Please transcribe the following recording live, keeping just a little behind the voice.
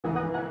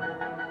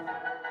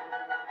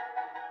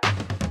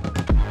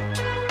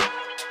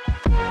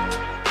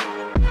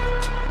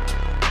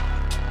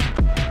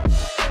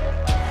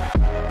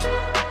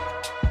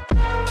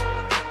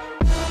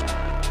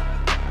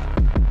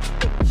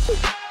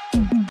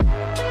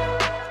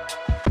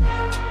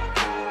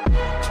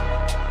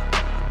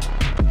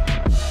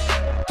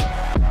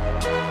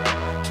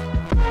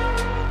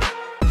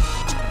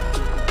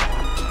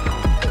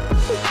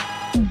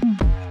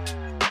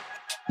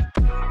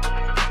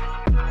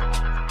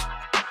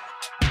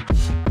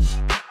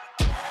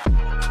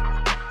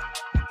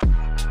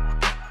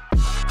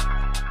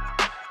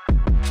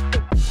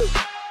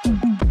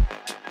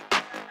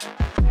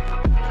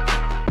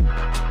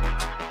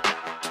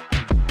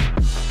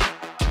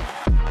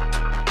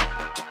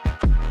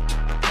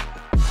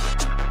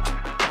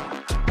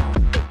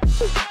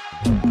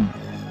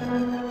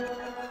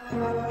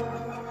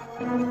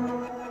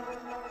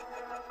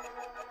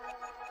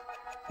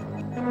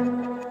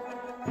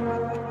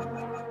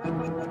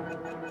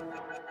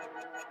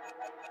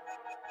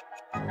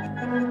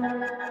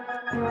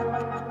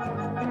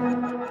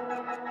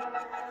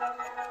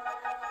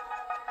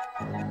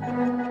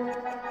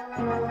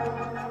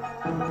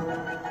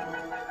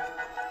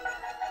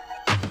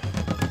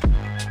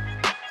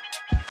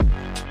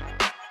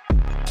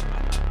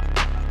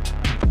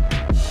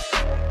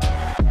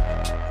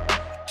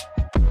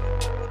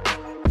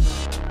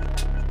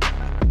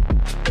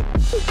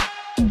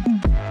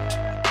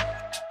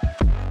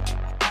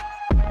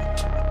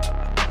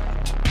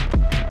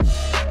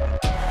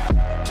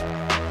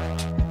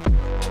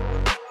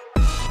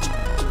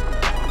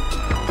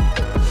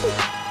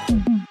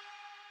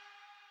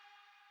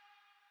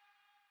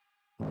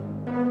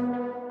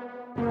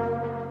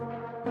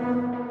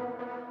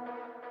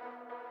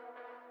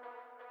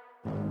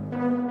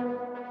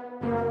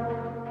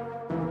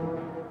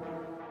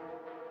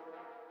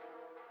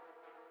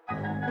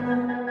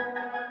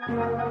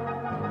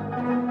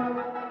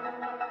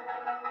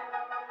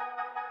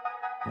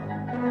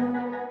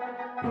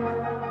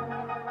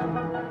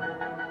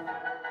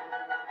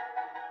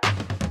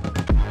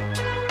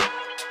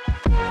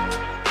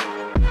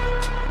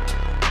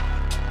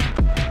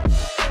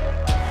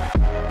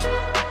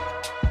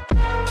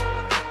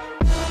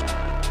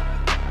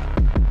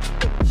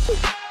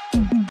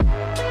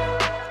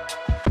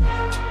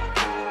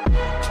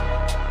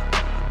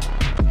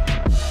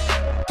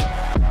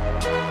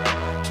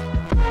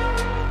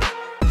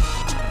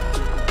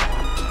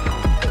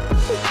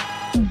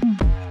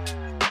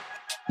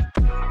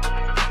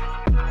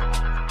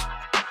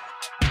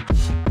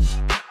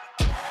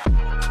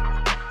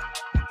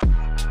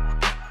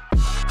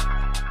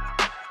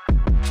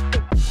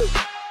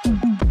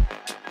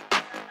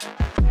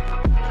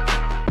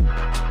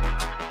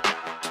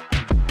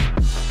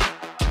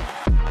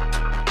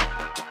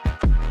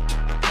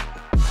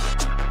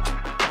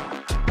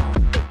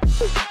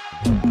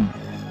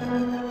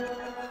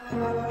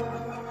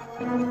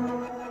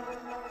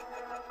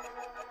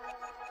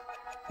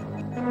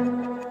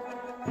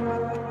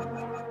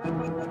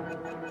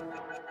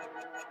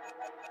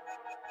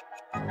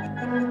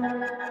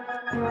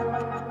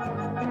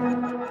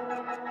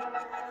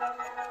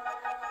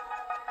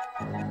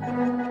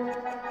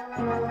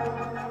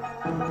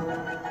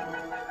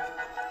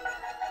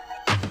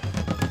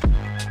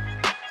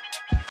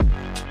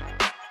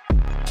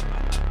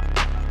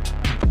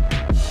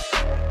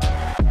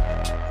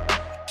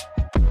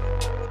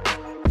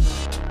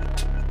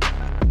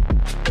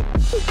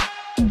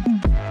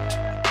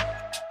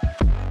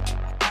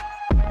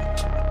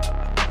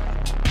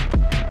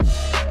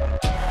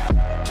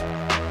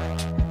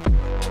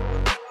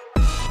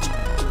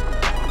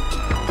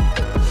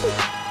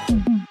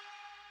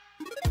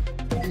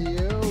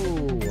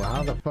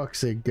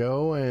fuck's it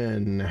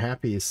going?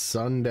 Happy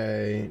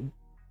Sunday.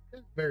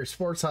 Very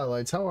Sports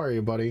Highlights, how are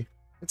you, buddy?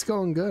 It's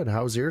going good.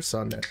 How's your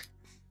Sunday?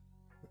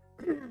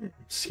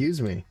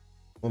 Excuse me.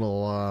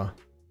 Was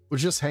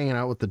just hanging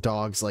out with the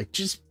dogs, like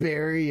just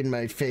burying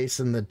my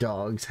face in the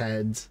dogs'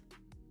 heads.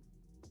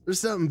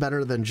 There's nothing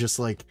better than just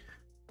like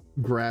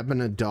grabbing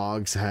a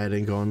dog's head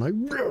and going like,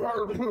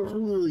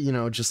 you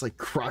know, just like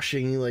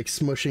crushing, like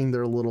smushing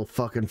their little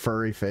fucking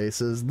furry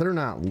faces. They're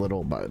not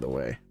little, by the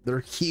way. They're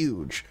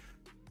huge.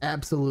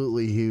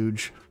 Absolutely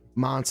huge.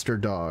 Monster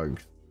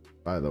dogs,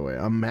 by the way.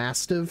 A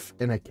Mastiff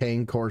and a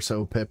Cane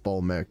Corso Pit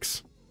Bull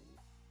mix.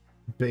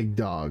 Big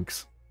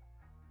dogs.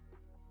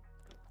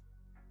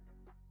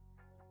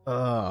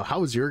 How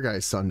was your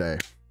guys' Sunday?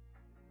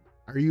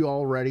 Are you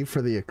all ready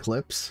for the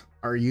eclipse?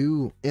 Are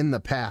you in the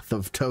path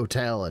of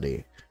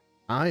totality?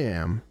 I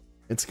am.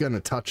 It's gonna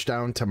touch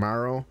down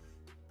tomorrow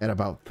at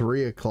about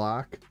 3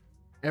 o'clock.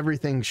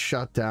 Everything's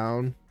shut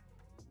down.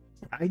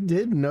 I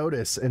did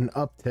notice an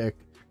uptick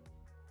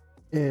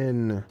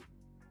in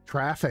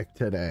traffic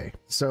today,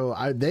 so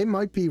they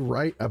might be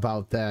right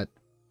about that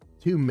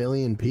 2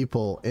 million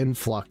people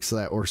influx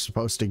that we're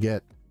supposed to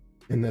get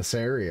in this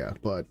area.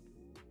 But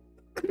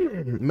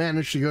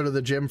managed to go to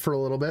the gym for a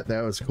little bit.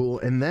 That was cool.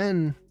 And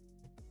then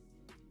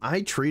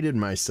I treated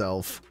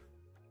myself.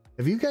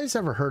 Have you guys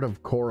ever heard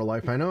of Core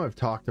Life? I know I've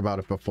talked about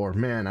it before.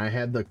 Man, I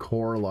had the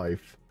Core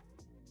Life.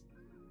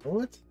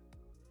 What?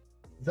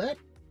 Is that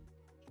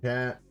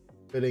chat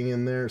fitting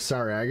in there?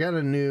 Sorry, I got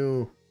a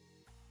new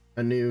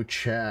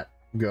chat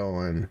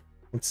going.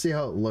 Let's see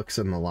how it looks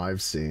in the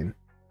live scene.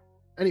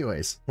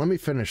 Anyways, let me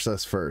finish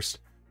this first.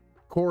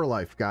 Core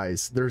Life,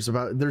 guys.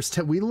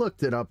 We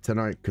looked it up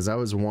tonight because I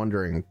was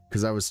wondering,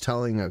 because I was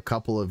telling a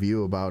couple of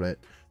you about it.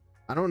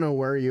 I don't know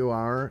where you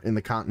are in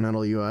the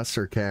continental US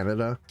or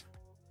Canada,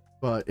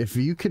 but if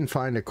you can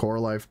find a Core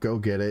Life, go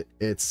get it.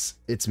 It's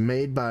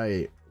made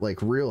by like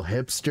real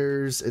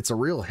hipsters. It's a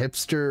real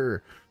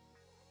hipster,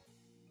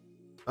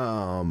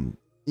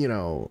 you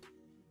know,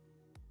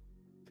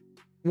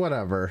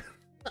 whatever.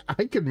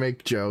 I could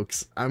make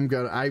jokes. I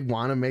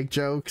want to make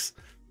jokes,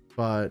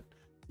 but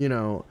you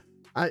know,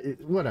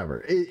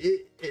 whatever.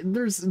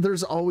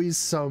 There's always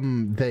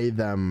some they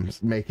them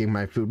making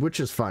my food, which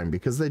is fine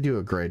because they do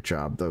a great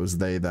job, those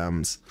they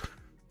thems.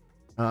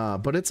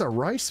 But it's a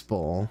rice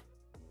bowl,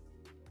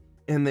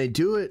 and they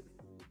do it.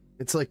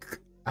 It's like,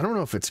 I don't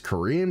know if it's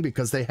Korean,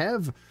 because they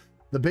have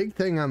the big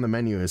thing on the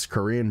menu is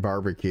Korean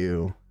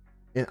barbecue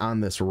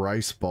on this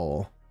rice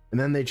bowl, and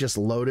then they just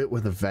load it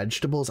with the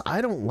vegetables. I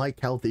don't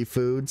like healthy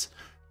foods,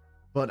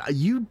 but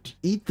you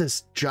eat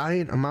this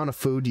giant amount of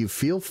food, you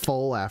feel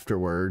full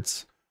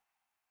afterwards.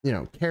 You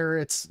know,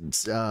 carrots,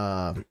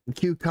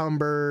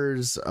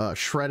 cucumbers,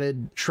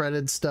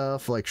 shredded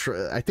stuff, like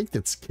I think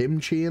that's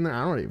kimchi in there.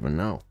 I don't even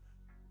know.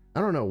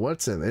 I don't know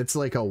what's in it. It's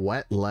like a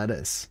wet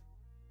lettuce.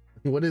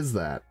 What is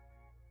that?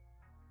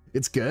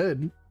 It's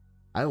good.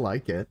 I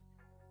like it.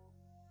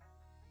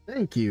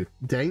 Thank you.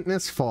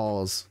 Dankness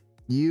Falls.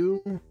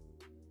 You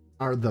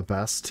are the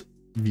best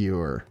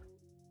viewer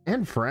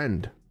and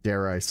friend,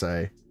 dare I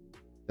say,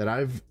 that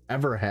I've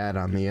ever had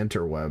on the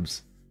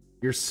interwebs.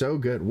 You're so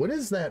good. What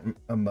is that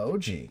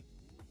emoji?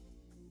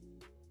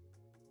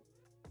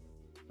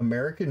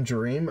 American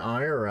Dream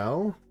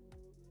IRL?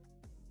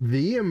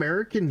 The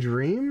American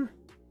Dream?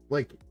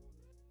 Like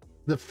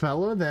the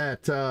fella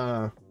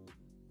that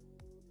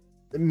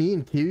me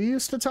and Q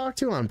used to talk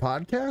to on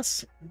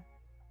podcasts?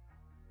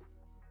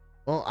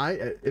 Well,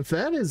 if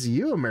that is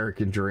you,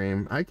 American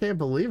Dream, I can't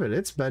believe it.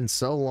 It's been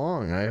so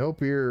long. I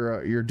hope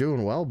you're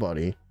doing well,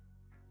 buddy.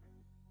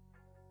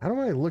 How do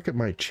I look at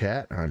my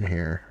chat on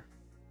here?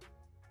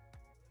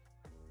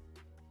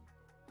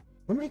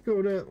 Let me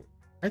go to,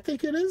 I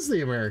think it is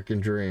the American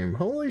Dream.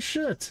 Holy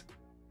shit.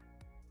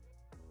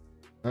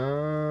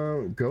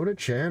 Go to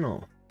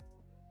channel.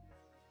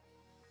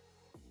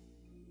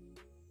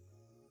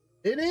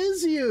 It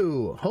is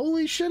you.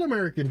 Holy shit,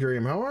 American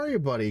Dream. How are you,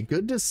 buddy?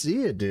 Good to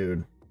see you,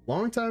 dude.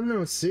 Long time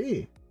no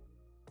see.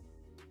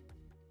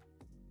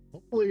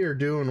 Hopefully you're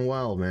doing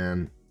well,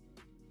 man.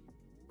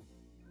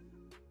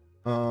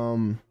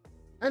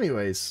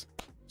 Anyways,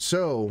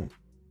 so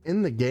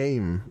in the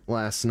game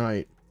last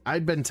night,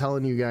 I'd been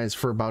telling you guys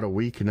for about a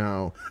week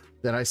now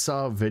that I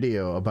saw a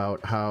video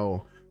about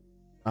how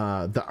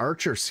the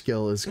archer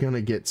skill is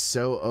gonna get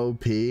so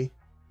OP.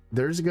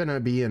 There's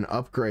gonna be an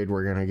upgrade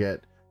we're gonna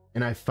get,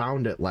 and I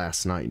found it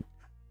last night.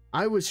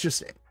 I was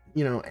just,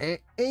 you know,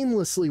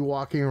 aimlessly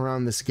walking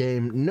around this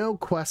game, no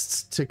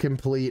quests to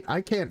complete.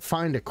 I can't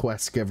find a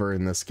quest giver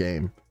in this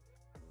game.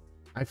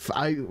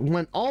 I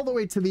went all the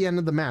way to the end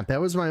of the map.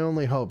 That was my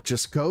only hope.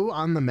 Just go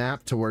on the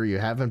map to where you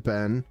haven't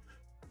been.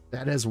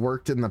 That has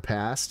worked in the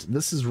past.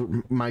 This is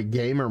my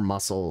gamer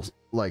muscles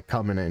like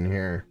coming in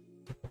here.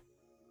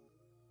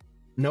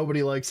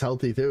 Nobody likes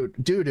healthy food.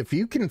 Dude, if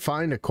you can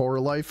find a Core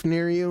Life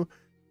near you,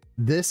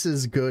 this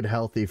is good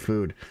healthy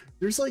food.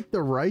 There's like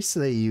the rice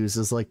they use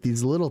is like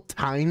these little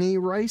tiny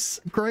rice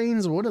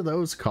grains. What are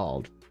those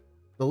called?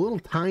 The little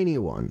tiny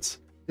ones.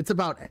 It's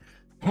about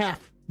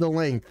half the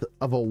length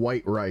of a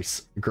white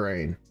rice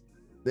grain.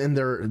 And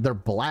they're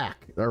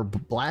black. They're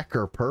black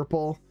or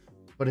purple,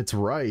 but it's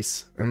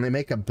rice, and they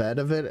make a bed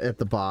of it at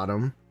the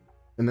bottom,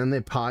 and then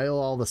they pile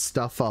all the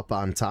stuff up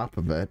on top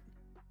of it.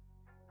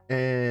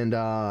 And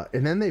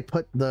then they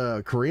put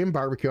the Korean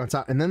barbecue on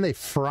top, and then they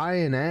fry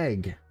an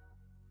egg.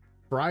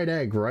 Fried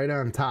egg right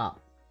on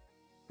top.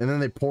 And then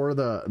they pour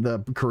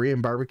the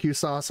Korean barbecue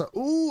sauce.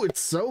 Ooh,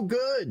 it's so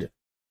good.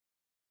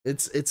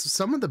 It's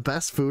some of the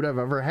best food I've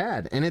ever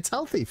had, and it's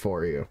healthy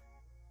for you.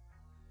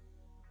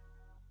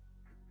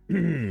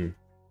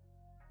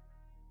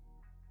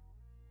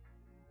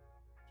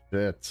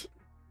 Shit.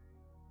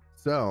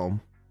 So,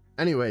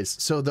 anyways,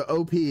 so the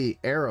OP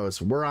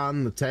arrows, we're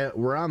on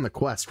the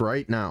quest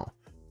right now.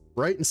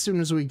 Right as soon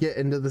as we get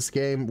into this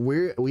game,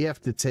 we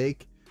have to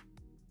take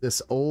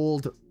this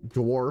old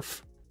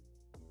dwarf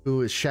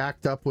who is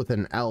shacked up with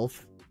an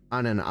elf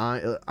on an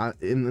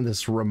in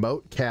this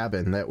remote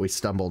cabin that we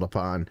stumbled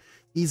upon.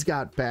 He's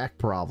got back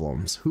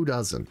problems. Who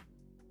doesn't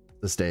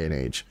this day and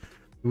age?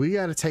 We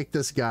got to take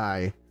this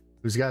guy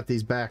who's got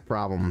these back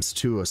problems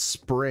to a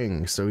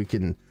spring so he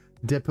can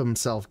dip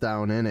himself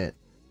down in it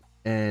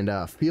and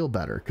feel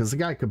better, because the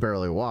guy could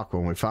barely walk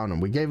when we found him.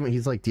 We gave him,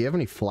 he's like, do you have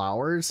any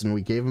flowers? And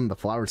we gave him the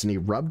flowers, and he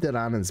rubbed it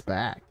on his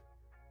back.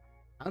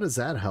 How does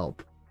that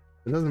help?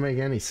 It doesn't make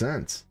any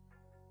sense.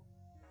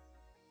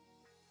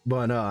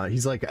 But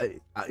he's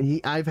like,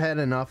 I've had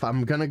enough.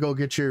 I'm gonna go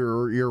get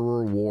your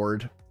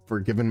reward for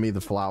giving me the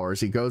flowers.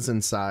 He goes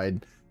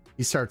inside.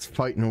 He starts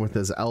fighting with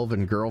his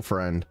elven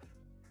girlfriend,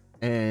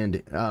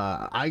 and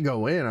I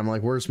go in. I'm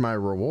like, where's my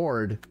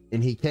reward?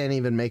 And he can't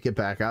even make it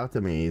back out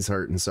to me. He's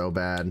hurting so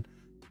bad.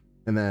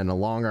 And then a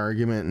long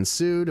argument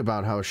ensued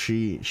about how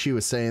she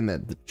was saying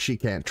that she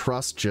can't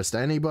trust just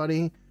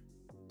anybody,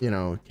 you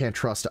know, can't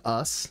trust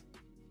us,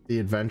 the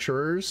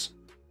adventurers,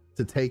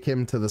 to take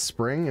him to the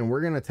spring. And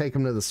we're gonna take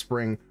him to the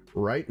spring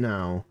right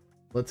now.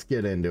 Let's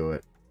get into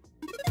it.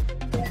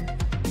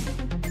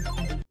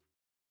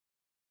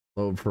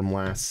 Load from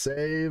last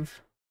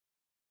save.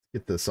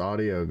 Get this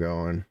audio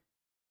going.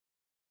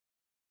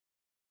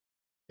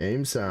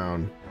 Game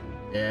sound.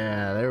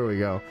 Yeah, there we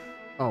go.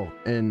 Oh,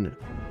 and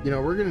you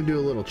know, we're gonna do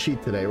a little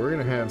cheat today. We're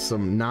gonna have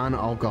some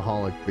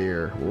non-alcoholic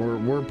beer.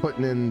 We're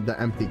putting in the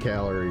empty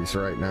calories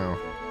right now.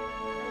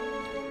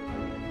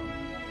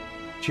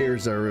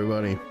 Cheers,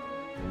 everybody.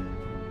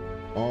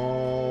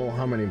 Oh,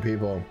 how many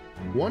people?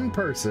 One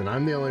person.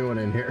 I'm the only one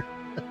in here.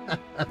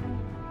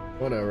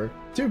 Whatever.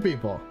 Two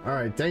people. All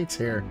right, Dank's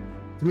here.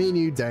 It's me and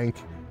you, Dank.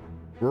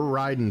 We're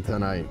riding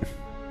tonight.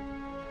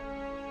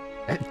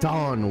 At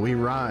dawn, we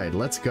ride.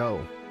 Let's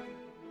go.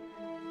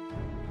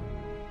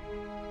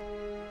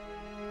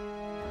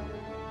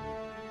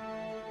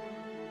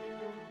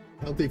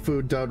 Healthy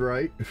food done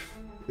right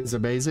is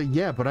amazing.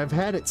 Yeah, but I've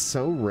had it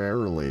so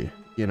rarely,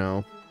 you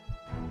know.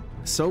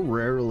 So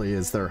rarely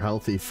is there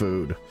healthy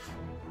food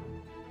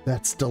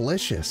that's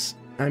delicious.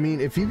 I mean,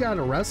 if you got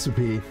a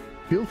recipe,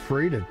 feel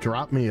free to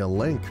drop me a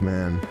link,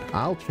 man.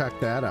 I'll check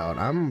that out.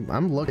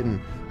 I'm looking.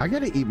 I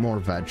gotta eat more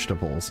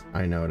vegetables.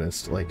 I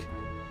noticed, like,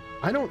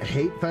 I don't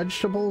hate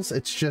vegetables.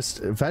 It's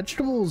just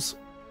vegetables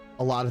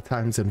a lot of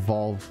times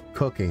involve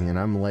cooking, and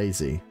I'm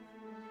lazy.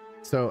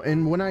 So,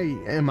 and when I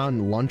am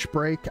on lunch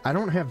break, I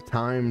don't have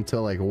time to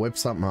like whip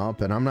something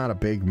up, and I'm not a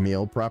big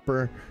meal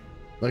prepper.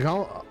 Like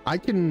I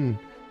can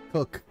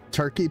cook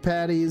turkey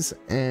patties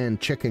and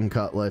chicken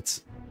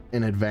cutlets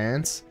in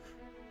advance,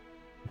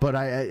 but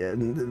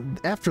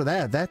after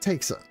that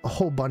takes a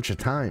whole bunch of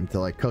time to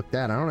like cook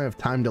that. I don't have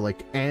time to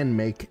like and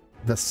make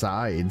the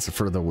sides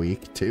for the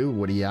week too.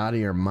 What, are you out of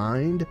your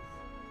mind?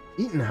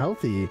 Eating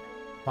healthy.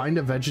 Find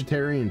a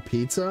vegetarian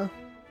pizza.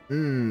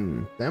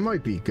 That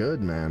might be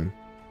good, man.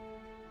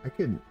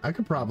 I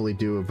could probably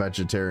do a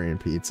vegetarian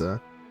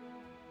pizza.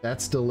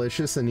 That's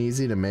delicious and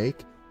easy to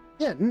make.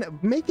 Yeah,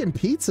 making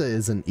pizza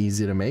isn't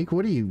easy to make.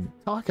 What are you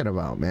talking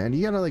about, man?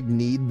 You gotta like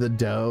knead the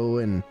dough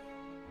and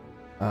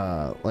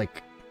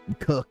like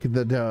cook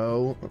the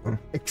dough,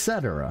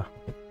 etc.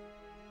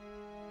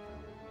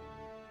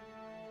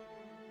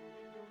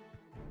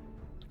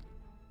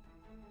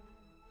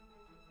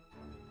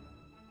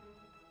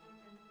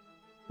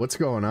 What's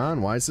going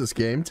on? Why is this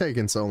game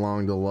taking so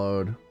long to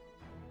load?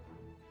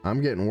 I'm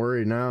getting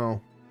worried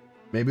now.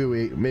 Maybe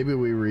we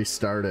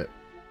restart it.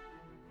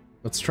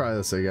 Let's try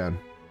this again.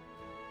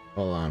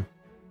 Hold on.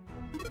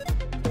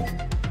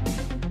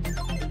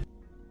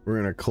 We're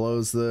gonna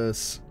close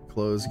this.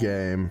 Close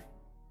game.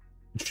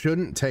 It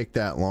shouldn't take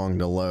that long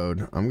to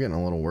load. I'm getting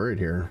a little worried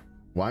here.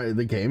 Why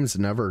the game's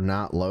never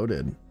not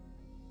loaded?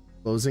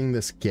 Closing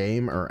this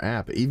game or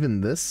app.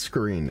 Even this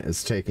screen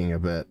is taking a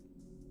bit.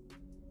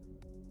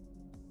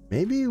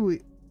 Maybe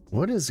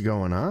what is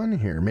going on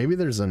here? Maybe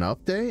there's an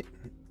update?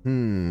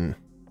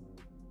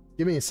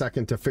 Give me a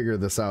second to figure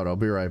this out. I'll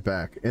be right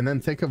back. And then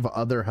think of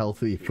other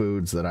healthy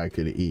foods that I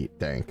could eat.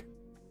 Dank.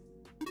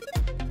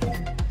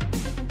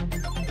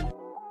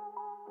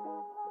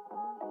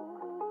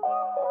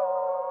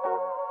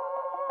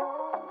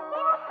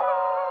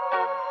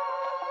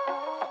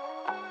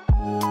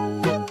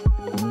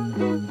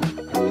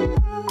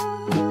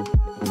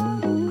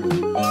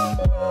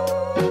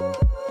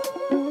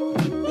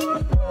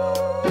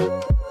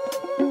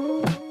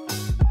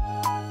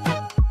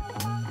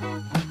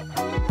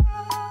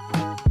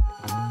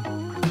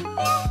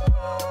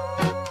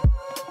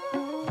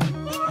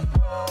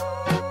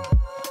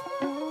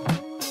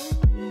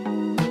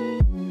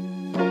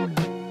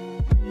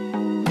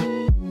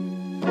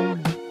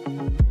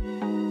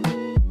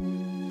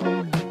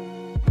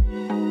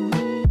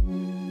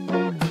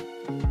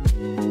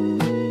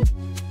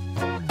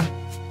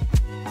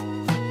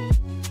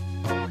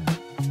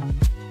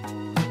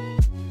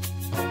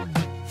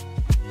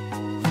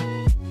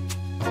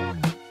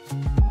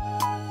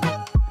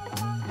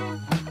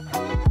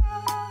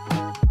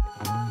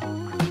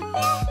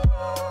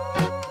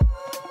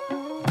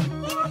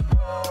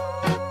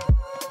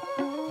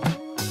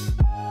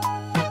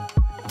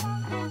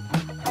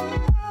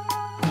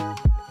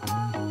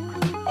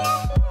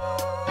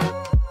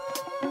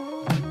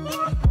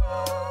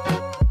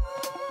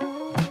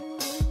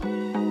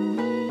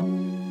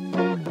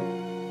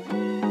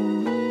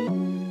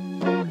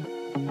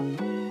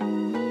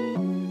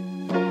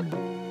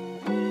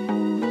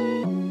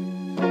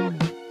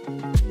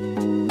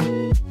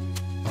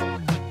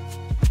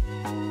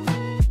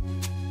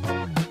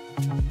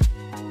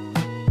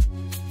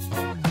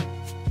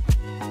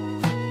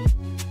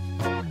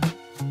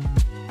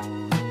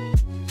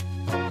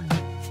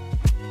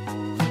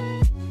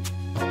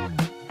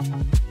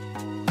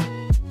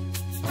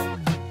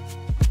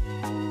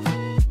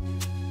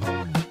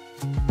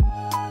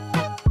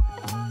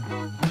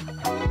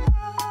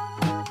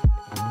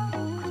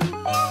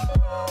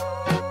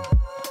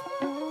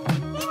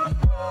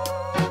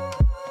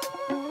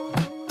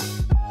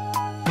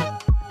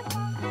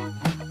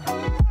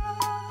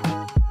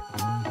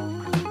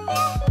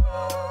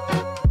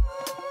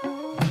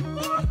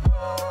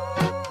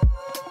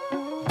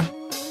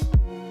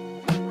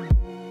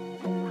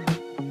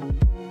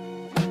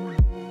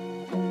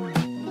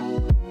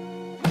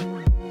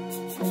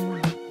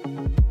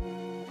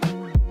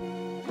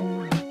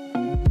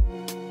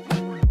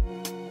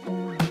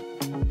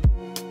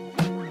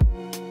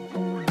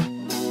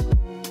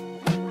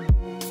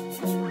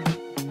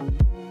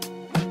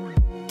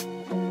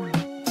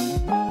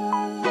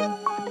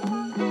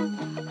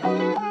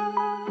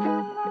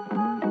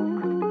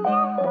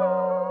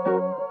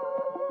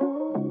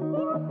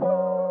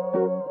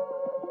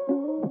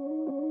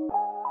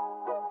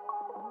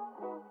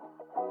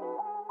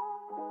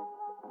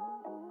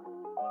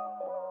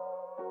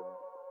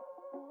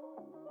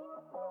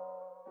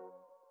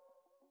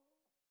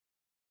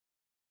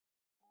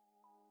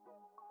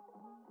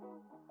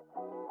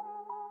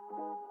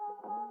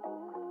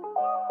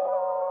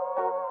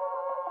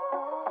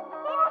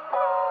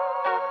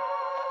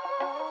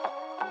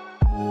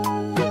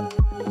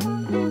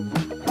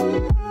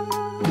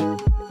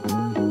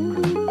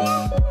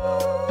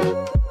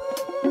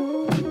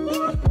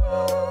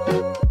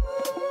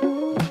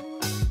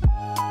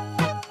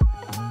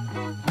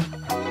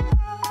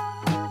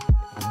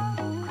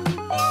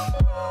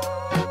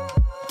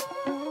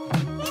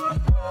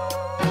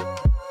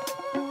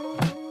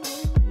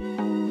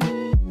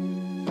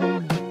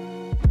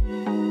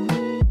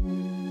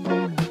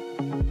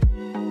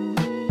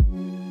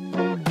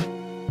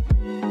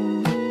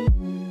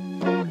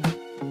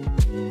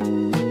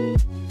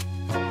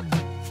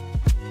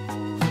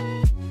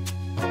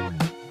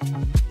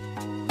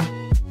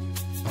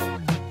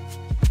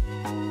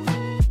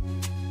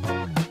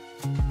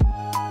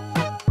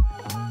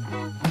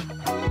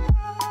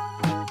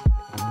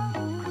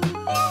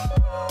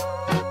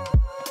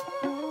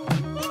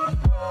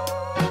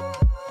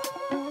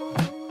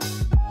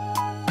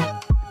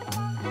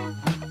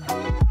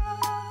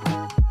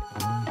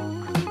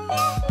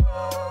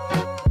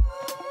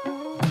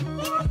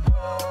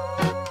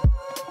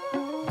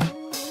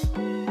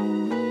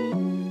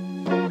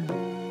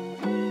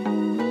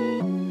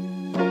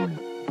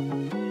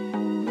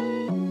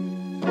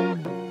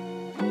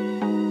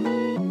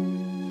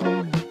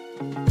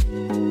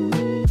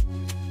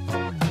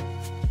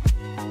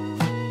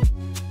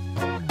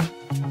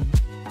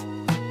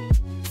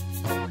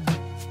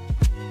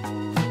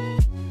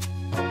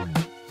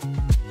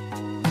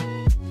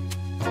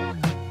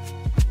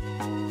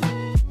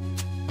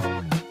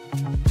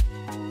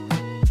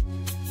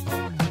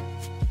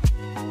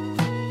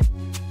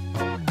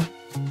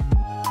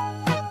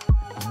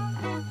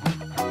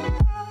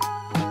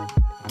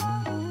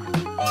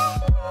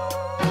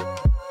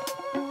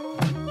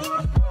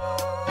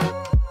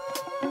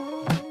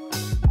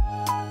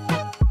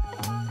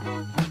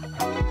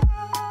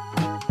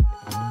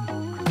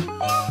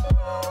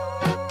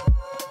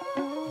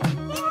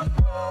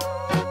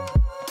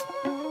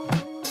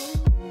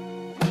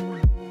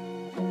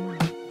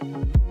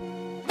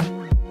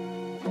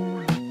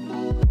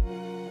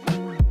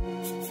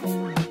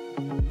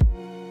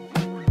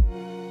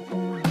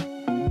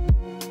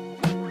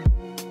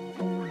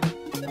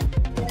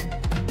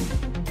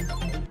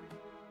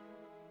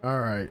 All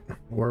right,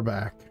 we're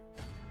back.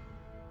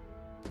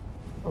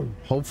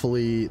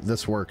 Hopefully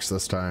this works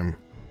this time.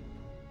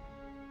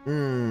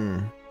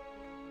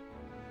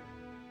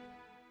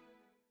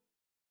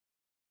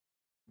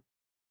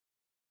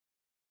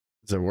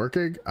 Is it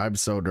working? I'm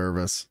so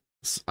nervous.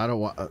 I don't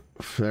want.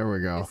 There we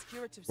go.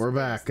 We're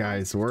back,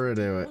 guys. We're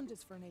into it.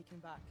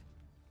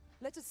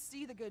 Let us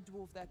see the good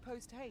dwarf there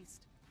post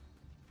haste.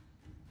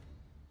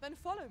 Then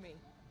follow me.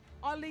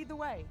 I'll lead the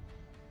way.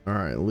 All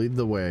right, lead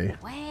the way.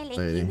 Well, if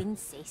lady. you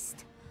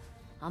insist.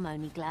 I'm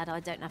only glad I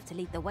don't have to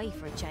lead the way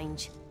for a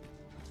change.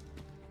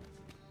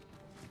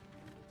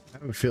 I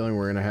have a feeling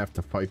we're gonna have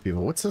to fight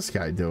people. What's this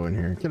guy doing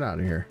here? Get out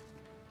of here.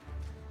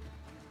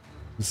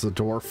 Is the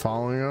dwarf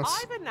following us? I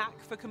have a knack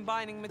for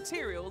combining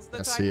materials that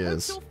Yes, I he hope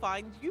is. you'll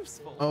find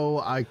useful. Oh,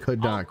 I could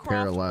not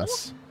care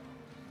less.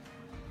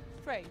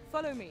 Pray,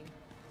 follow me.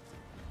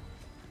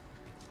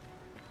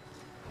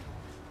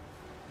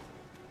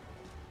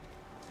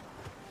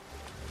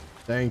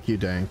 Thank you,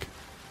 Dank.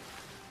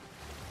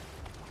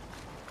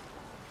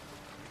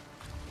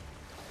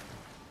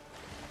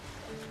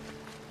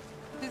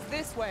 It's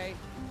this way.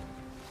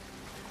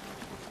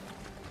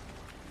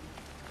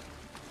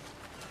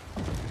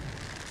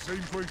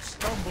 Seems we've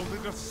stumbled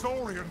into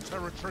Saurian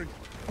territory.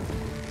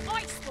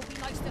 Ice will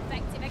be most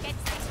effective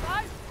against this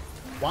foe.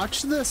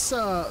 Watch this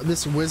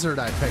this wizard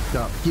I picked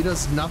up. He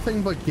does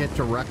nothing but get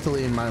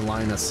directly in my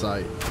line of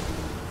sight.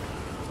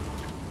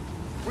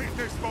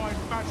 Witness my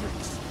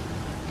magics.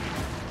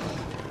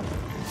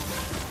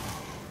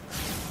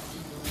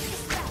 This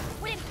spell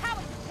will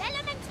empower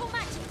elemental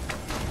magic.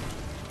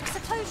 I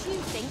suppose you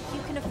think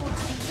you can afford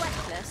to be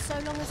reckless so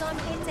long as I'm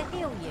here to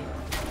heal you.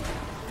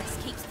 Let's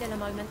keep still a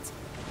moment.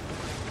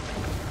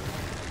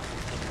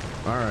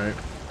 All right,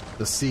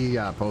 the sea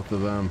got both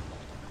of them.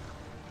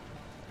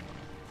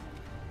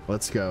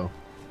 Let's go.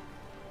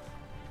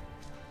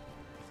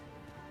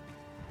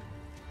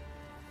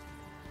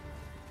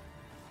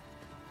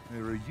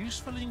 There are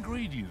useful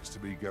ingredients to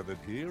be gathered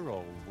here,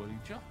 old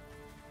wager.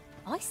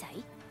 I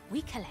say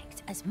we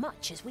collect as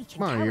much as we can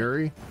Come on, carry.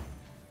 Yuri.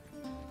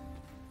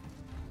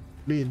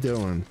 What are you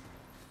doing?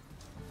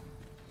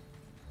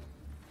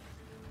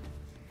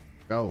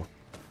 Go.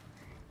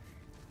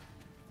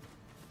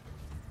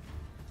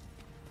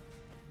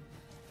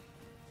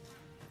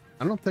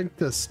 I don't think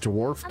this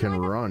dwarf can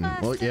run.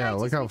 Well, yeah,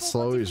 look how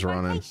slow he's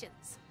running.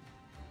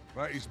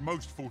 That is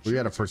most fortunate. We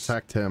gotta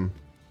protect him.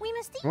 We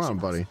must each Come on, of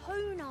us buddy.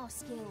 hone our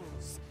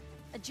skills.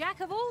 A jack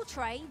of all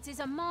trades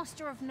is a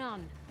master of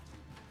none.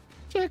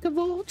 Jack of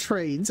all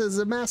trades is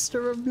a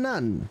master of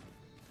none.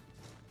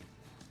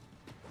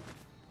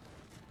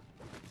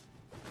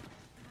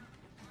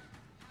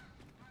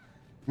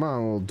 Come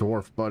on, little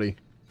dwarf buddy.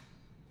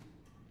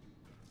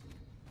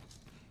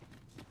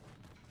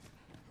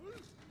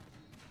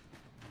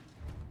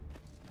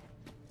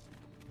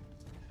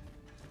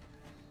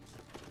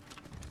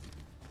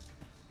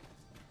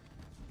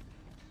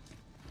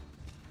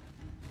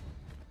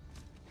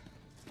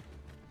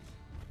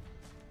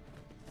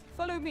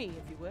 Follow me,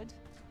 if you would.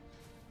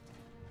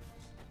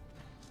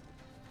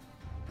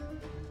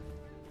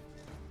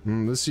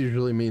 This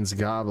usually means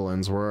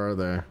goblins. Where are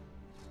they?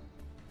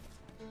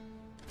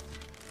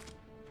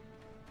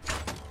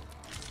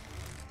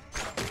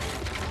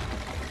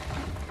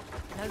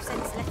 No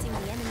sense letting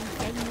the enemy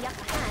gain the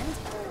upper hand.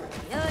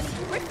 The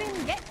early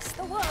griffin gets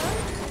the worm,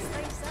 as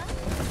they say.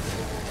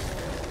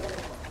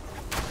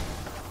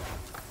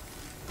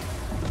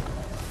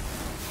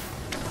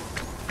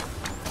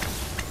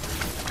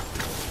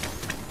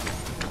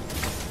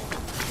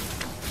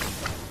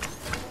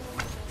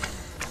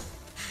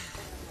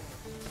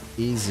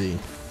 Easy.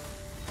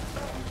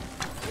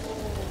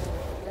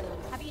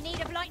 Have you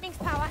need of lightning's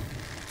power?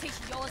 'Tis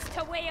yours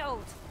to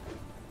wield.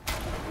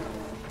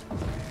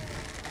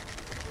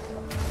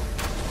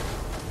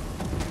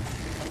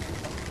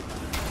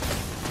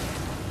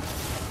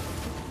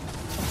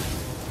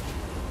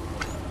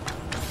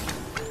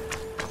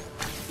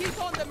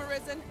 Keep on them,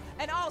 Arisen,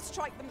 and I'll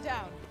strike them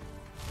down.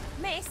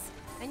 Miss,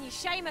 and you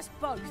shame us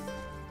both.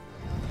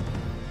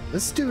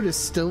 This dude is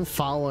still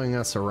following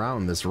us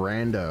around, this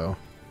rando.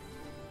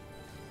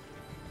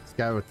 This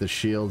guy with the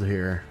shield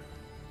here.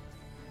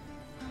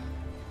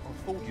 I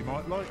thought you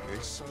might like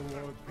this, so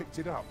I picked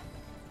it up.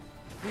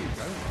 Here you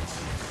go.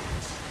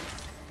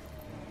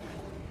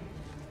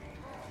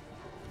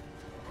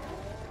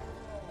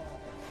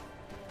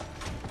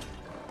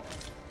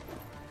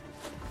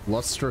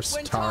 Lustrous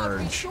When tired,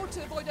 be Targe. sure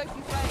to avoid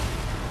open flame.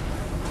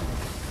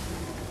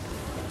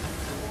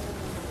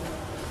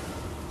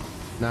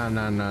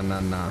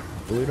 Nah.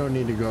 We don't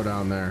need to go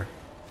down there.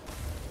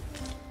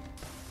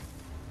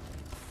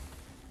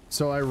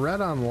 So I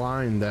read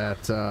online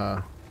that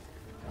the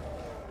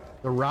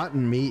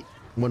rotten meat,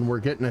 when we're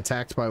getting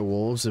attacked by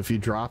wolves, if you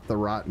drop the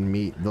rotten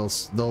meat,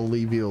 they'll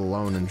leave you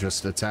alone and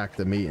just attack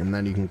the meat, and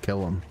then you can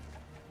kill them.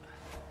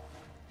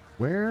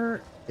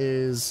 Where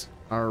is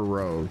our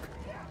rogue?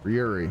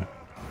 Yuri.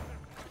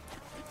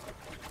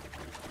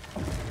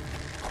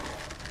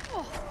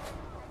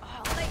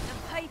 I'll make them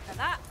pay for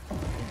that. In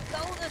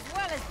gold as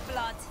well as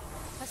blood.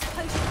 I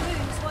suppose you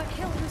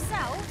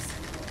yourselves?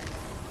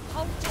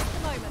 Hold just a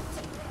moment.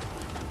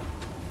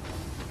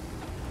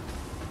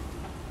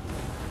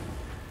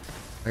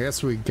 I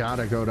guess we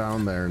gotta go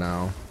down there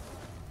now.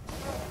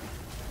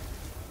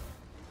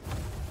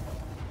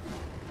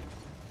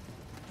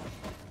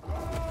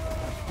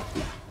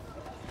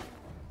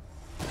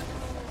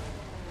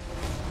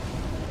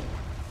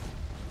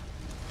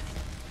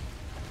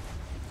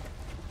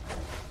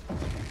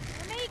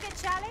 An eager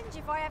challenge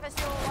if I ever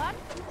saw one.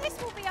 This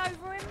will be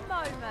over in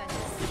moments.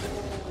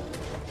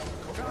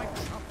 Could I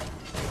jump?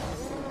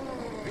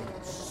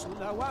 Bit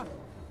slower.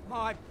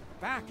 My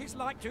back is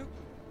like to.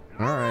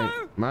 All right,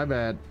 No! my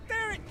bad.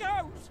 There it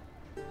goes.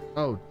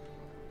 Oh,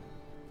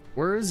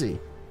 where is he?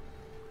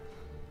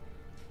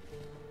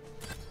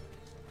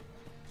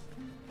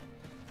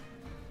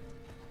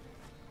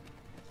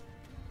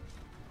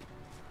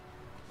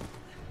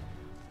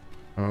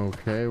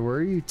 Okay, where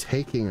are you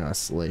taking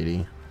us,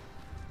 lady?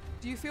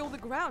 Do you feel the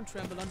ground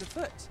tremble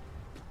underfoot?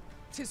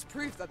 'Tis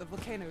proof that the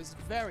volcano is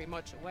very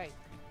much awake.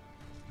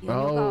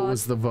 Oh, it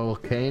was the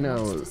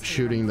volcano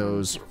shooting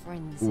those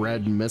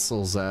red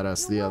missiles at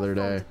us the other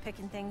day.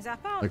 Picking things up,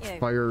 aren't Like you?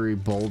 fiery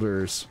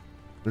boulders.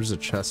 There's a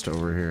chest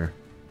over here,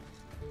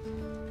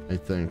 I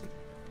think.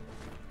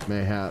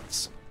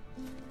 Mayhaps.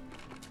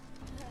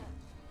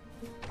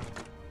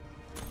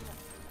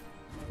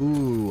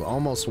 Ooh,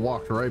 almost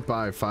walked right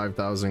by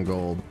 5,000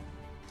 gold.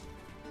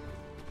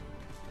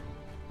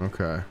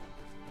 Okay.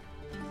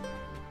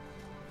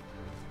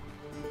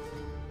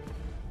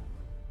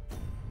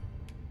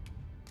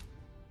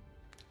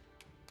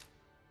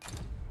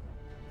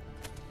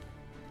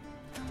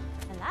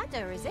 A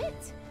ladder, is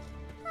it?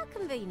 How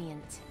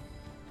convenient.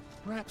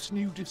 Perhaps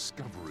new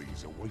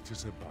discoveries await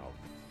us above.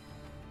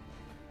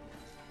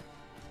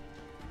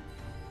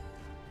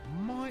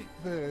 Might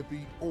there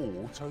be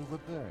aught over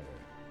there?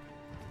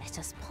 Let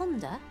us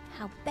ponder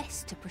how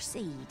best to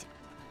proceed.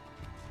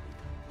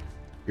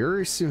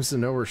 Yuri seems to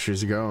know where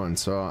she's going,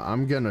 so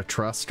I'm gonna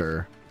trust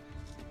her.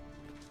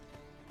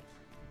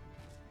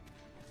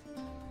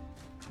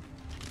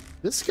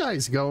 This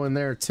guy's going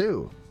there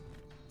too.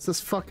 It's this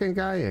fucking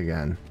guy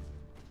again.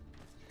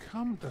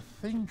 Come to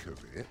think of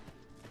it,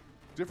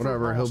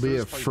 Whatever, he'll be a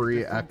masters free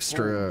favor different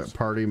extra forms.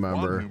 party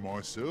member. One whom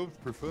I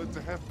served preferred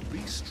to have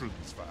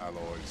beastrons for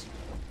allies.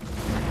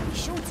 Be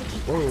sure to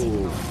keep Whoa. that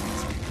in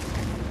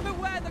mind.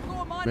 Beware the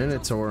gore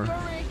Minotaur.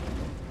 fury.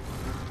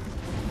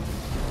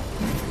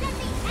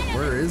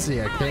 Where is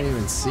he? I can't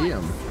even see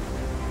him.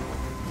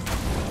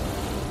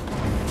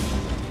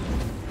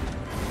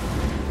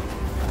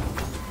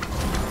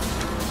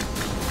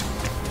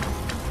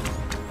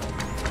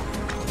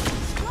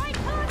 Strike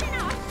hard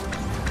enough.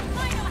 You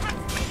might not have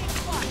to do this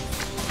once.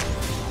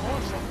 I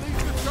shall lead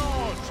the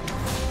charge!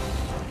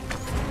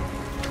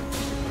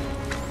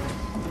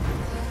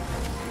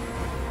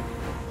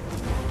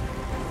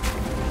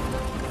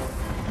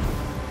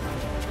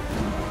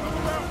 Look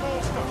about,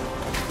 master!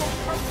 We've got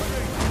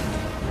company!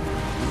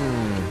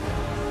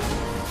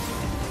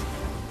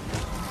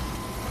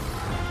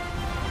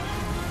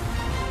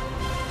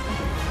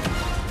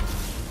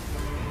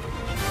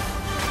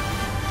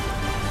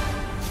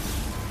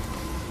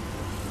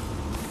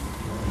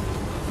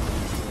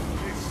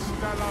 This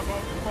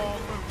Stalabot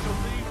farmer shall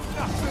leave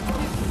nothing.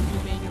 You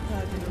mean your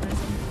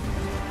perjurism?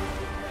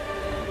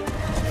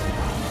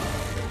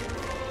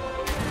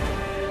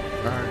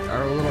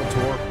 Our little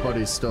dwarf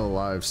buddy's still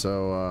alive,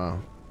 so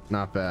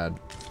not bad.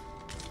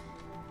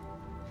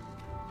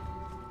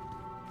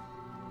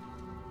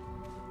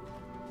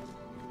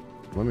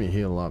 Let me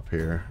heal up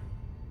here.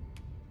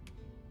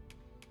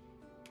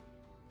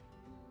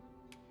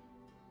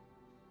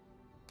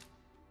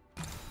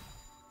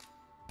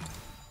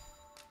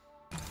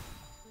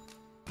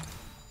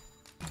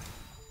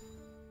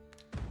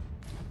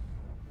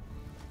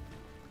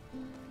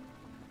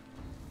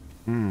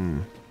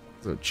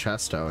 There's a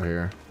chest out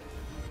here.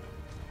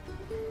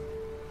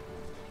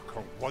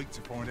 Can't wait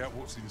to find out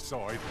what's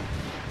inside.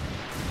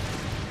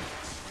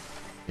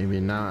 Maybe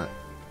not.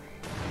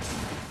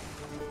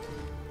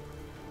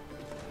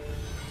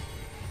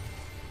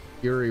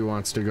 Yuri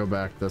wants to go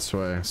back this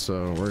way,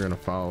 so we're gonna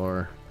follow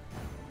her.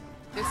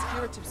 This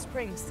curative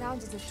spring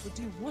sounds as if it would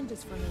do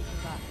wonders for an open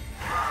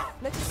back.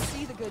 Let us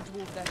see the good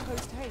dwarf there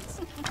post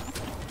haste.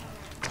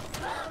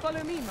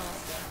 Follow me,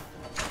 master.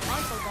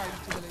 I shall guide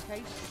you to the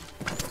location.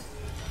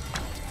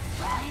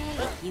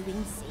 Right, you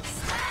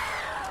insist.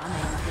 I'm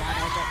only glad I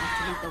don't have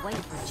to lead the way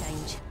for a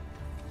change.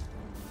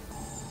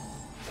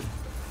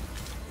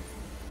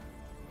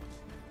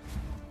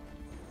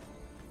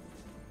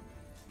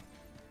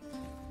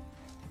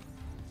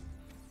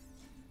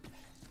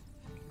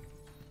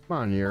 Come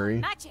on, Yuri.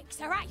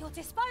 Magics are at your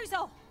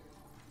disposal.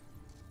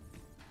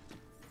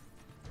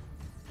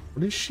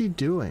 What is she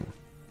doing?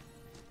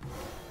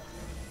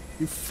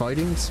 You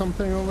fighting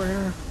something over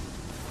here?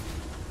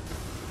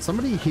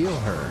 Somebody heal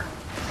her.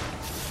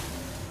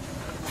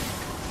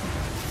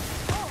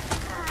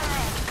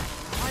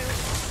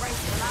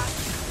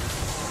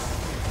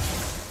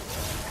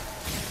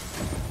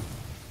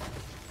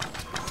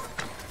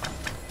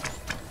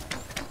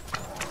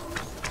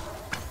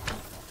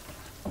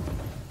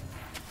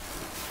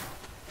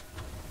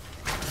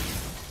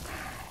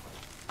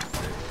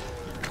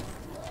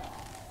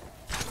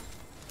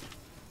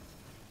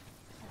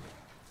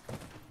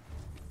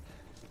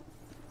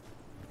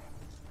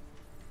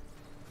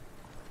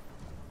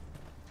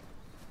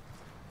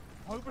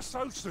 Over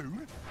so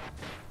soon?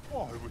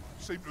 Why, we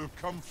seem to have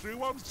come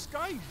through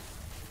unscathed.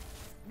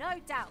 No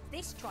doubt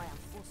this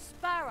triumph will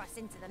spur us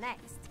into the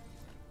next.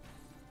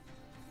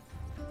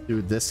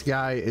 Dude, this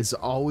guy is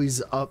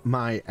always up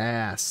my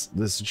ass.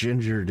 This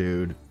ginger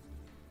dude.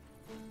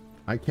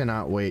 I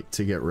cannot wait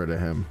to get rid of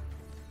him.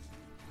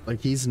 Like,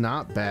 he's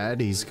not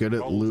bad. He's good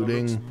at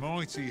looting.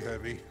 Mighty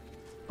heavy.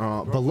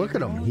 But look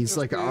at him. He's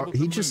like,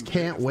 he just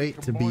can't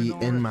wait to be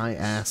in my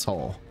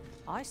asshole.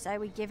 I say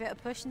we give it a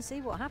push and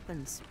see what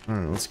happens. All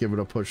right, let's give it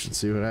a push and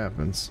see what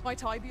happens.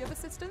 Might I be of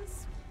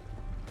assistance?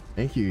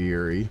 Thank you,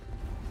 Yuri.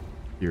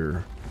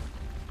 Your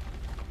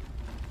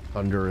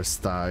thunderous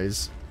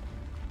thighs.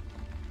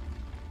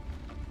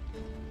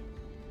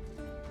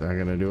 Is that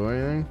gonna do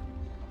anything?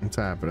 What's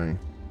happening?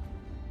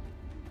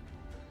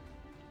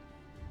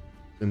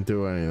 Didn't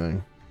do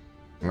anything.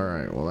 All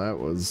right, well, that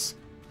was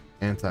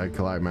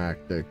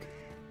anticlimactic.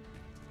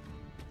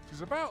 It's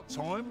about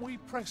time we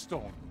pressed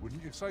on,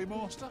 wouldn't you say,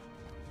 Master?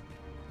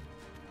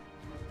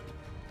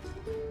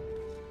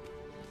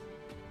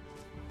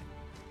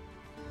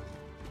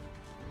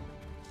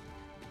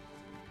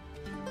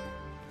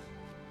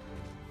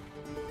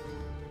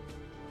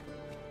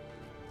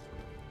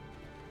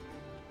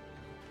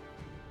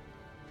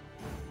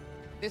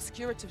 This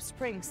curative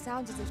spring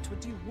sounds as if it would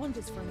do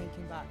wonders for an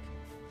aching back.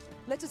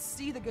 Let us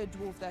see the good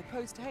dwarf there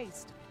post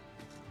haste.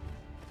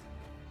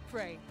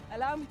 Pray,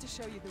 allow me to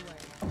show you the way.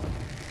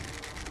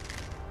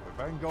 The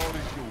vanguard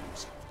is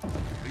yours.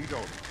 Lead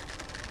on.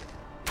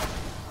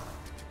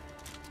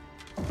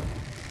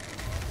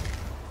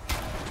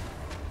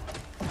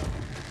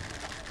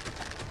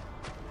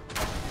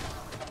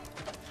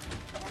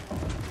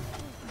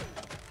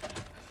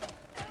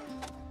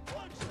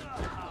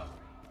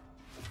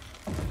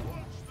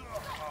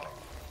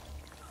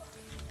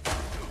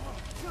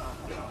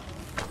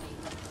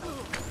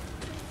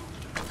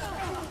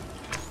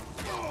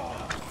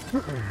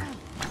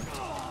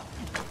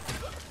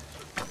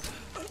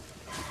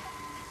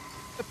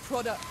 A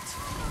product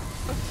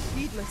of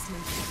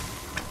heedlessness.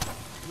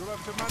 You'll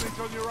have to manage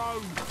on your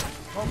own.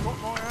 I've got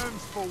my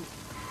hands full.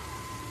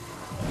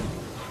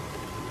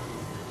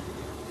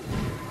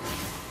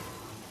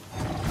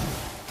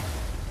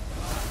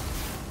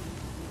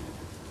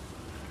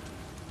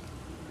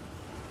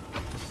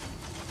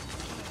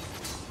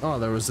 Oh,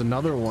 there was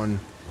another one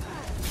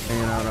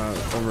hanging out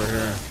over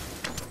here.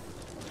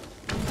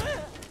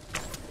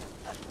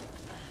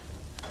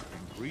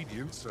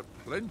 Ingredients are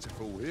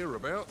plentiful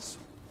hereabouts.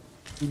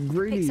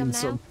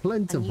 Ingredients are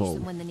plentiful. And use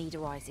them when the need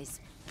arises.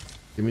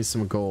 Give me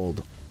some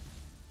gold.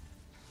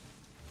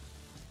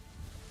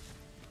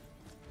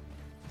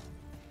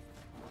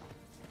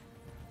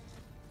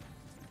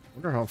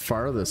 Wonder how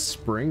far this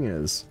spring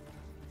is.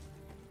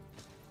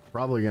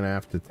 Probably gonna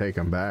have to take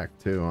him back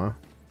too, huh?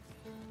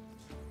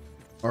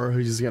 Or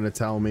he's gonna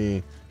tell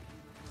me,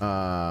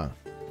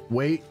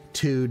 wait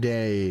 2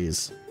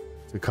 days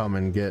to come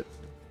and get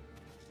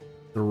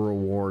the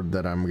reward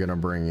that I'm gonna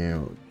bring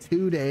you.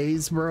 2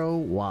 days, bro?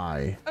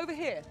 Why? Over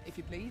here, if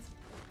you please.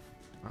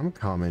 I'm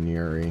coming,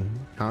 Yuri.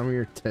 Calm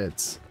your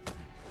tits.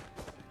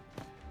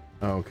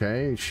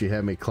 Okay, she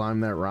had me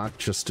climb that rock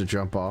just to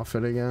jump off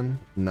it again.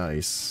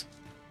 Nice.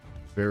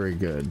 Very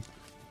good.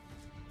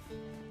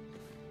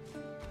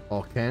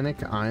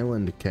 Volcanic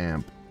Island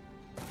Camp.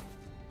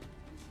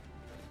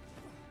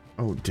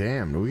 Oh,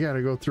 damn. We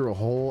gotta go through a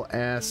whole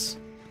ass...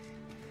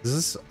 Is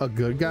this a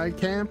good guy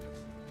camp?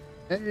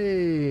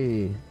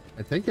 Hey!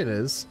 I think it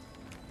is.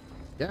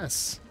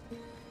 Yes.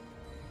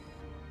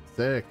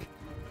 Sick.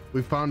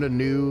 We found a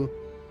new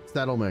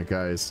settlement,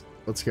 guys.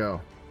 Let's go.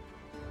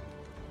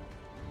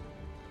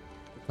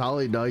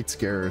 Holly Knights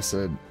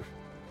Garrison.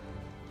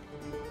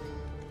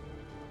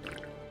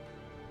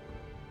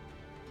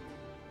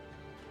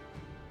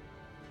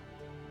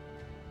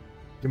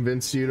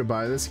 Convinced you to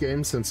buy this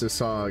game since I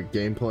saw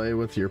gameplay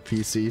with your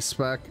PC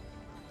spec.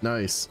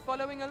 Nice.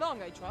 Following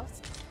along, I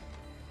trust.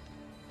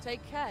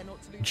 Take care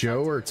not to lose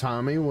Joe sight. or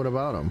Tommy? What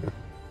about him?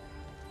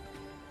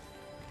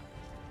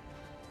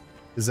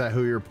 Is that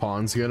who your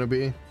pawn's gonna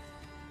be?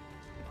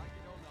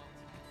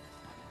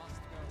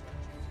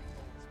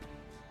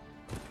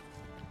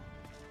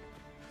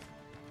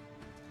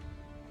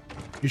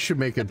 You should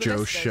make a The Joe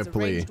ballista's a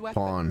Shipley ranged weapon.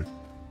 pawn.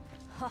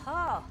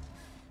 Ha!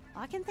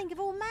 I can think of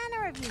all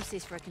manner of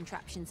uses for a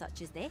contraption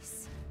such as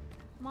this.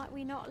 Might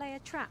we not lay a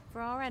trap for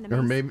our enemies?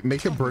 Or maybe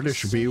make a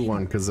British B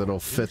one because it'll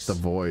fit the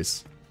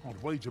voice. I'd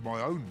wager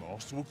my own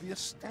master would be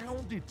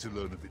astounded to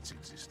learn of its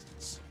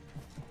existence.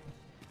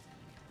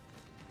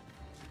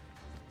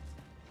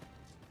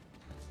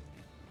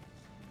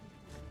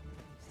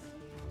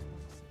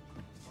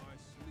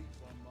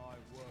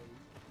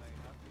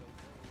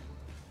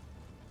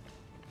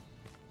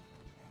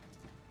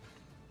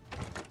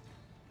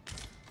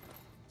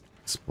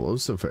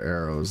 Explosive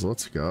arrows,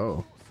 let's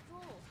go.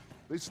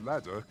 This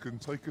ladder can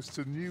take us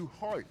to new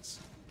heights.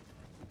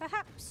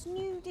 Perhaps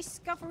new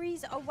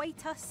discoveries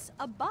await us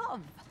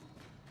above.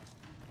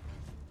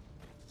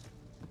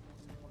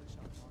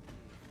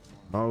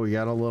 Oh, we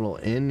got a little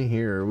inn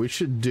here. We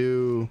should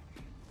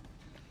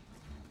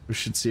We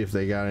should see if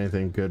they got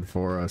anything good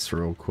for us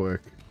real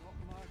quick.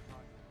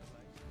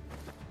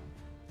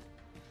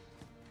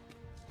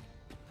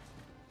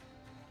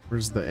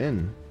 Where's the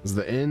inn? Is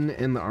the inn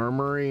in the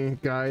armory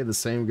guy the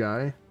same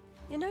guy?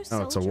 You're no Oh,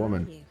 soldier, it's a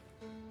woman.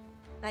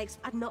 are you?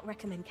 I'd not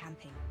recommend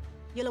camping.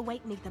 You'll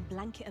awake neath a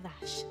blanket of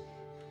ash.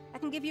 I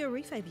can give you a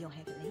roof over your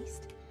head at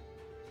least.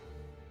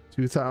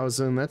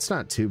 2,000. That's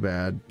not too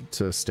bad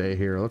to stay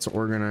here. Let's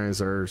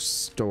organize our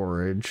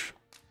storage.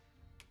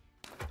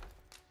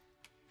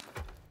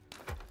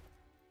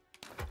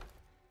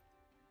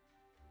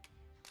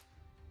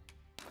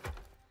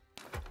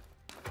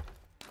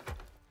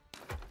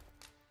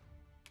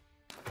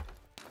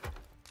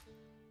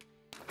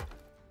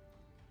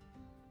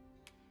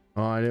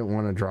 Oh, I didn't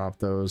want to drop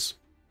those.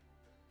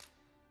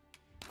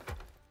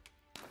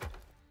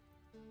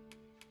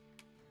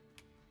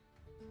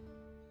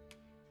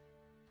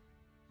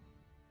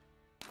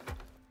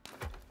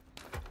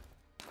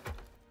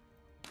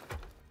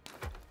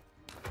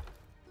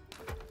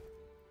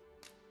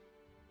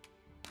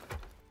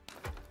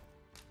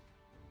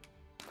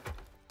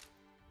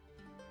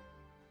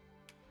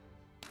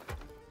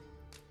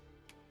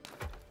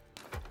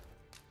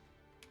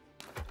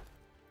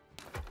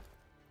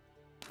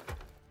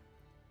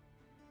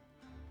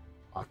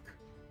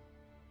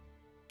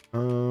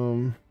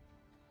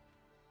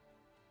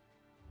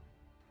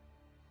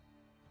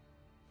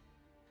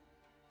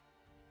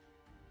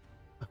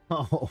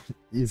 Oh,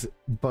 his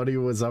buddy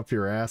was up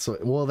your ass.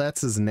 Well,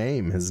 that's his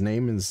name. His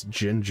name is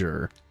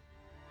Ginger.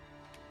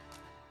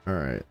 All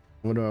right.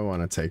 What do I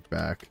want to take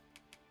back?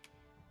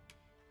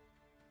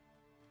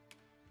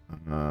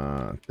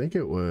 I think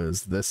it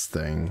was this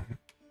thing.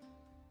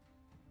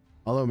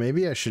 Although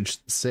maybe I should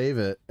save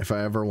it if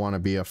I ever want to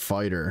be a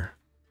fighter.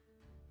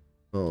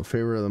 Well,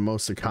 favor of the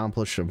most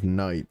accomplished of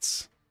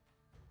knights.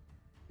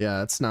 Yeah,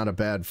 that's not a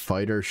bad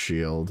fighter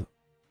shield.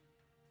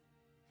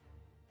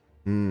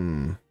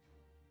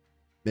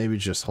 Maybe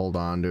just hold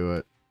on to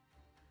it.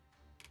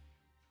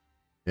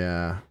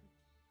 Yeah.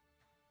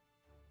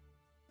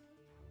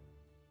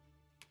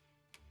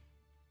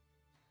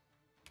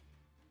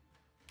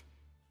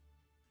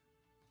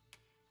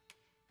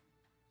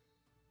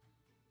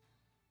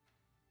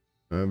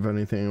 Do I have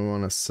anything I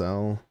want to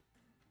sell?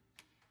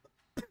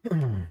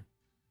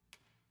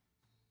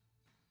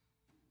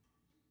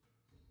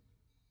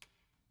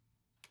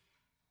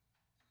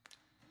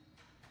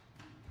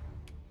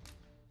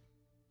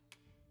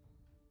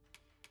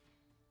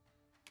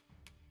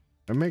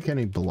 I make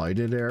any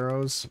blighted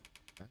arrows?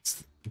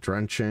 That's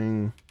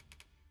drenching.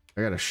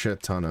 I got a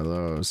shit ton of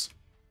those.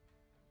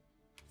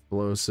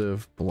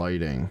 Explosive,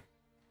 blighting.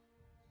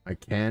 I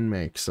can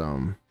make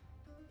some.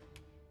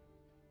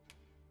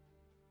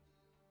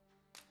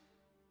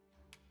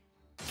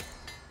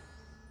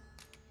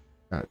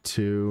 Got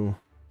 2.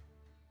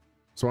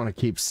 Just want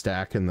to keep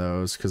stacking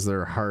those because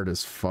they're hard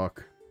as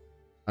fuck.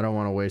 I don't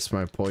want to waste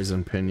my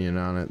poison pinion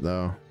on it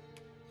though.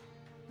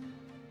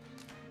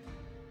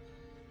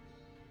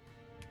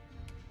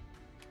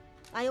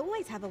 I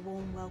always have a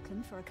warm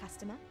welcome for a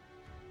customer.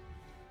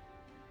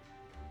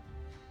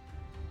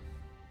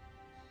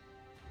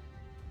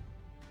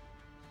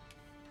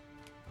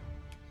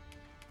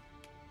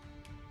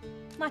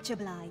 Much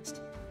obliged.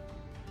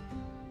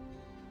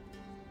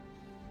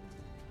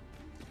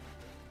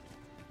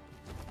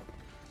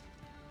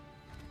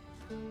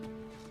 I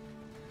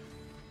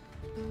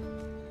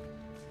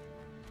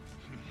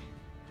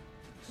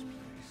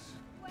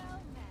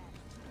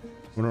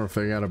wonder if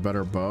they got a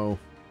better bow.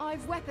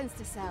 I've weapons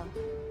to sell,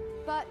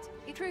 but,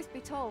 truth be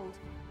told,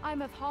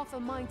 I'm of half a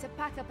mind to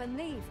pack up and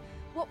leave.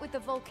 What with the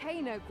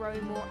volcano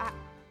growing more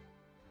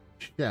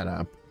Shut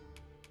up.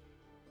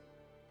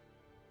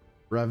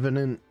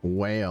 Revenant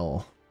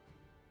Whale.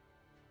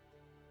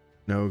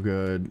 No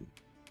good.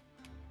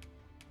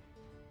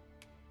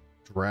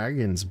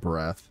 Dragon's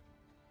Breath.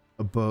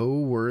 A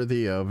bow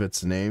worthy of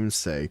its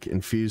namesake,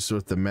 infused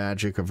with the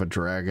magic of a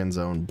dragon's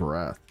own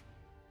breath.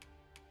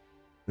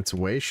 It's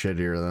way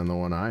shittier than the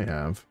one I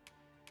have.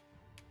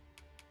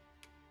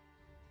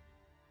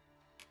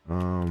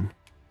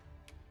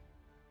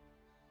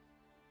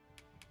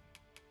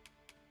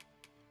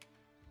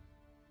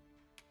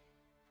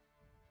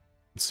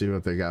 Let's see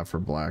what they got for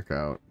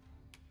Blackout.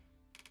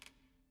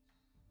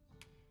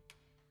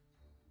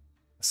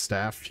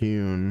 Staff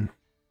Hewn.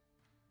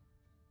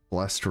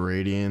 Blessed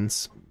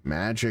Radiance.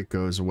 Magic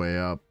goes way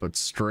up, but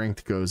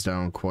strength goes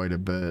down quite a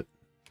bit.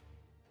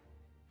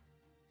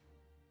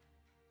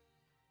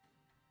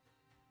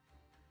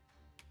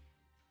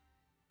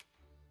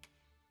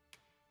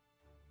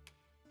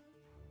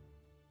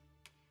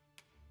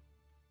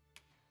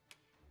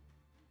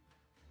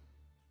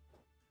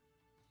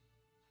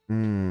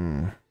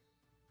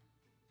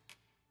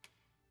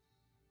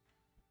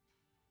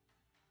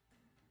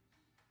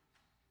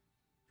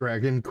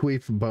 Dragon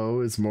Queef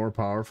bow is more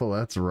powerful.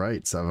 That's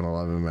right,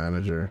 7-Eleven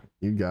manager.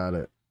 You got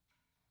it.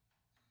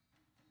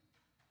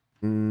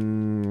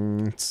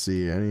 Let's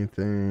see,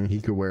 anything. He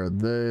could wear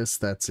this.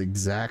 That's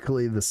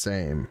exactly the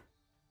same.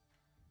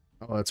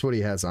 Oh, that's what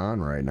he has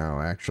on right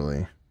now,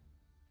 actually.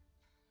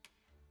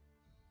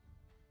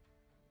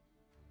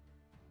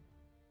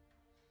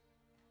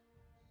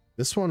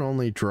 This one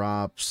only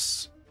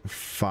drops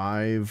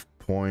 5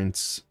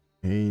 points.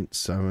 8,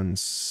 7,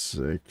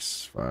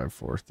 6, 5,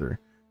 4, 3.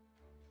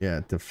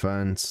 Yeah,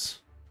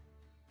 defense.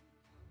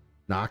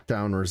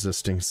 Knockdown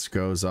resistance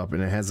goes up,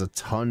 and it has a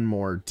ton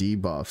more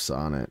debuffs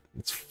on it.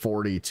 It's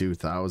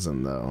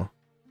 42,000 though.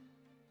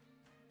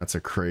 That's a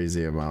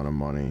crazy amount of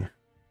money.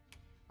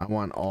 I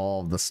want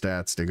all of the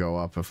stats to go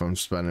up if I'm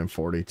spending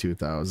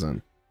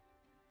 42,000.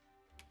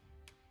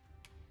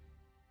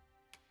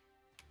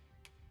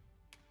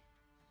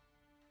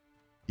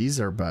 These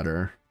are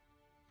better.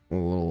 A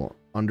little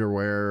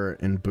underwear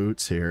and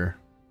boots here.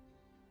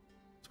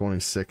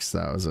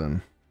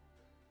 26,000.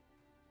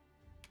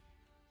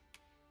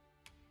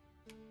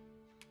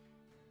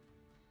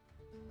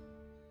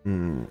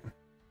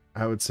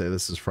 I would say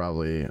this is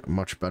probably a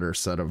much better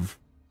set of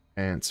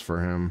pants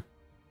for him.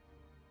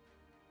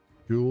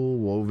 Jewel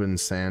woven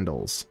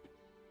sandals.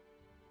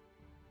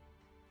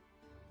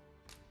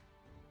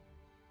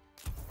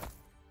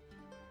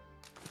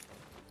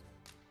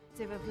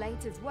 Of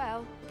late as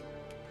well.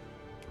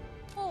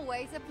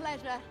 Always a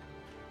pleasure.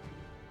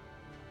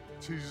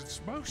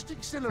 Tis most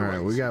exhilarating.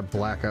 Alright, we got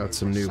Blackout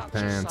some new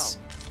pants.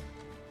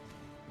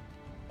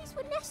 These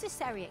were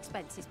necessary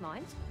expenses,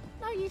 mind.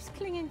 No use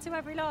clinging to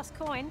every last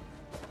coin.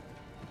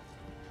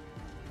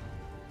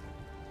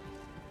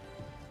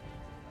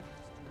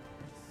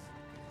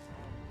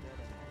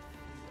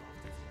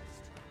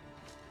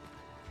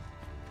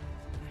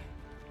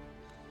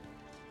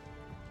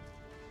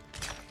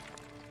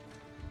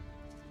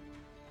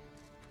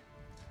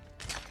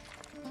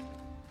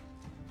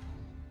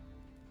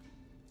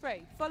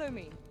 Pray, follow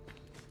me.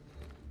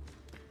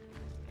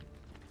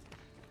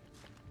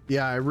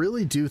 Yeah, I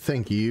really do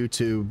think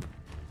YouTube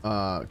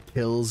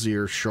kills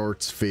your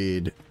shorts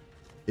feed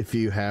if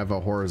you have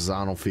a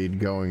horizontal feed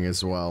going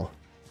as well.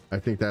 I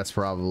think that's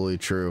probably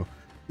true.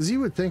 Because you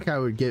would think I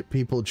would get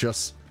people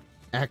just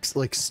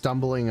like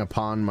stumbling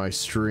upon my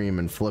stream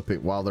and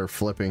flipping while they're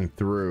flipping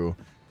through.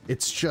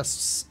 It's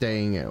just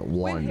staying at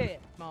one. We're here,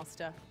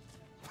 Master.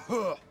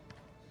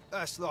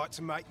 That's like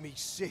to make me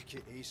sick,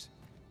 it is.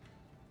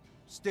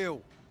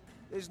 Still,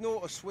 there's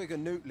not a swig of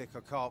newt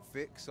liquor can't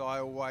fix, I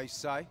always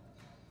say.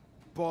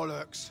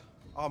 Bollocks.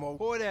 I'm a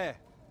boy there.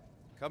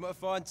 Come at a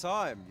fine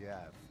time, you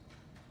have.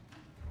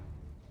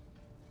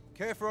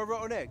 Care for a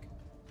rotten egg?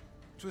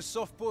 'Twas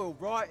soft boiled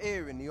right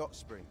here in the hot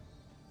spring.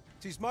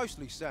 'Tis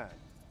mostly sand.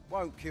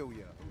 Won't kill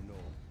you, nor.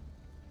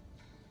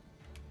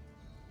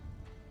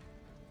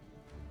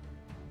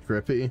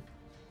 Trippy.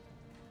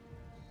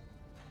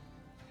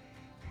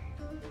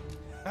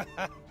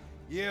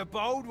 You're a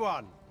bold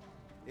one.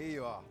 Here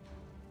you are.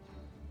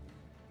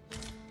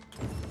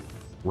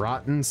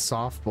 Rotten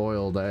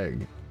soft-boiled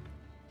egg.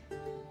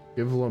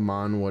 Give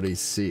Lamont what he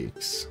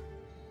seeks.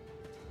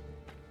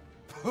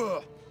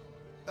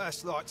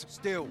 That's like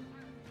still.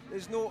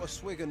 There's not a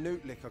swig of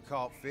newt liquor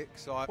can't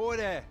fix. Boy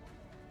there.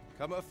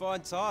 Come at a fine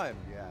time,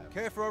 yeah.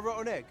 Care for a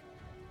rotten egg?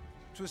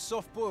 'Twas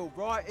soft boiled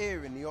right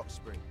here in the hot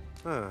spring.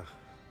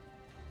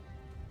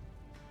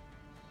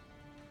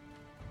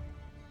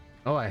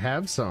 Oh, I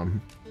have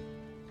some.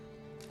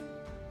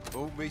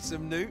 Bought me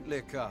some newt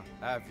liquor,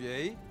 have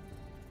ye?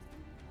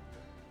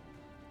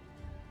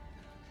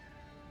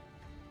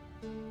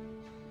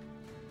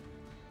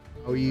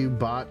 Oh, you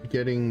bot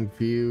getting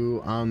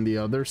view on the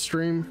other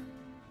stream?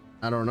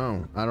 I don't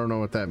know. I don't know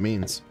what that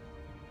means.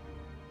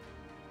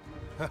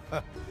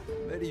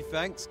 Many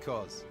thanks,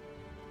 Cos.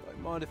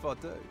 Don't mind if I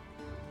do.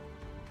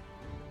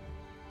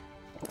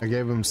 I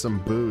gave him some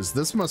booze.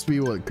 This must be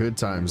what good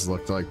times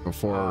looked like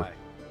before, Aye,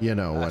 you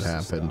know, what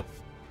that's the happened. stuff.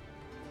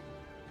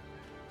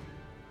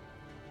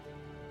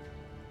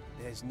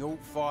 There's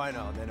naught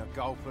finer than a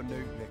gulp of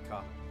newt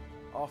liquor.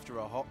 After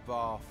a hot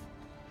bath,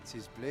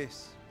 'tis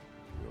bliss,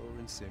 pure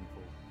and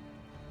simple.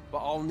 But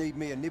I'll need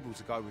me a nibble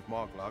to go with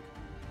my glug.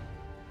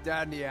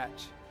 Down the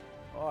hatch.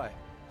 Aye,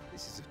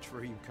 this is a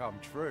dream come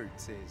true,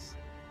 'tis.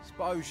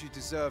 Suppose you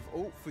deserve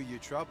aught for your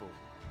trouble.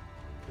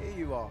 Here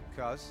you are,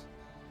 cuz.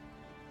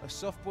 A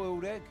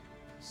soft-boiled egg,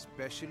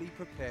 specially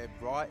prepared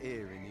right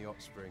here in the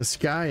hot spring. This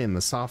guy and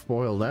the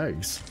soft-boiled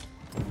eggs.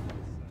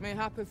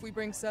 Mayhap if we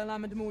bring Sir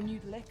Lamadamore new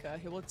liquor,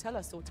 he will tell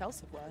us aught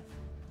else of worth.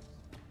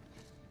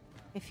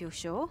 If you're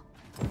sure.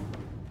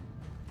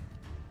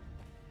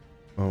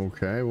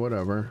 Okay,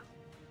 whatever.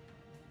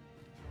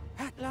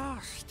 At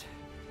last,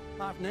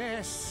 I've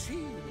ne'er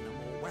seen a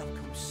more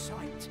welcome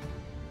sight.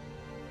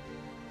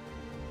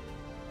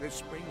 This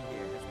spring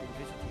here has been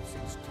visited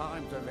since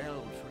times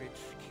allowed for its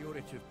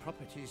curative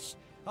properties.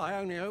 I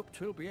only hope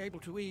 'twill be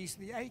able to ease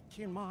the ache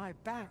in my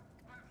back.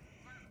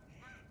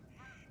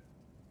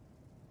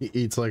 He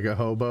eats like a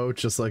hobo,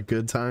 just like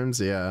good times,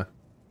 yeah.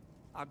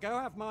 I'll go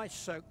have my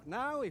soak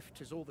now, if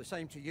 'tis all the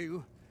same to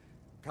you.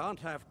 Can't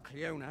have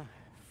Cleona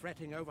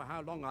fretting over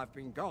how long I've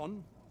been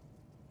gone.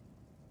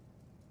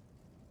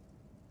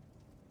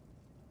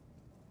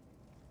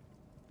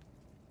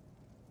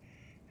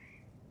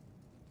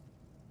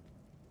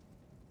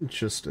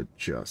 Just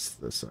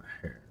adjust this a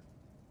hair.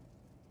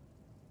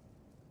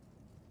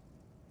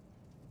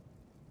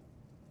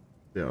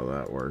 See how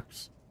that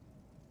works.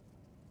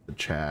 the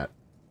chat.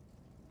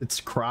 It's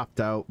cropped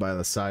out by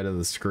the side of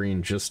the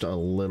screen just a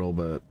little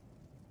bit.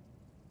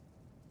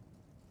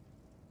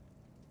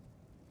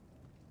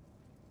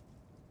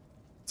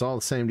 It's all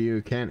the same to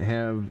you. Can't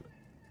have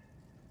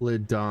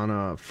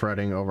Lidonna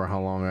fretting over how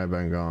long I've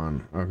been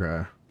gone.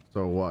 Okay,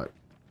 so what?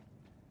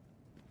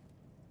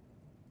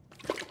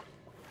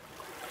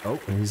 Oh,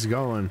 he's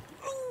going.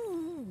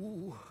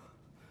 Ooh,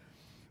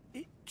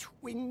 it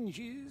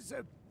twinges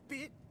a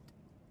bit.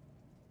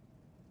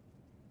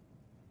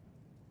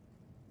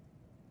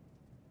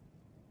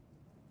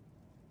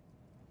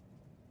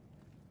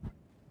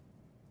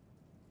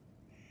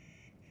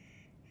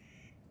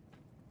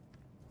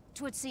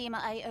 Twould seem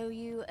I owe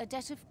you a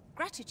debt of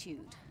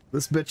gratitude.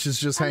 This bitch is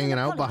just hanging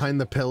out behind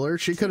the pillar.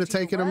 She could have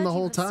taken him the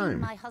whole time.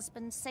 My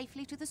husband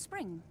safely to the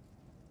spring.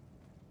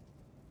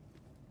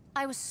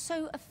 I was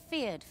so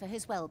afeared for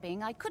his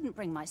well-being, I couldn't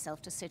bring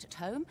myself to sit at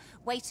home,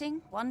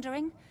 waiting,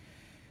 wondering.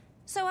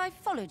 So I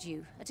followed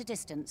you at a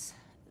distance,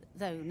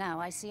 though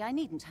now I see I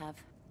needn't have.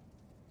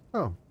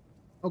 Oh,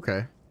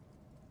 okay.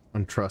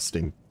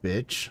 Untrusting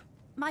bitch.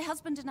 My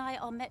husband and I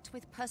are met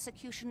with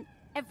persecution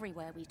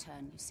everywhere we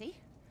turn, you see.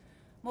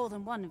 More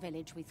than one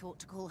village we thought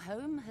to call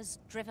home has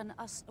driven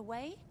us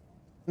away.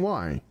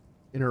 Why?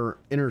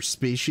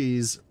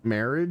 Interspecies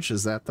marriage?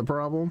 Is that the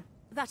problem?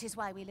 That is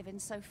why we live in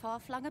so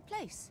far-flung a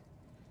place.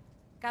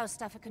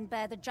 Gaustaffer can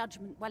bear the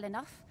judgment well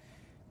enough,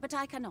 but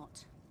I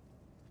cannot.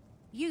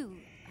 You,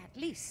 at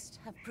least,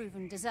 have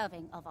proven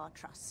deserving of our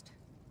trust.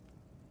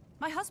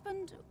 My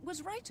husband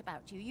was right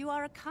about you. You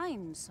are a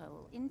kind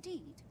soul,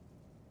 indeed.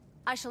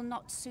 I shall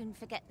not soon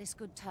forget this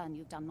good turn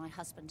you've done my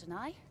husband and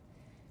I.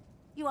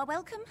 You are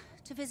welcome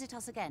to visit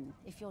us again,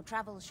 if your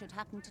travels should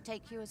happen to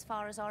take you as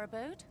far as our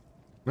abode.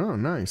 Oh,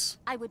 nice.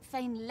 I would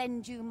fain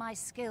lend you my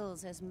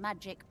skills as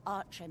magic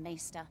archer,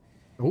 Maester.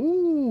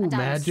 Ooh, and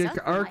magic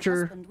archer.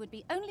 My husband would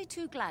be only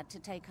too glad to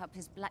take up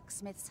his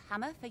blacksmith's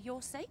hammer for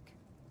your sake.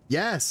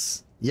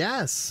 Yes,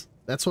 yes.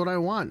 That's what I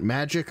want.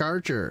 Magic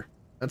archer.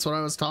 That's what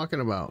I was talking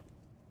about.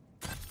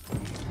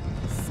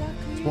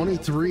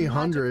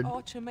 2,300.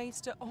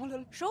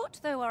 Short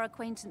though our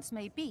acquaintance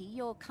may be,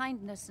 your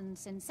kindness and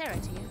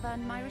sincerity have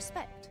earned my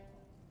respect.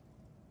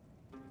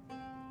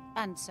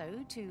 And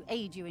so, to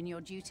aid you in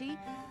your duty,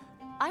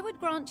 I would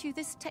grant you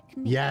this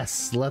technique.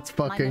 Yes, let's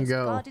fucking my most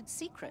go. guarded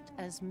secret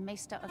as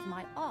maester of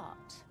my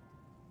art.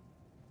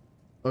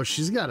 Oh,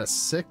 she's got a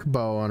sick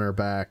bow on her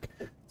back.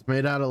 It's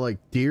made out of like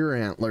deer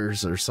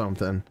antlers or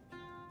something.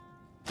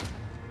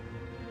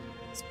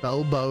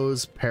 Spell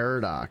bows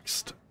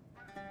paradoxed.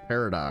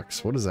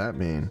 Paradox. What does that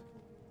mean?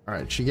 All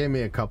right, she gave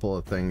me a couple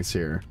of things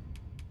here.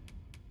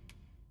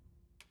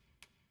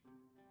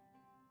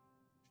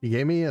 She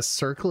gave me a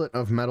circlet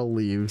of metal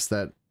leaves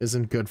that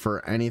isn't good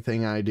for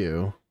anything I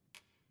do.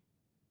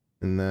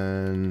 And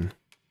then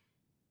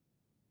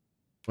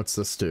what's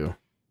this do?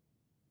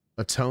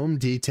 A tome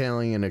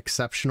detailing an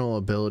exceptional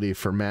ability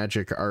for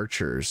magic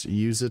archers.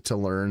 Use it to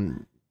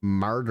learn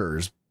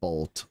Martyr's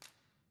Bolt.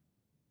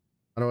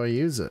 How do I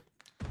use it?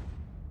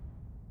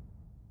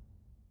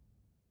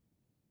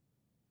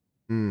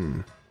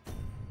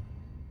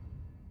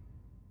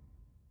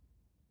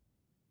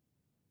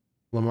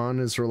 Lamont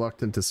is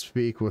reluctant to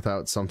speak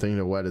without something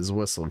to wet his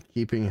whistle,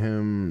 keeping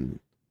him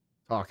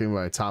talking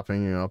by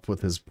topping him up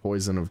with his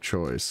poison of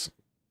choice.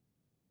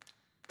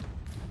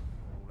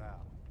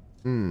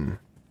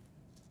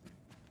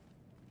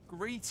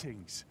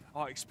 Greetings.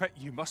 I expect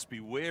you must be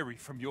weary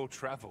from your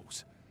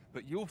travels,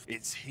 but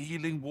its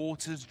healing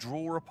waters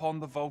draw upon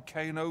the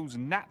volcano's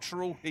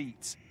natural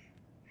heat.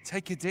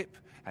 Take a dip,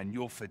 and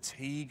your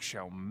fatigue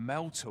shall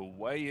melt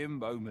away in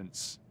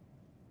moments.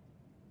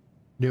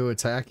 New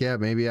attack? Yeah,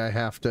 maybe I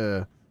have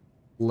to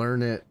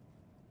learn it.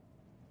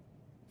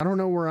 I don't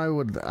know where I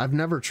would. I've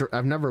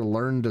never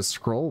learned to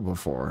scroll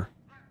before.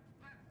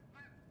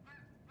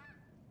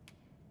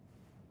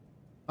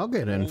 I'll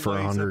get in for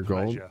 100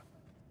 gold.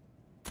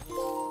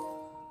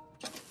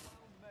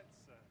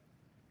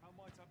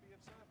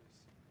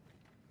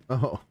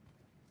 Oh.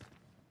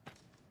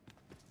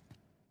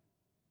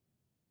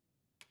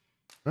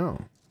 Oh.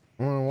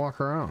 I want to walk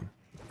around.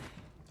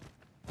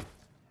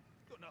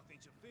 Got nothing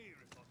to fear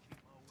if I keep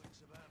my wits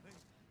about me.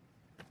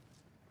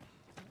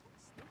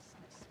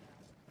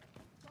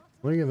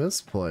 Look at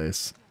this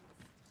place.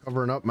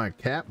 Covering up my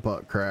cat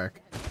butt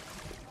crack.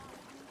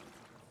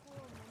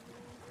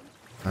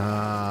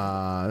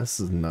 Ah,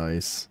 this is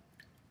nice.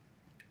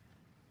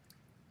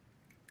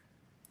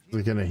 Is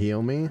it gonna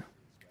heal me?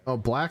 Oh,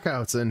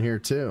 Blackout's in here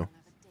too.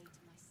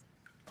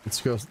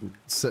 Let's go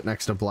sit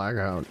next to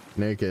Blackout,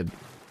 naked.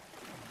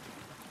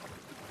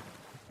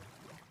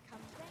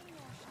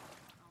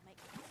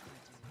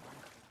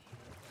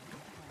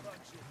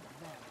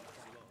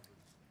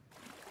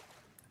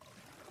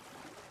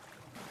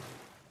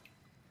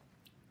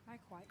 I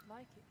quite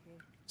like it here.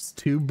 It's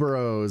two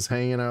bros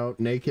hanging out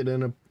naked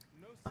in a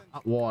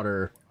hot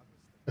water.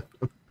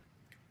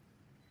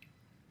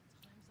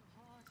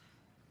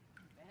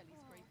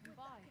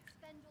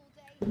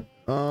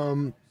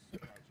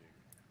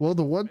 Well,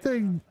 the one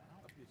thing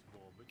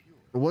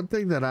One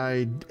thing that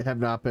I have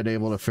not been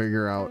able to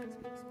figure out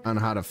on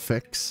how to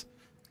fix,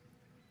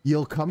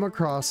 you'll come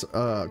across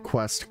a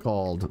quest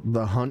called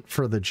The Hunt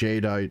for the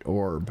Jadeite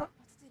Orb.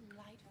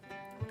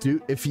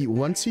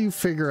 Once you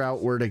figure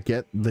out where to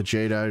get the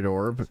Jadeite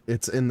Orb,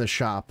 it's in the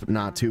shop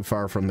not too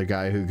far from the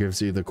guy who gives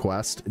you the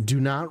quest. Do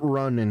not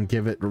run and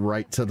give it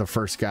right to the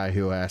first guy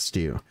who asked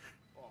you.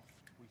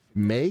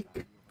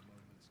 Make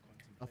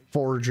a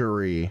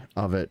forgery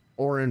of it,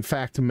 or in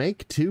fact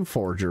make 2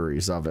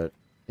 forgeries of it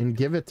and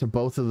give it to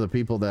both of the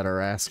people that are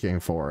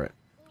asking for it.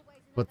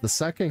 But the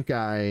second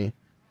guy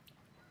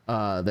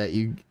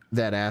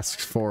that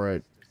asks for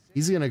it,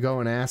 he's gonna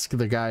go and ask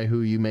the guy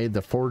who you made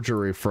the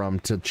forgery from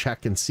to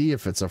check and see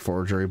if it's a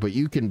forgery, but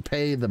you can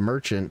pay the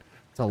merchant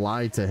to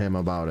lie to him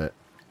about it.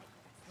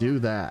 Do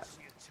that.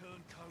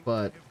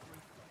 But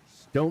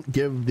don't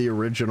give the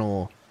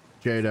original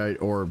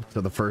Jadeite Orb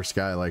to the first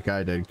guy like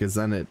I did, because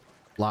then it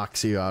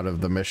locks you out of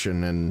the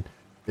mission and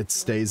it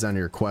stays on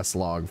your quest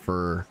log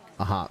for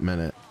a hot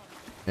minute.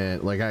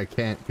 And like, I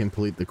can't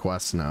complete the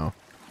quest now.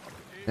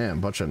 Man, a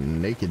bunch of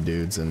naked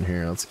dudes in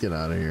here. Let's get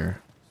out of here.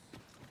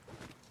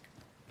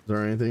 Is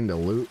there anything to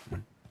loot?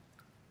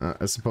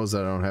 I suppose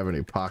I don't have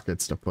any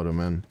pockets to put them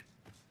in.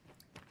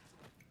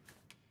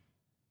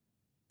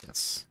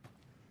 Yes.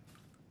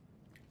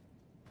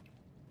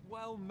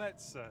 Well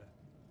met, sir.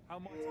 How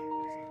might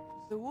I...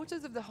 The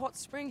waters of the hot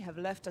spring have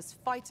left us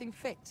fighting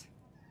fit.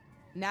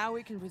 Now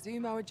we can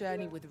resume our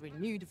journey with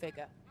renewed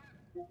vigor.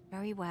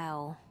 Very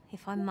well,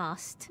 if I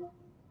must.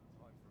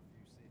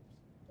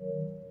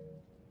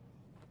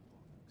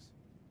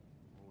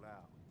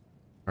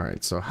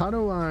 Alright, so how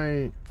do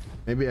I...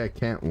 Maybe I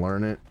can't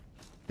learn it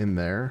in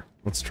there.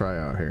 Let's try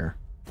out here.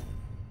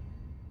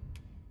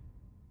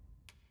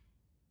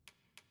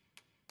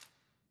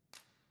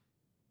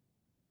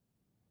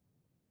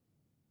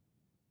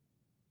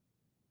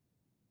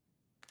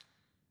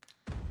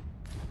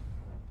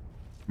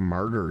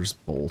 Martyr's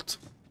Bolt.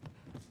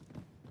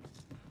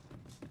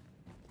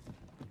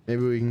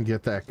 Maybe we can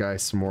get that guy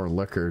some more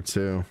liquor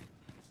too.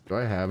 Do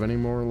I have any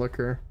more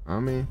liquor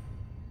on me?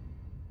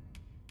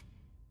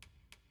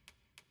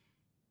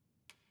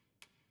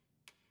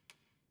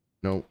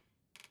 Nope.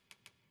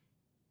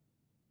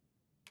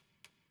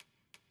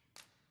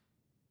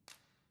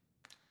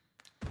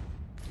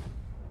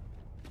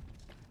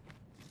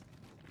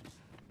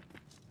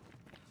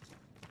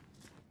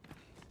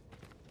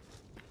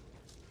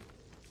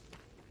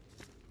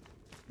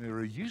 There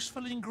are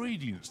useful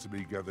ingredients to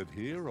be gathered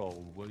here,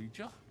 I'll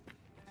wager.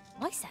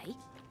 I say,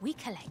 we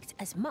collect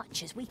as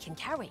much as we can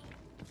carry.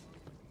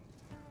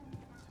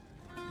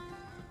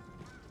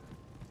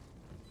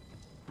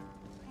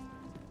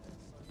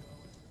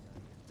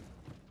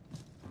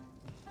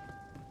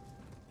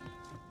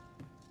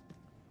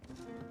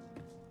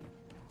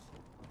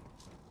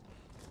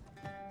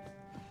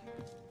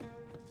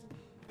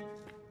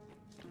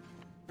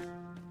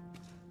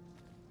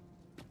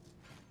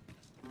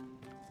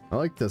 I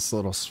like this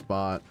little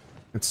spot.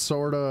 It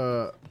sort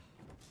of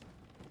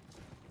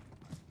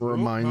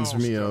reminds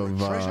me of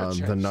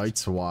the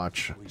Night's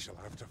Watch. We shall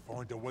have to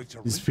find a way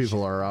to These reach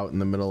people are out in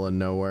the middle of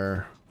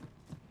nowhere.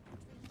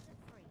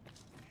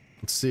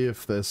 Let's see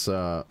if this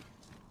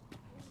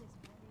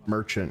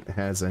merchant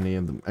has any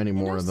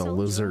more of the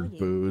lizard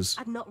booze.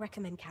 I'd not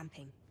recommend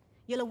camping.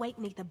 You'll await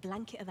me the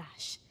blanket of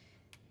ash.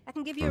 I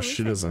can give you Oh, a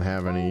she refill. doesn't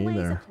have any Always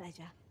either. a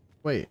pleasure.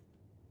 Wait.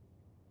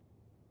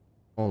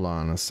 Hold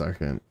on a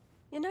second.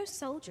 You're no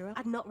soldier.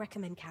 I'd not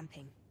recommend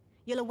camping.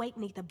 You'll await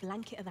me the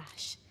blanket of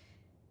ash.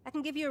 I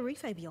can give you a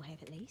roof over your head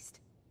at least.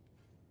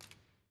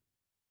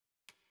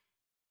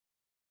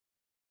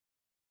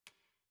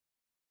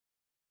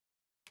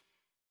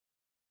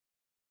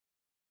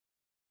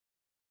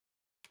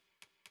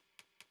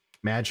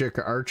 Magic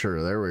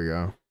Archer, there we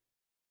go.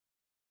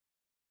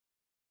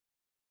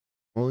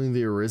 Only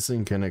the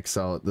Arisen can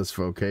excel at this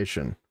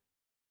vocation.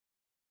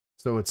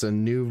 So it's a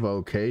new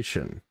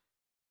vocation.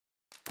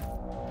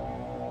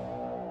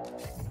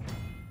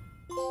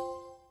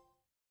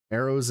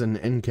 Arrows and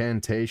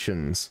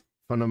incantations.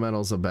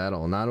 Fundamentals of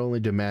battle. Not only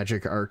do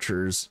magic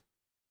archers'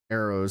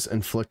 arrows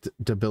inflict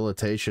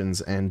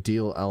debilitations and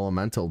deal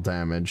elemental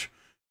damage,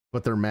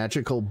 but their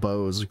magical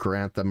bows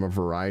grant them a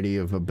variety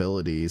of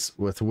abilities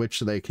with which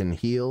they can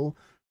heal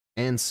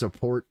and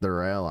support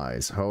their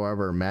allies.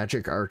 However,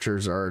 magic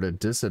archers are at a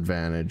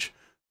disadvantage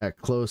at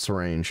close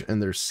range,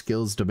 and their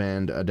skills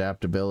demand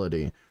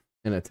adaptability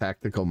and a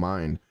tactical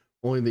mind.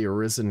 Only the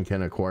Arisen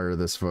can acquire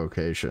this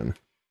vocation.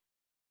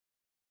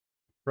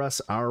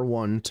 Press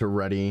R1 to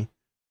ready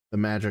the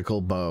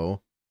magical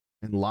bow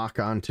and lock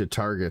on to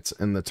targets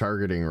in the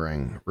targeting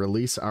ring.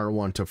 Release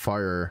R1 to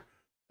fire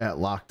at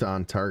locked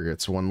on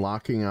targets. When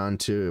locking on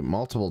to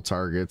multiple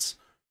targets,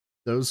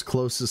 those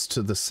closest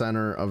to the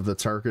center of the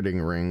targeting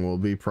ring will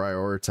be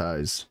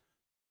prioritized.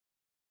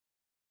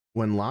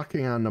 When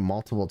locking on to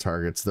multiple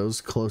targets,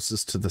 those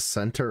closest to the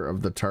center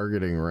of the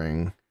targeting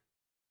ring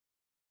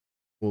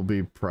will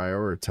be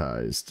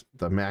prioritized.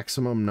 The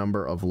maximum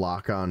number of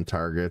lock-on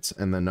targets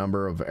and the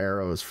number of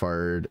arrows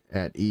fired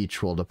at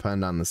each will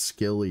depend on the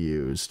skill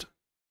used.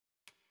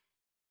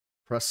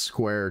 Press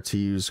square to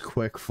use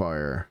quick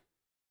fire.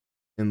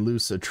 And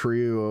loose a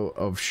trio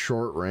of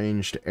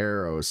short-ranged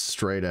arrows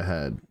straight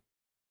ahead.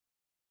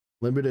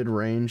 Limited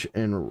range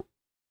and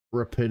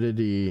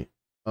rapidity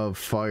of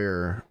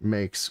fire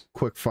makes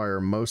quick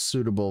fire most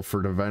suitable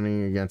for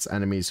defending against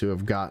enemies who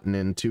have gotten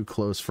in too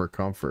close for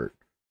comfort.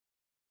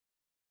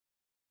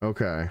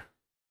 Okay.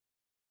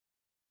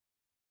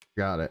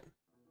 Got it.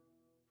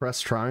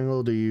 Press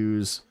triangle to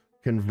use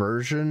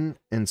conversion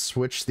and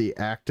switch the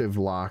active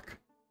lock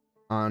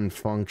on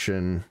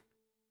function.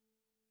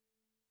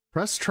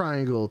 Press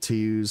triangle to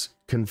use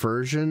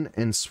conversion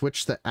and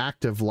switch the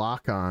active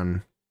lock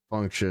on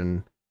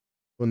function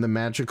when the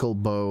magical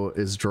bow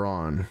is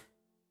drawn.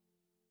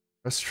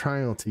 Press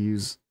triangle to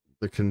use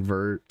the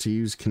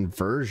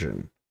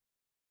conversion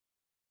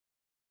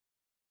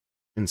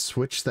and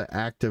switch the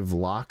active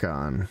lock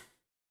on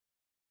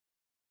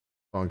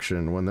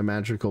function when the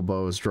magical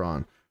bow is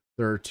drawn.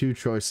 There are two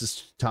choices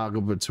to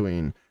toggle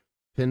between: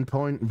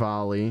 pinpoint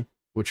volley,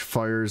 which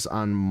fires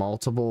on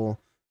multiple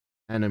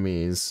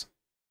enemies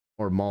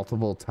or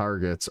multiple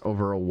targets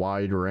over a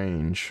wide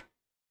range,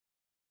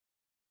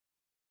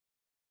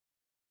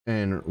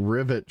 and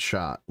rivet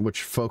shot,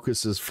 which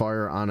focuses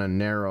fire on a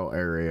narrow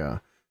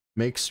area.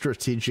 Make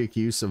strategic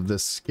use of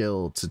this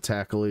skill to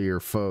tackle your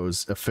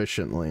foes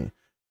efficiently.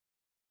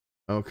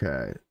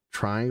 Okay,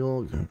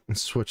 triangle and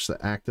switch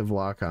the active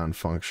lock on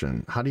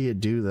function. How do you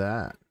do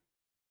that?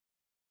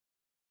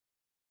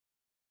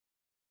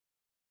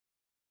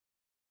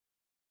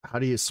 How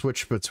do you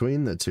switch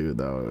between the two,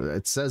 though?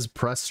 It says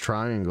press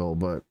triangle,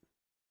 but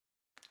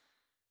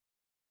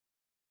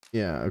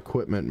yeah,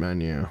 equipment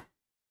menu.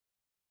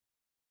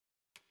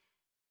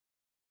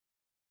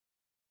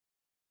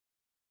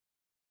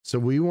 So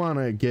we want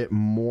to get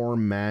more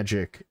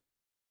magic,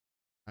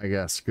 I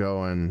guess,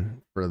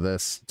 going for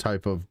this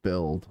type of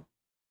build.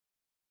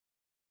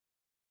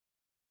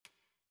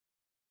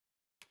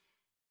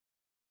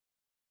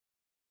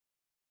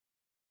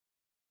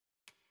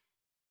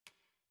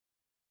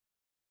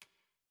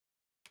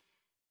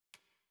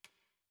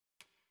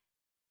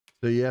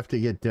 So you have to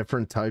get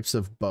different types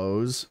of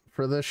bows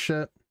for this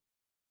shit.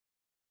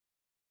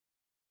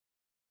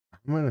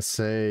 I'm gonna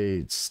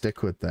say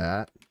stick with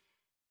that.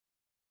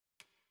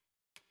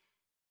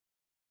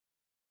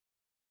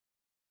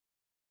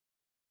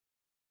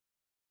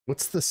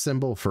 What's the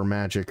symbol for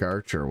magic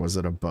archer? Was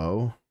it a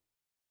bow?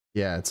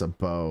 Yeah, it's a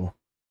bow.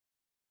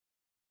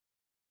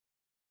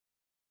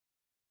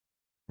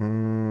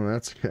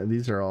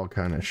 These are all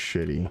kind of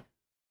shitty.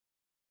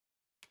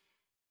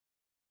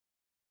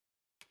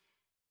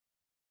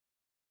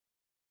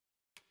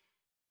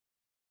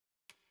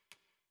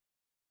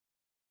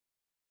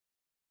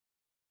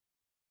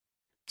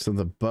 So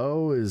the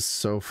bow is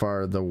so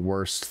far the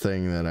worst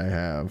thing that I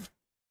have,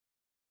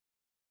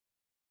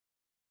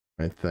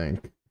 I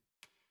think.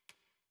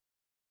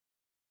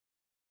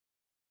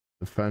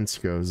 Defense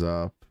goes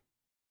up,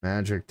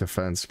 magic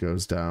defense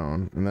goes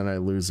down, and then I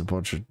lose a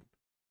bunch of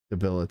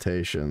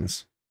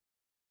debilitations.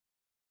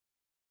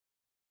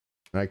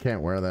 And I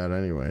can't wear that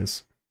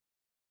anyways.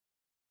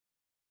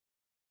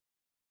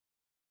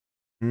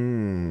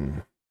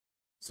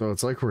 So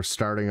it's like we're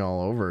starting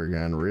all over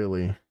again,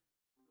 really.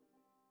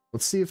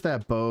 Let's see if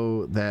that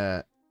bow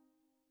that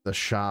the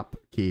shop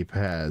keep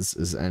has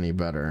is any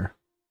better.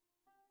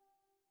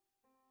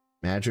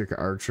 Magic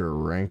Archer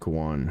rank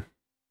 1.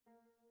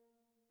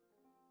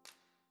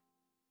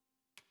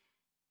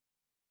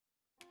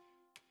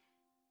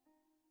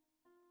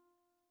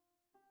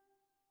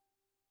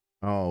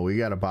 Oh, we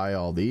gotta buy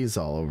all these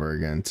all over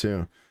again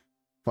too.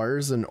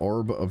 Fires an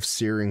orb of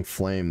searing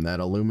flame that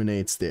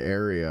illuminates the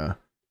area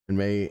and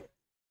may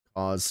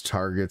cause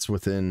targets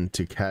within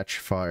to catch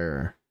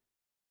fire.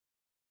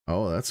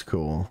 Oh, that's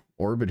cool.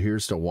 Orb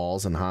adheres to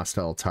walls and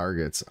hostile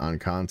targets on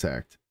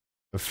contact.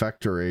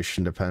 Effect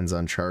duration depends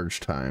on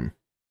charge time.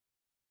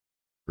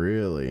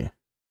 Really?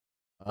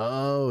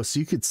 Oh, so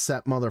you could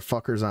set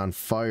motherfuckers on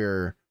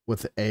fire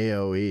with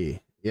AoE.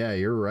 Yeah,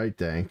 you're right,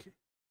 Dank.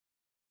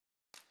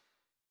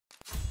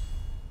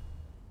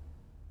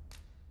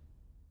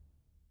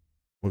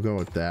 We'll go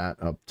with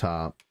that up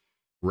top.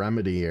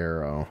 Remedy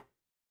arrow.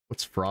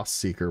 What's Frost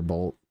Seeker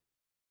bolt?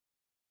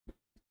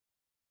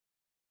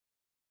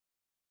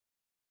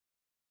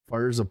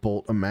 Fires a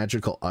bolt of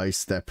magical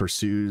ice that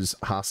pursues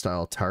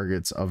hostile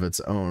targets of its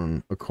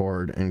own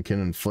accord and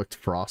can inflict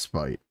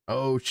frostbite.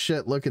 Oh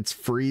shit, look, it's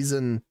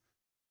freezing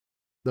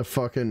the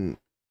fucking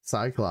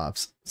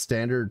Cyclops.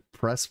 Standard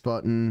press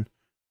button,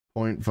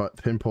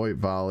 pinpoint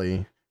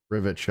volley,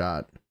 rivet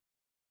shot.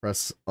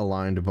 Press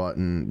aligned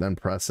button, then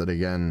press it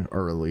again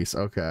or release.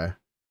 Okay.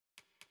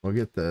 Look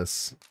at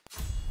this.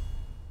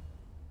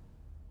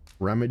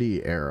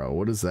 Remedy arrow.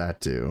 What does that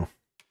do?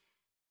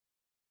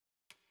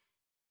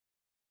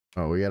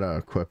 Oh, we gotta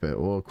equip it.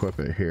 We'll equip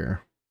it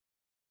here.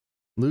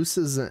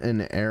 Looses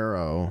an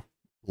arrow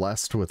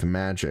blessed with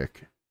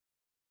magic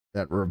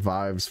that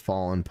revives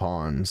fallen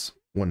pawns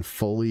when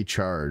fully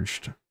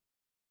charged.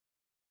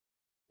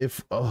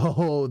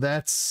 Oh,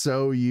 that's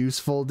so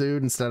useful,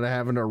 dude. Instead of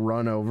having to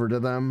run over to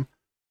them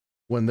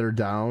when they're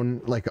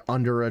down, like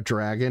under a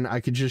dragon, I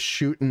could just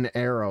shoot an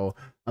arrow,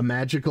 a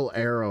magical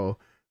arrow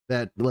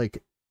that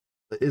like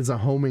is a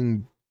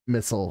homing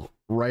missile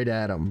right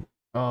at them.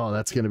 Oh,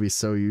 that's gonna be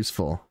so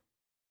useful.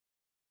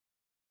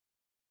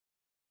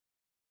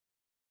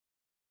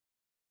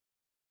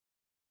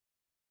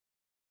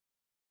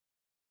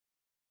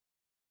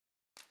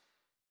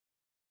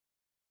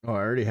 Oh, I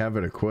already have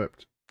it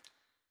equipped.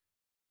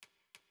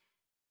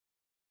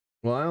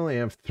 Well, I only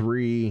have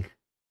three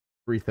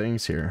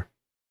things here.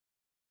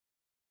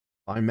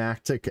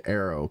 Climactic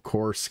arrow,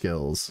 core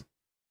skills.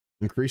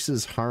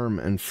 Increases harm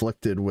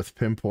inflicted with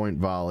pinpoint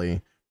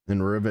volley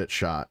and rivet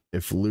shot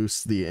if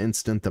loose the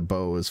instant the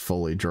bow is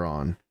fully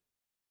drawn.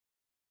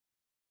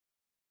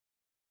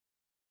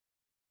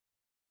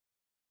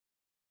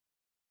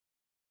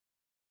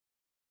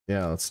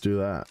 Yeah, let's do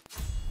that.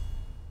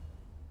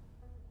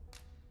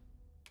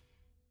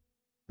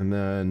 And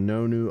then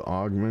no new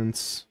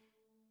augments.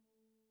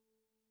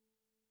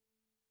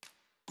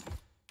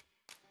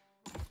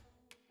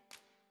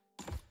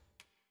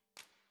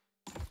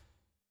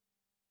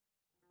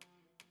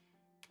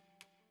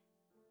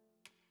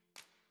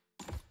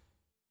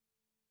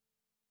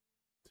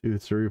 Two,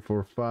 three,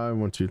 four, five.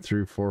 1, 2,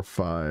 3, 4,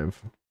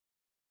 5.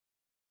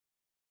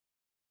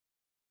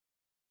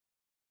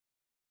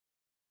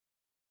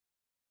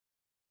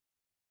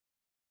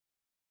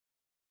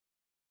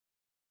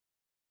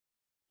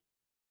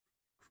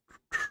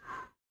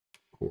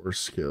 Core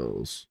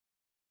skills.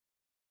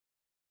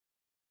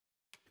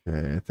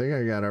 Okay, I think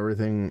I got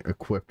everything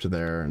equipped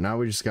there. Now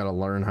we just got to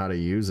learn how to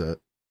use it.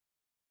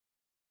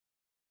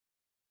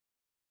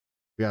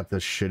 We got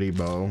this shitty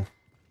bow.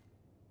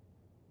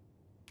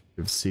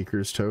 Give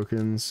seekers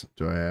tokens.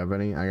 Do I have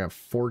any? I got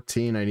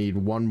 14. I need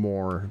one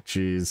more.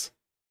 Jeez.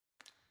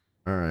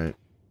 All right.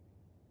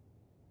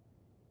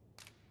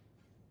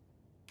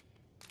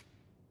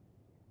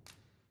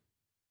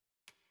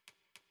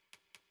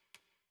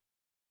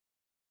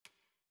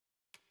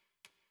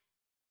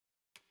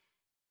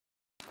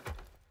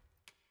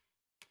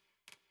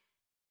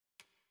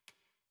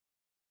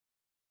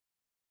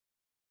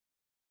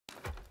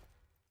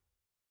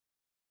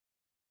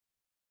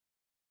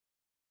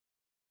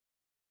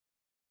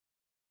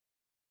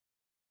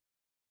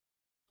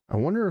 I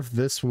wonder if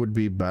this would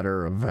be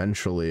better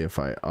eventually if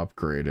I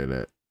upgraded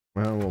it.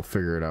 Well, we'll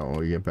figure it out when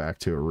we get back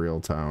to a real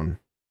town.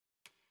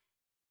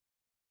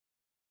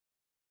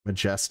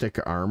 Majestic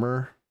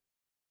armor.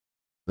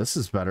 This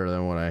is better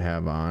than what I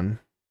have on.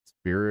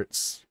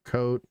 Spirit's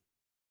coat.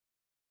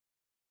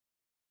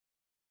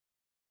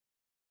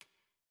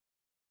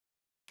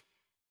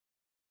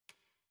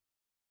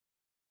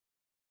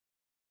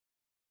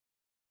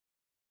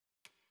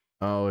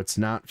 Oh, it's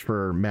not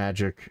for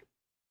magic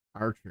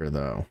archer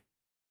though.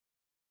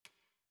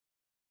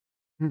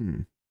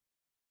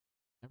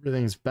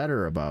 Everything's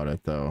better about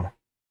it though.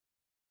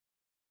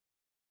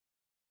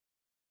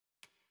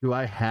 Do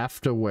I have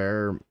to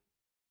wear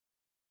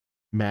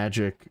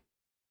magic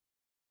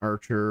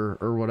archer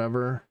or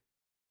whatever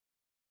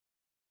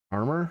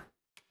armor?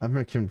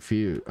 I'm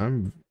confused.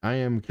 I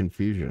am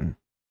confusion.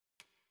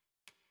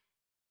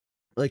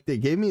 Like they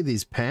gave me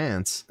these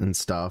pants and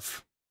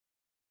stuff,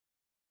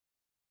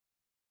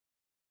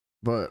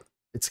 but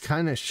it's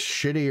kind of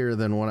shittier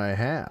than what I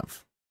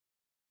have.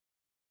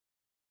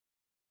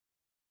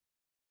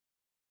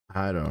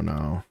 I don't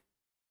know.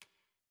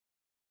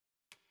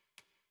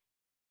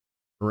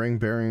 A ring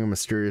bearing a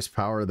mysterious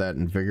power that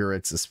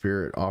invigorates the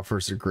spirit,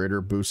 offers a greater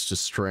boost to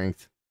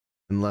strength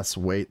and less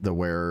weight the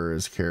wearer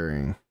is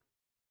carrying.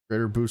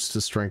 Greater boost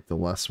to strength, the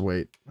less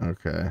weight.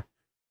 Okay.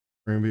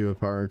 Ring beam of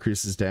power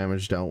increases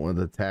damage dealt with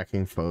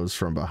attacking foes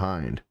from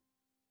behind.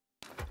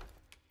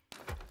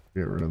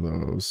 Get rid of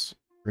those.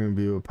 Ring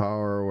beam of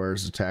power,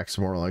 wears attacks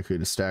more likely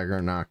to stagger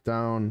and knock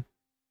down.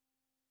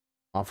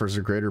 Offers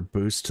a greater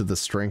boost to the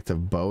strength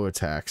of bow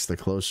attacks the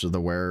closer the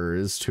wearer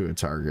is to a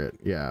target.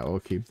 Yeah, we'll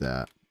keep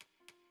that.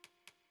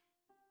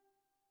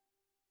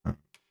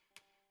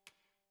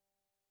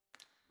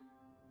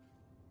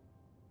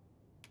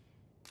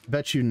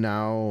 Bet you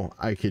now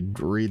I could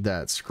read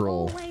that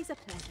scroll. Always a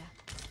pleasure.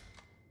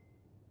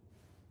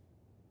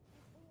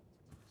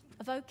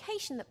 A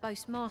vocation that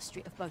boasts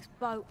mastery of both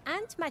bow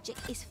and magic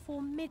is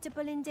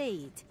formidable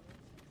indeed.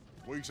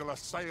 We shall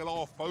assail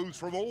our foes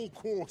from all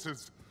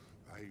quarters.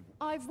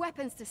 I've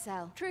weapons to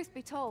sell. Truth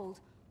be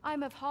told,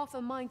 I'm of half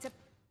a mind to...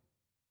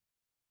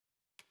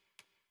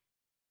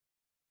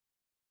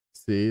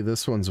 See,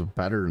 this one's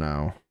better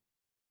now,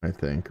 I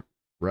think.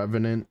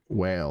 Revenant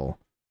Whale.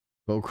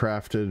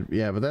 Bowcrafted.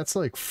 Yeah, but that's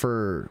like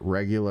for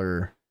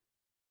regular...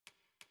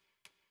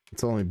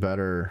 It's only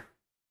better.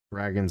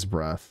 Dragon's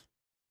Breath.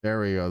 There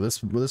we go.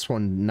 This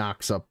one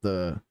knocks up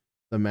the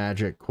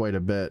magic quite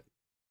a bit.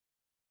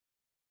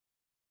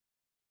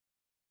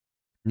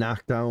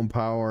 Knockdown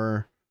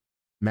power.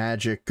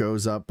 Magic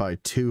goes up by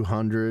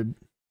 200.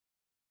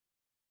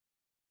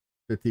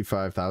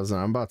 55,000.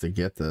 I'm about to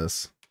get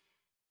this.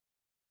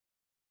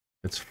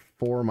 It's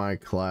for my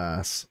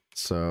class,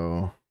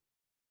 so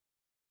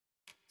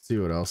see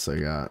what else I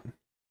got.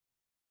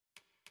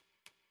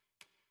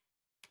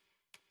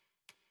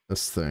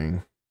 this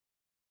thing.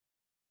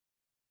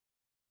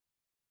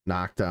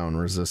 Knockdown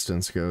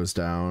resistance goes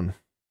down.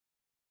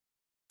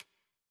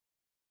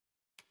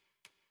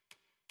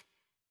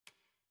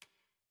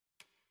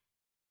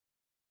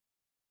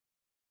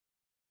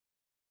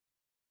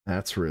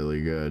 That's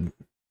really good.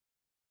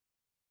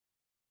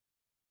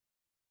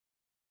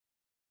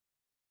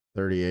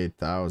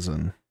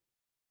 38,000.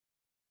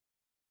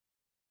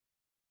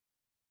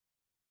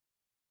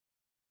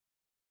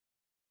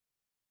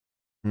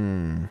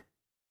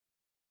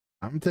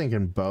 I'm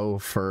thinking bow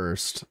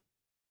first.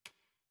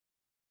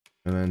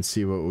 And then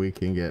see what we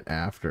can get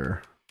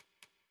after.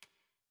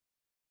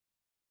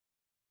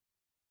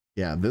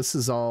 Yeah, this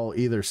is all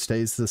either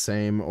stays the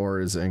same or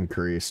is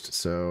increased,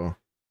 so...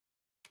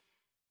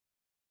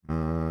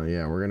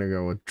 yeah, we're gonna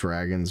go with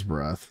Dragon's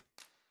Breath.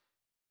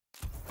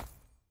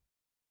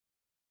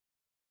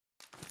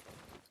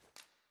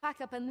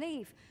 Pack up and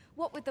leave.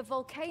 What with the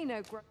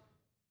volcano grow?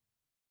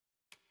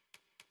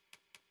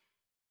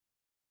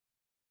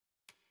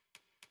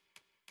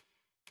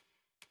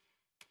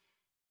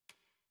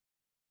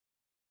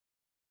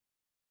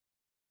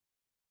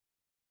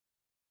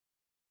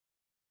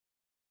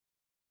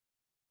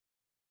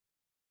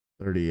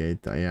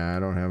 $38. Yeah, I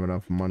don't have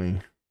enough money.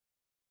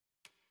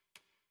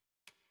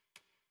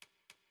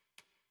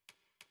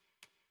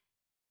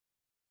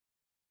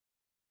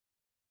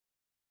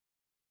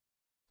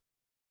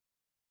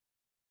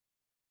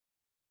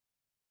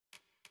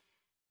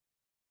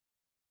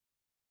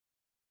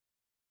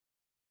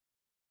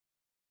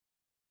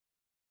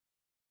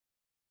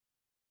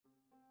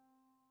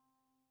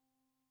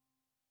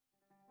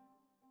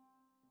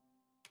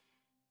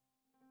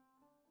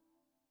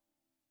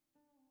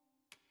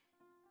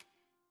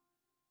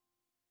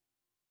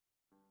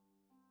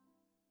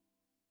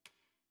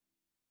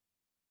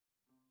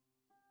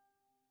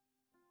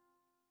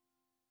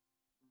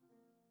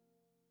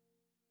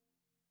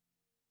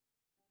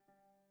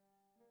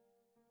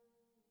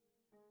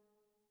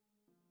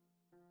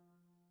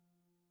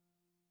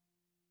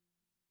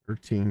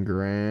 $13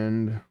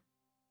 grand.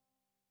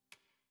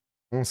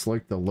 Almost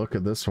like the look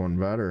of this one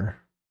better.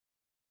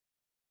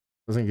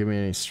 Doesn't give me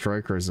any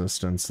strike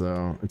resistance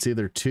though. It's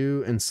either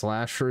 2 in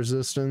slash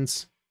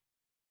resistance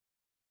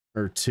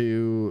or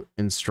 2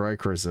 in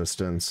strike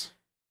resistance,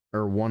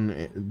 or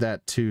 1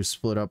 that 2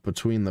 split up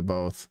between the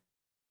both.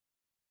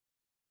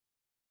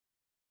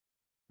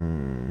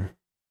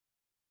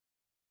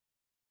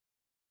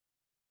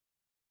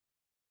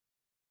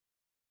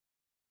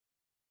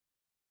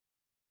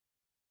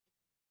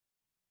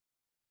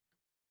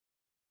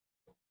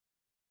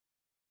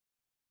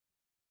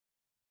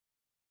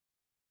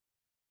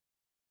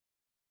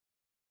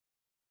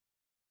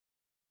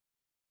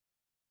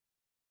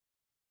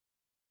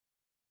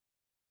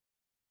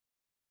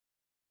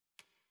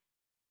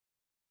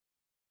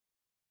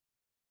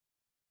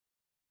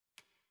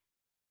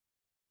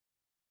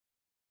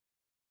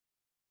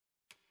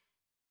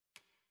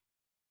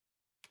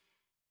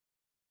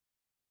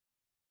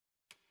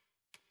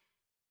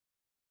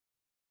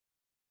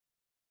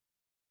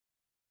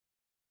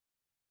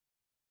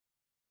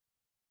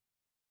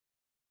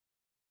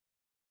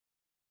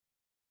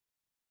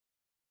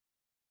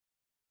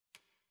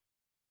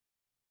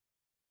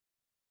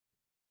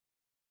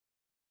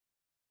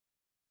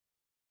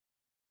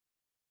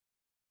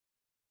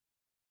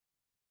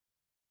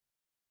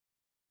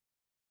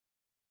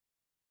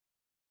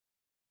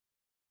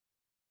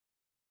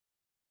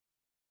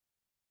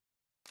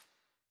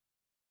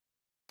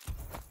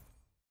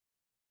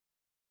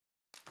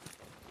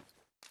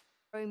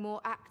 Growing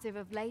more active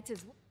of late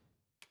as well.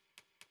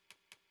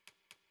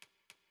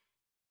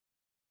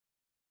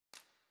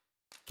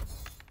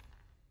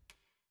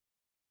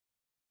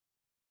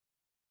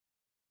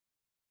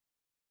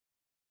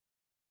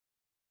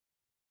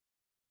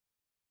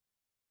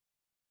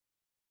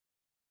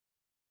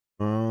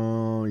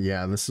 Oh,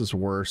 yeah, this is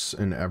worse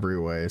in every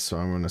way, so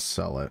I'm going to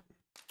sell it.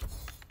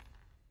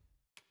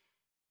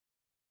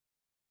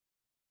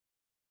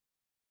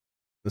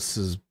 This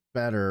is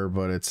better,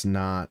 but it's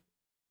not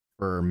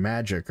for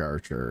magic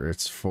archer.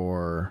 It's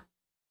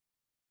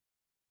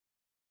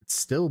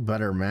still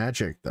better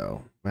magic,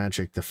 though.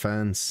 Magic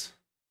defense.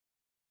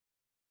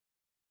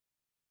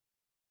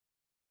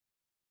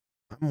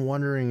 I'm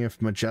wondering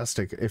if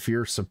Majestic, if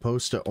you're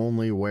supposed to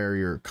only wear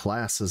your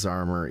class's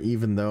armor,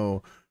 even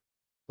though...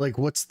 Like,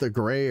 what's the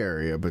gray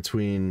area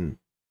between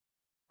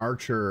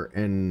archer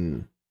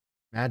and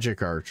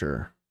magic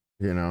archer,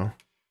 you know?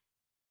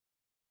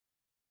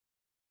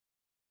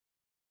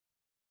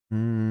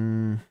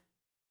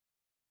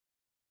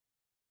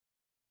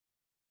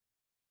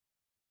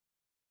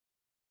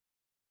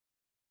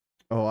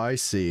 Oh, I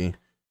see.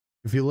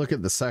 If you look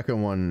at the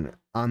second one,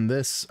 on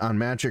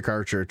Magic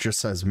Archer, it just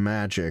says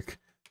magic.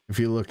 If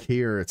you look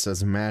here, it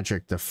says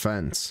magic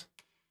defense.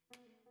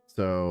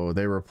 So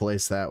they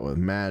replaced that with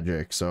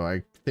magic. So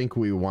I think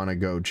we want to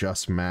go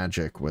just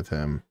magic with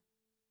him.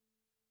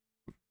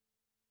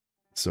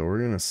 So we're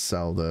going to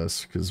sell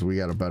this because we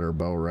got a better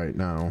bow right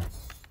now.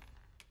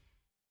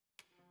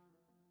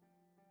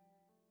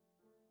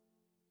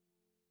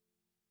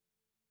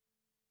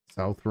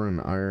 Southern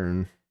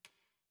Iron.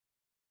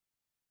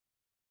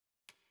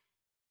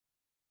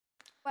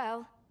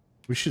 Well,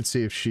 We should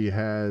see if she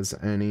has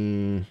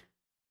any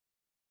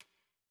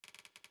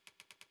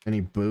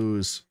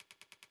booze.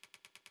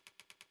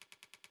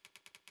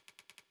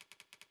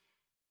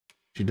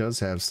 She does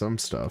have some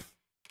stuff.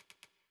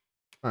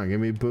 Come on, give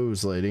me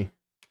booze, lady.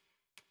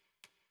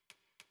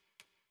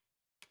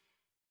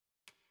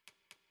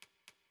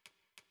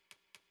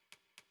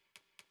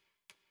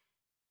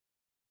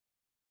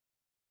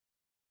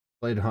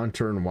 Played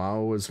Hunter and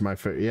WoW was my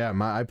favorite. Yeah,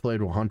 I played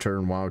Hunter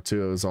and WoW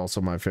too. It was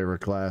also my favorite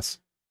class.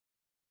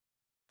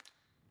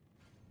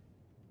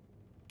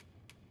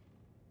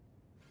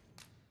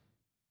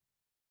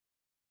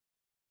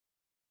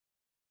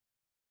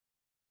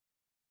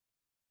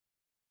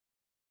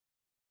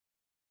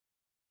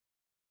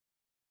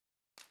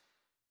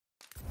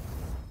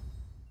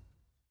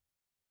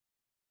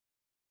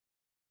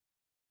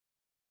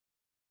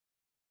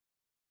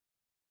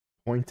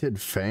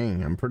 Pointed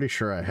Fang. I'm pretty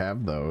sure I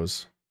have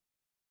those.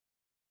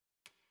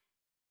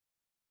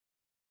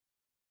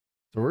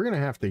 So we're going to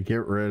have to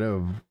get rid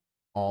of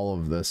all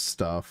of this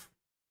stuff.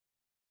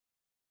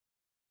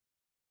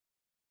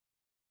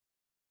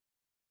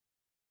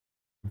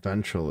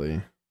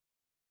 Eventually.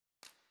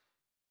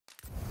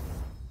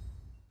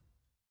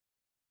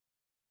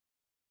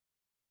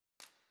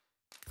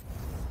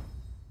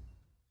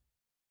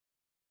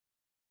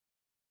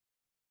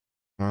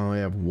 I only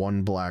have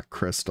one black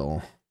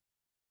crystal.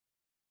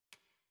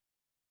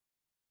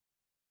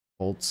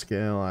 Bolt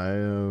scale, I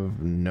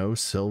have no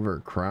silver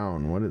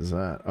crown. What is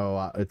that?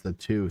 Oh, it's a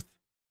tooth.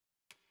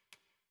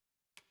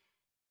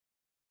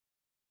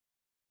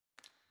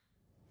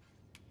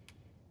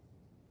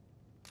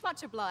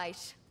 much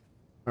obliged.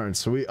 All right,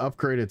 so we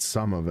upgraded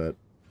some of it.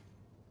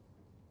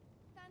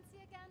 Fancy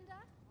a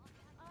gander?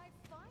 I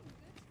find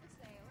goods for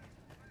sale.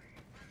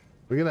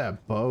 Look at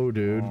that bow,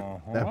 dude.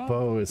 That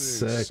bow is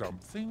There's sick.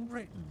 something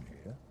written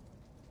here.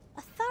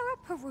 A thorough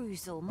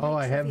perusal might Oh,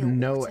 I have reveal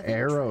no what's of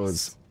arrows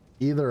interest.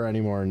 either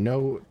anymore.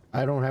 No,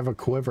 I don't have a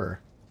quiver.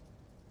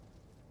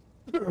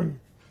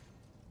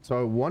 So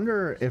I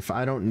wonder if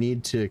I don't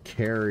need to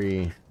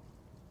carry...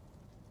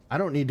 I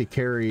don't need to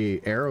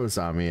carry arrows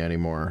on me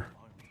anymore.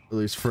 At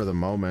least for the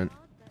moment.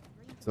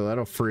 So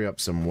that'll free up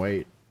some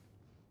weight.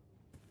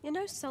 You're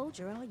no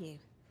soldier, are you?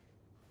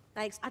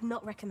 I'd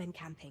not recommend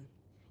camping.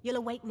 You'll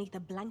await neath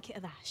a blanket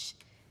of ash.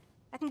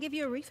 I can give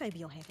you a roof over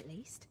your head at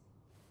least.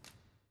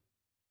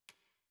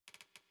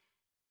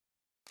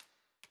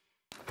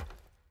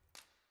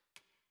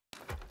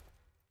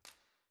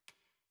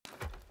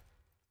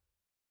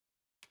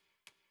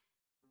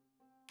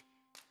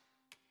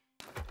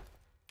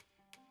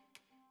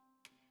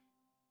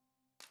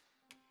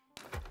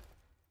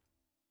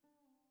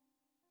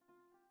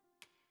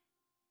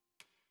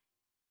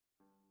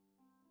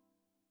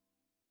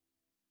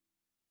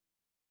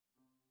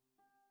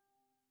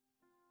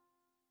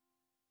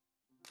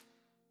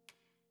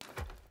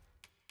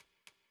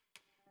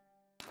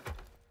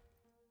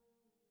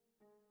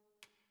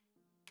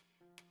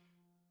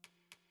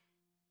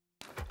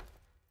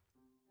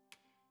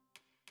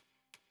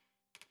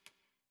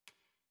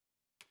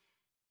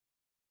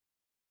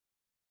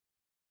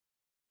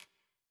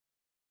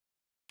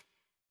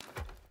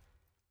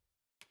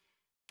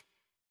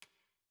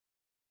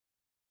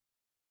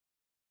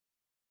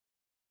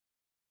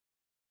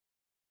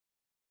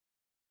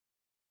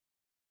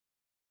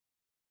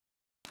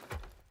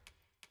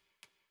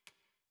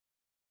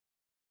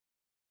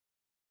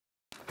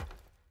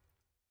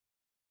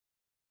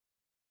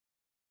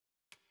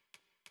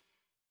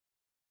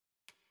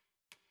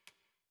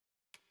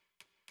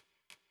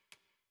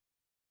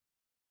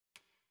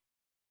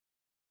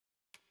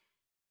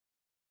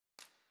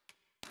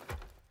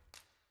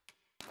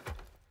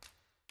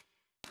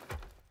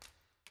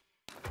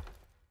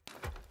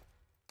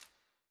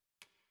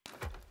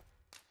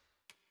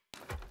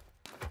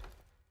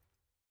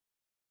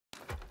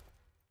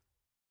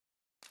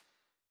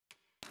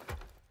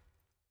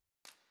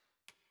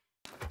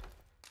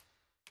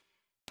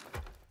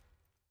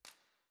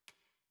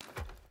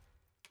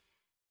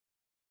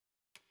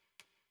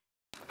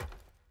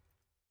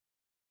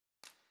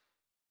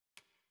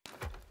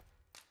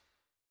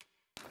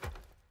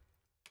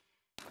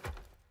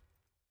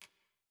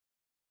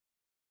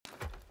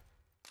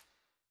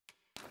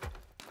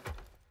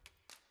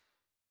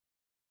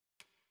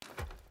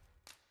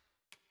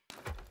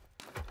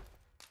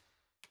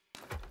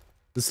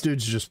 This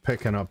dude's just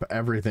picking up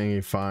everything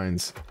he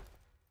finds.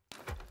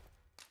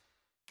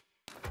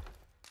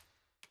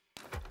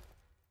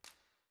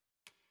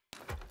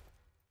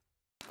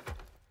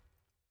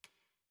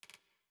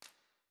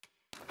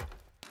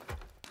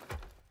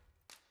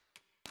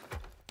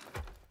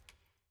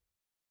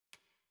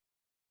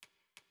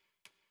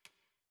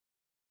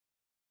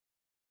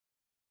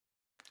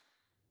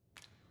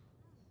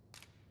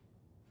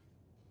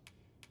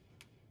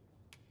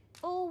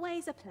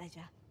 Always a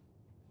pleasure.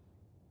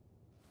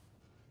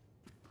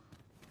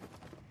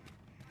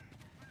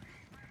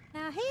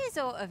 Now here's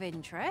out of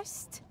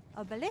interest,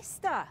 a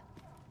ballista.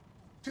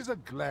 'Tis a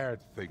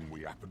glad thing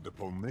we happened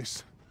upon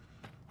this.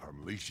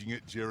 Unleashing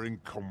it during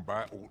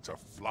combat ought to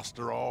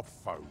fluster our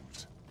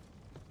foes.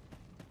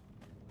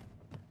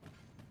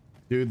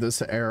 Dude,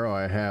 this arrow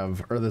I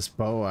have, or this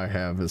bow I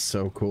have, is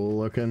so cool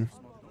looking.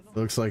 It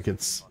looks like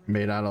it's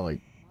made out of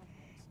like...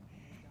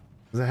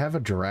 Does it have a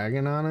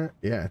dragon on it?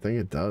 Yeah, I think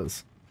it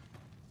does.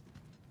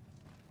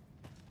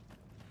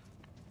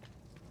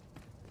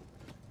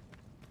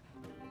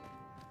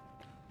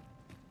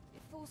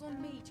 It falls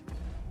on me to...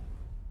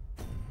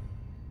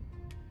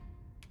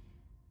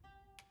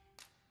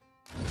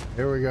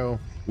 Here we go.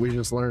 We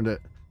just learned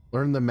it.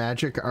 Learned the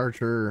magic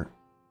archer.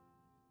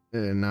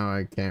 And now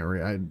I can't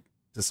I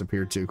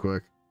disappeared too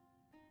quick.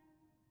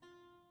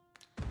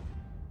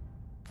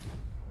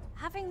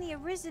 Having the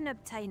Arisen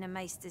Obtainer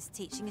Maester's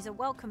teaching is a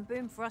welcome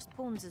boon for us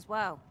pawns as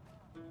well.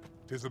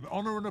 'Tis an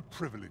honor and a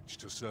privilege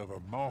to serve a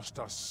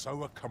master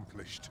so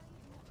accomplished.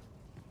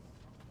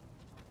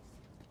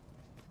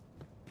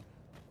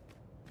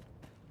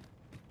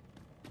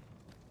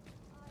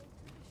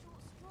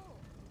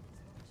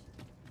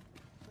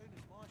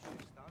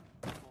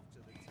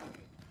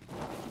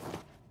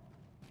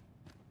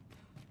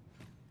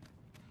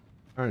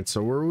 Alright,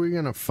 so where are we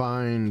gonna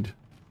find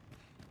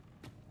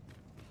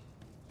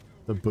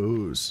the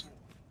booze?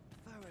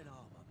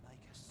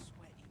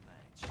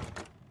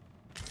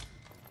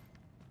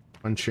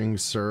 Punching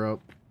syrup.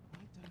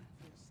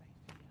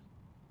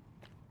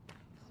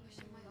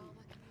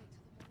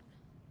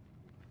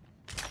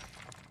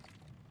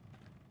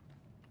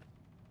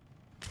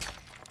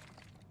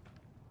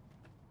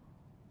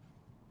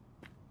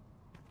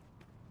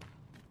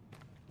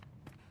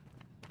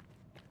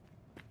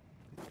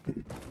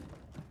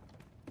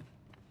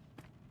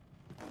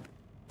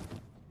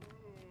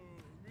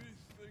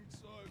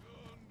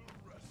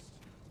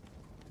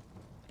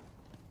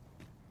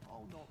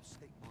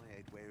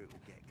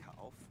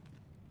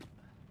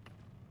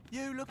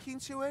 You looking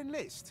to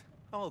enlist?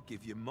 I'll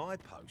give you my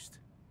post.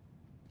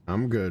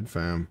 I'm good,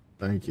 fam.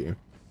 Thank you.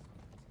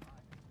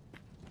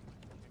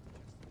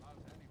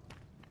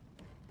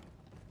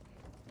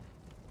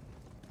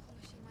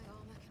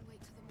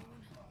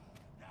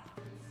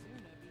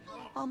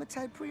 I'm a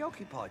tad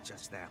preoccupied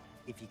just now,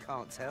 if you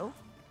can't tell.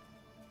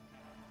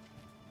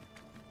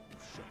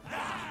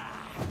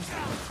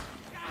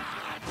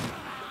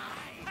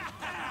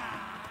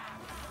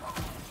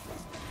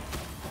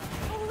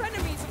 Our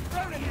enemies have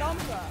grown in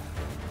number.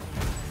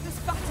 This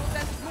battle's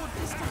ended more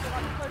distant than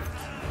I hoped.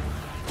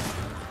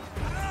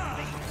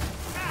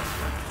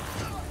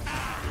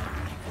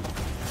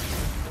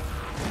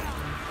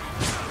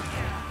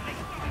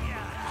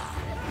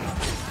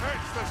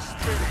 That's the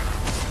spirit!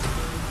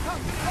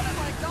 Come, follow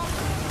my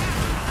example.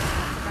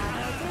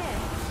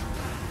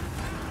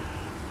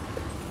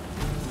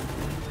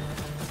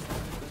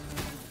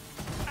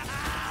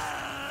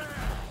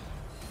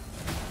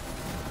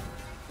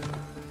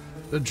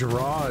 The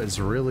draw is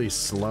really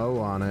slow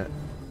on it.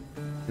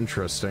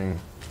 Interesting.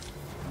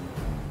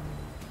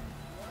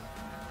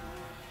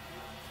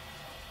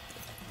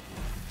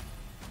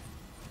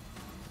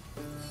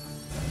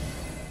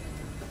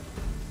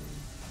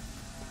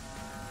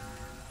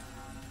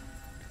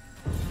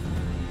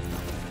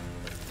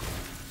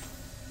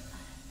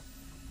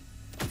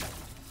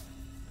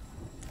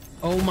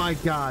 Oh my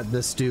god,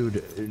 this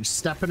dude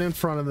stepping in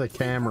front of the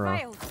camera.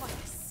 Railed by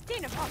the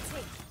skin of our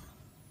teeth.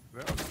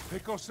 Let us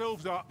pick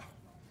ourselves up.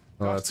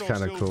 Oh, that's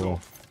kind of cool.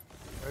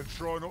 And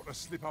try not to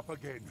slip up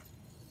again.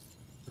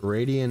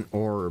 Radiant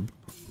orb.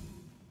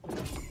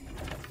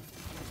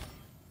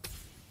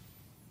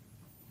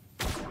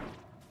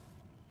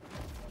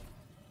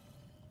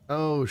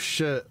 Oh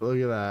shit, look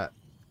at that.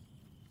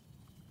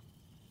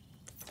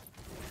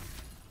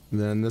 And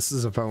then this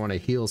is if I want to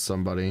heal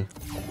somebody.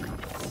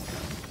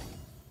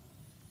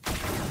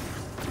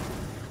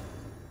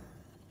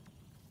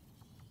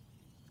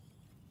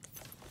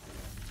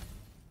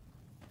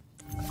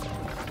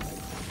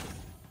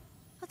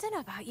 I don't know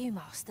about you,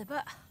 Master,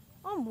 but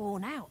I'm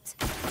worn out.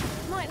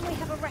 Mightn't we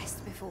have a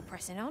rest before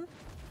pressing on?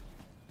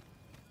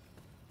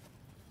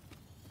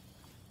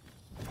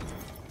 I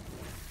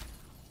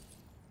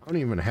don't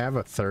even have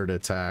a third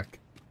attack.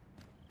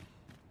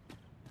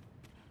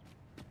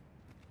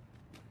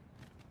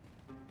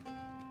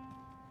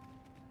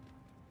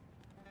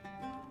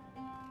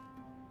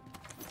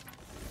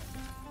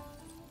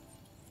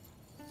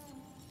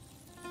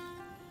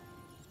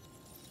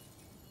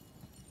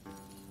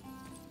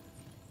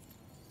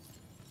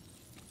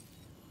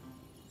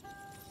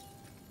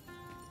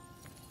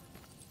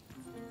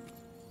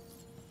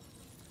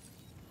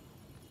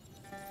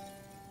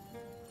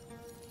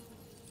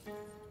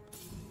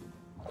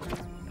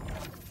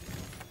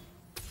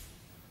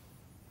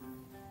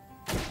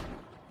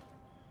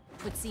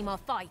 Would seem our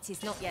fight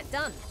is not yet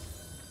done.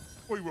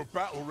 We were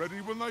battle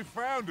ready when they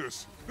found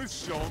us. This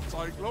shan't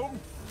take long.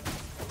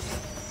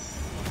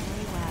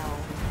 Very well.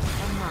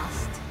 I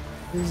must.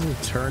 Is he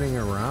turning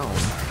around?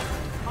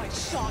 I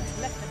shan't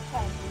let them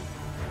harm you.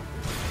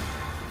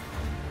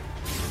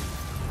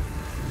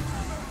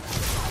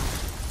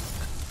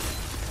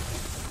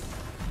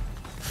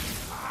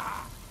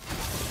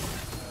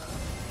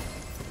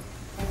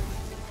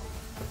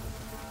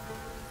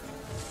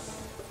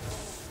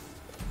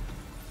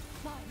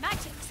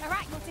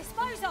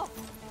 disposal.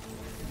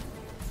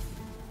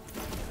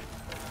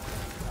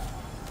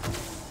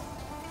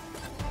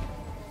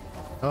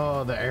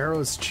 Oh, the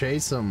arrows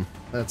chase them.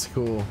 That's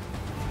cool.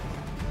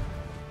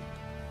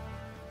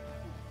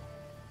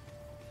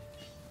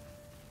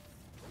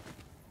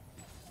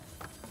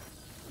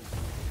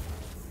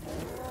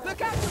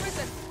 Look out,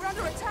 Risen! We're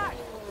under attack!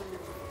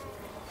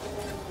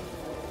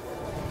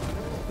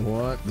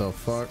 What the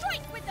fuck?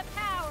 Strike with the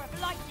power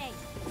of lightning.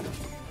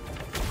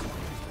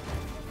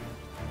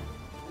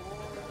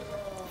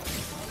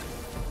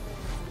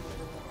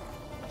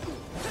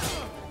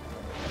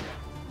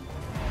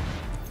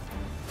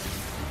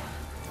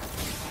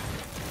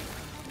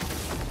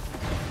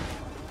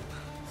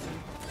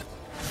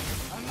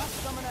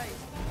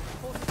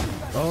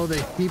 Oh,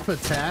 they keep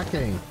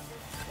attacking.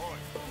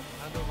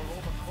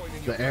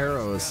 The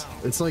arrows.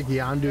 It's like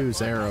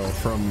Yondu's arrow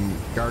from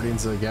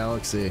Guardians of the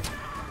Galaxy.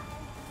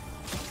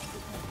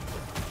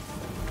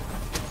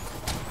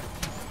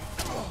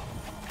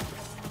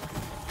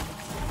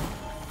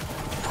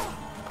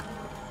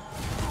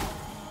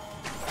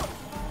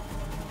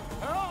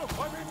 Help!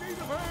 I'm in need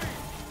of aid!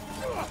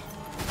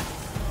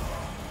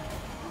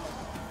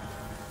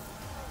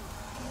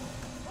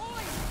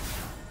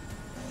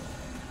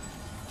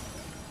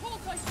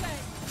 Halt, I say!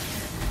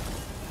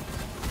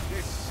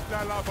 This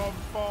stellar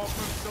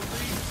bombardment shall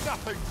leave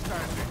nothing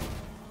standing.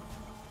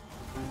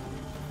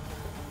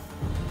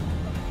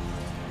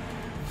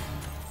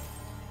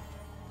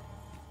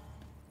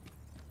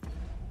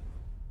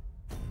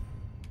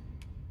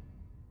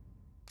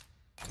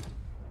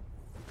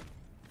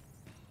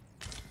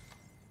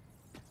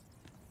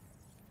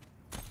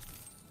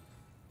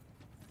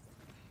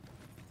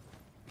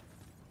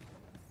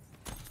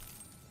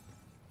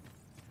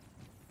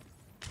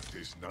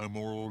 It's no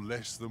more or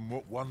less than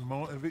what one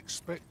might have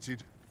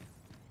expected.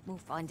 We'll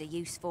find a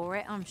use for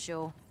it, I'm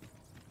sure.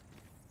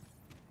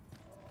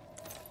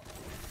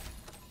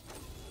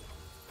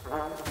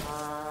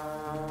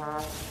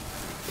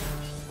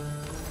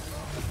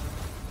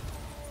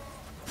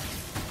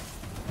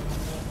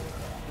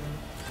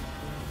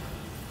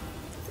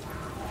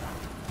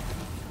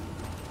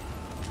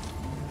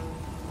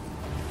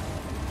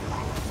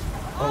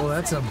 Oh,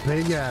 that's a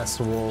big ass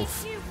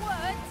wolf. You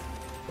would.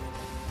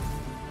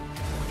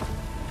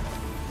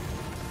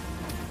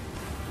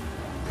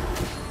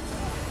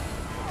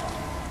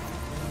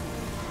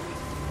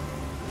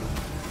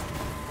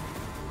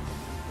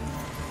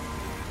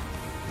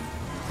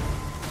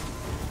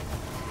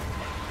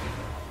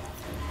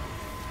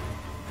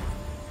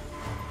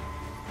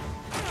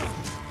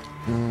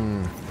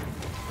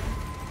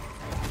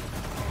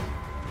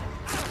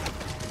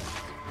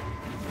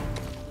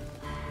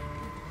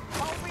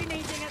 I'll be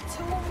needing a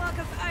tall mug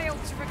of ale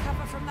to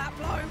recover from that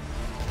blow.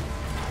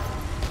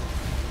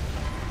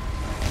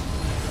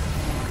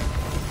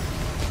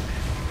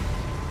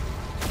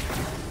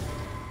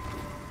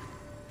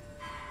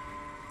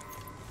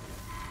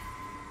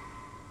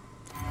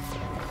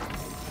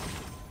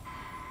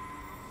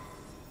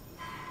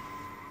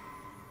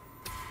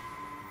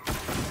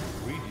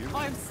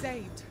 I'm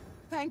saved.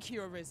 Thank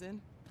you,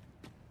 Arisen.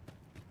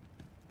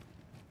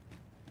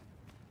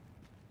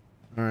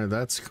 Alright,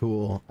 that's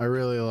cool. I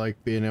really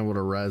like being able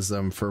to res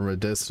them from a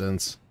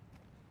distance.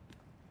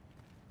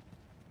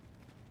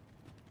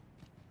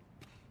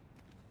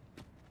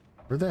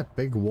 Where'd that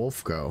big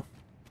wolf go?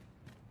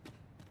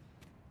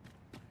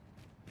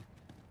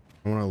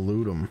 I want to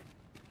loot him.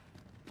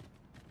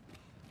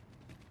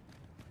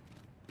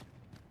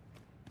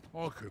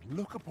 I could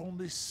look upon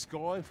this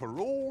sky for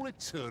all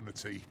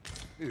eternity,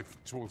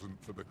 if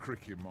 'twasn't for the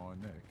crick in my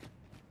neck.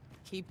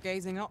 Keep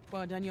gazing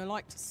upward and you're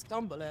like to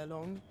stumble ere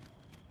long.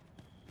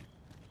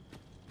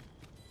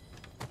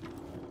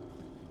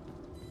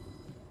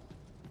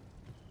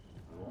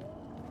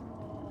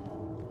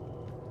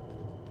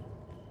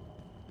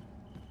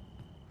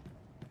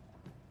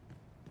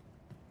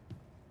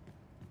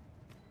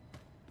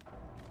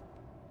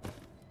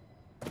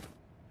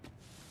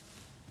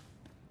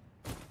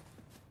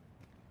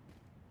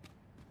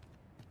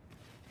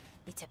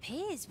 It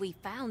appears we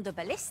found a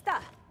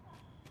ballista.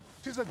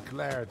 'Tis a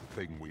glad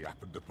thing we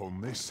happened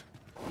upon this.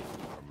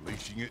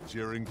 Unleashing it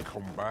during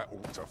combat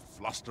ought to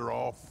fluster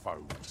our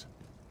foes.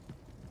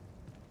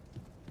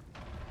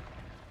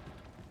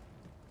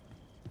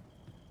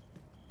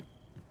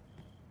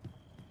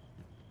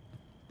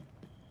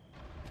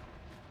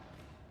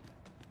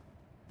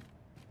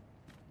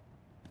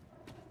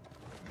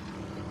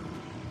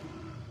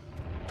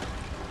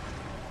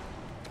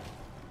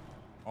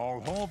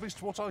 I'll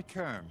harvest what I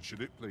can,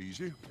 should it please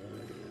you.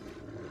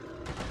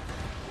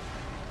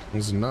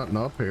 There's nothing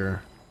up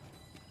here.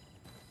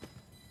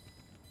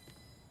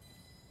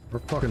 Our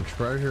fucking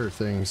treasure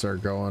things are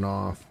going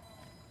off.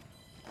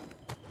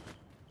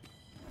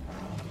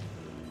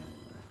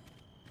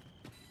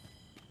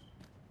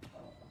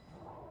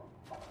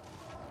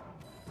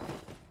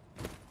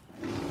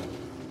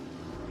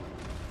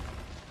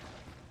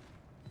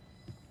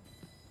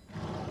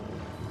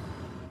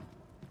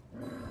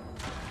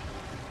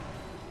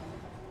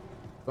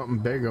 Something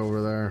big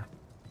over there.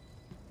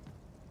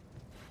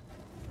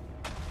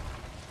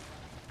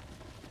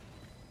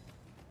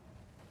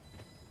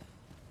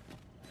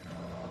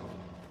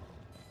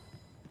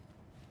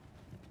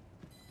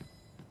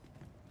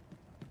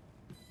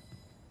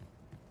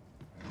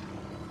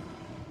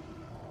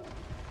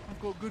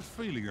 got a good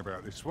feeling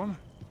about this one.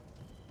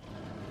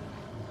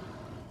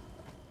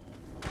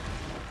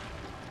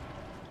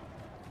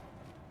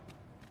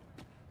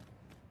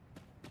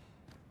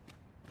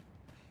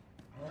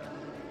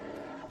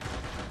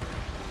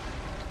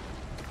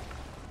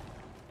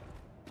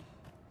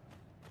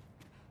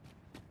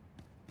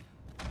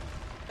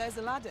 There's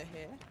a ladder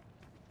here.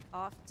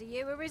 After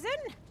you, Arisen.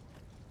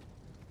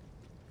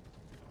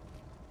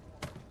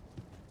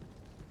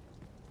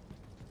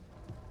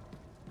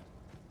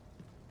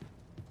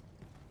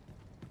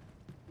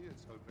 Here's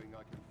hoping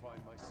I can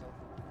find myself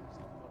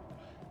someone.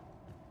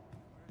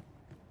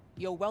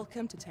 You're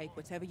welcome to take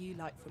whatever you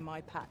like from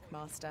my pack,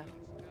 Master.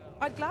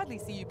 I'd gladly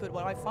see you put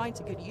what I find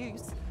to good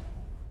use.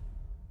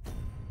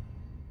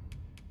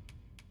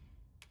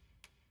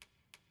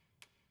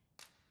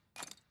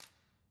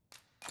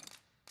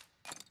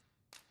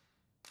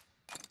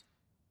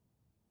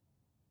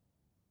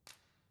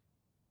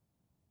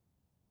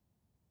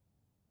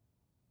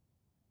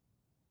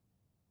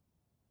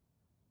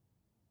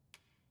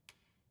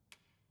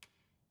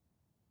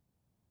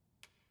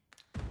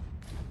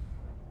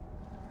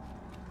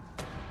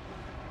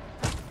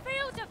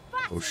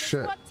 Oh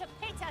shit. Want to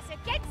pit us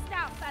against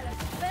our fellows,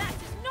 but that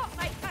does not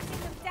make cutting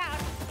them down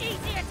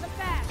easier to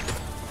bear.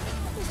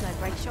 There's no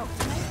great shock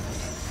to me.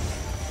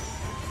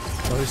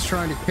 Oh, he's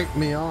trying to kick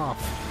me off.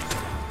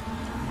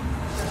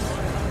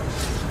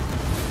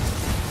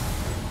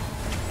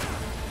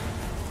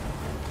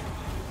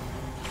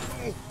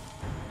 Am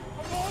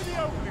I the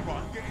only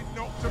one getting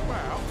knocked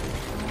about?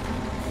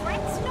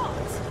 Fret's not.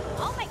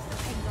 I'll make the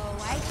pain go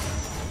away.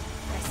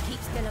 Let's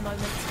keep still a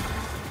moment.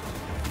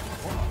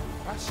 What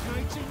a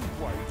fascinating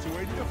way to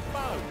end a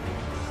foe.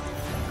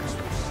 This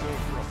will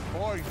serve for a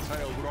fine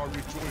tale when I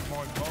rejoin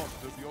my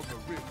master beyond the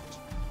rift.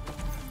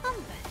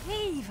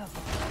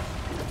 Unbelievable.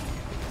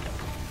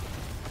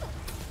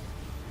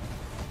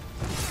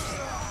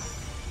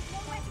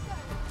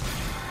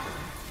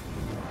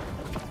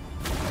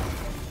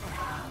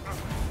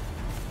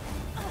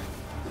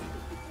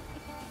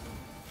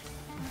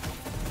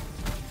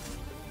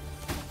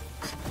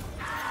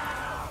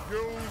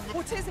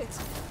 What is it?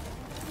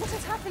 What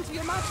has happened to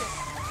your magic?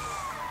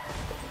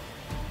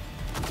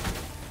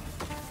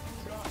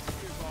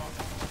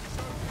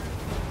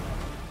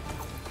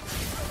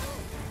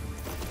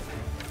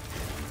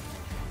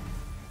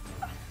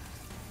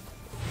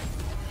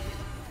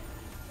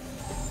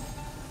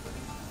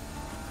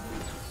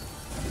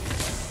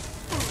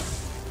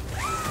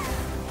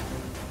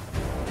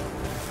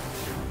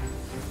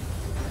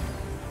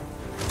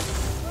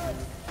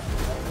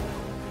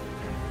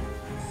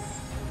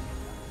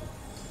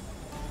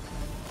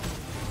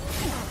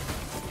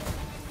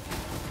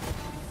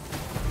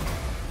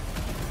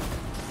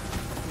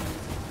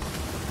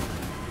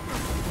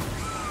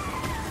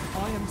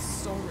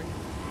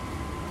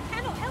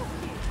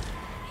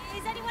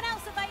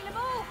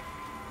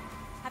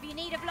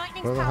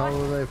 Where the hell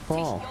will they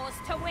fall? It's yours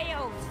to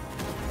wield.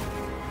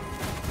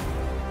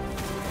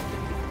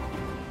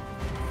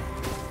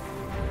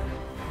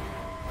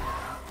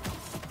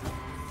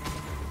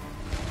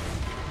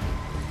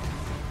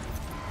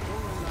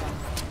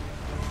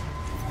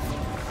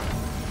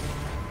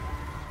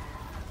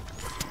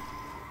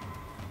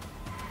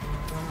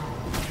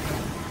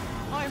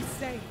 I'm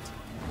saved.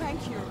 Thank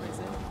you,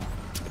 Arisen.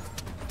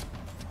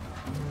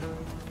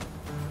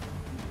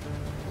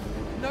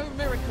 No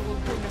miracle will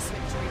bring us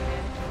victory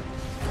here.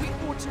 We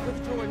ought to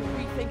withdraw and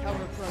rethink our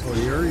approach. Well,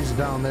 Yuri's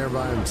down there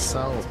by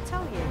himself. To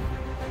tell you.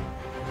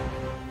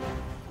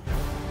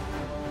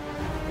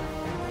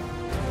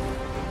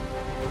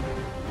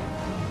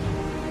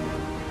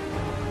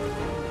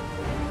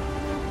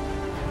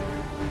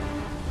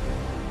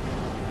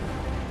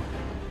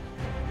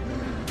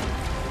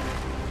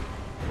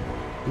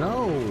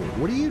 No,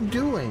 what are you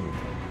doing?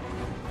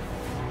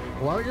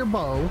 Pull out your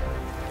bow.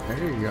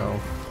 There you go.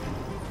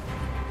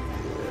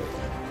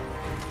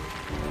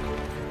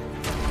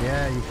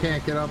 Yeah, you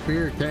can't get up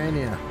here, can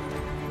you?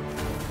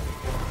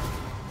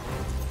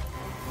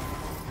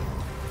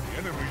 The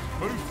enemy's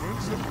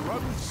movements have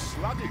grown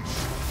sluggish.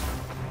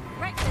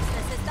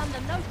 Recklessness has done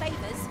them no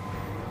favours.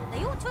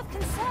 They ought to have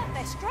conserved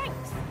their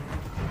strength.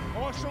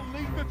 I shall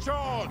lead the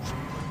charge.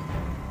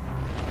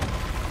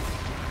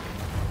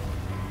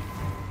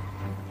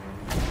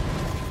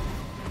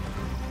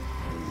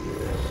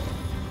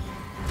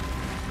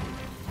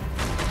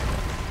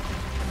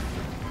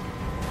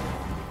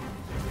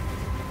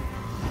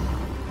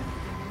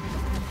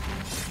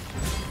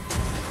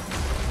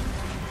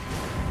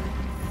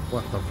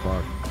 What the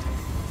fuck?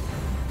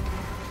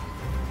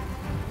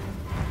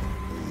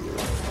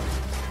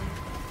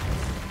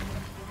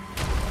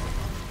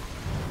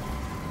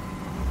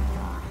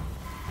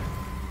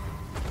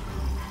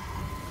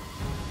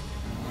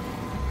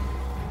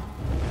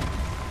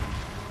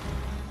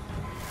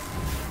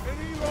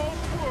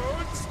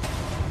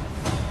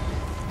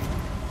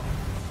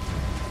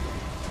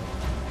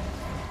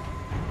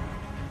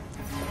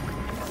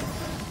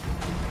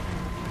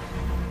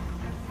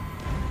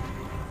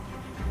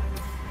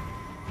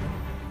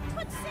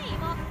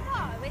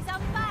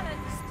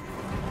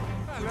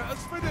 Let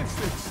us finish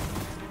this.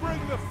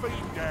 Bring the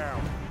feet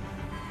down.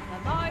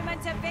 The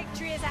moment of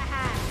victory is at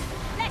hand.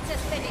 Let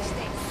us finish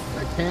this.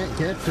 I can't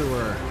get to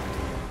her.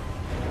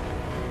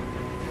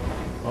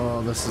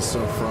 Oh, this is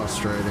so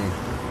frustrating.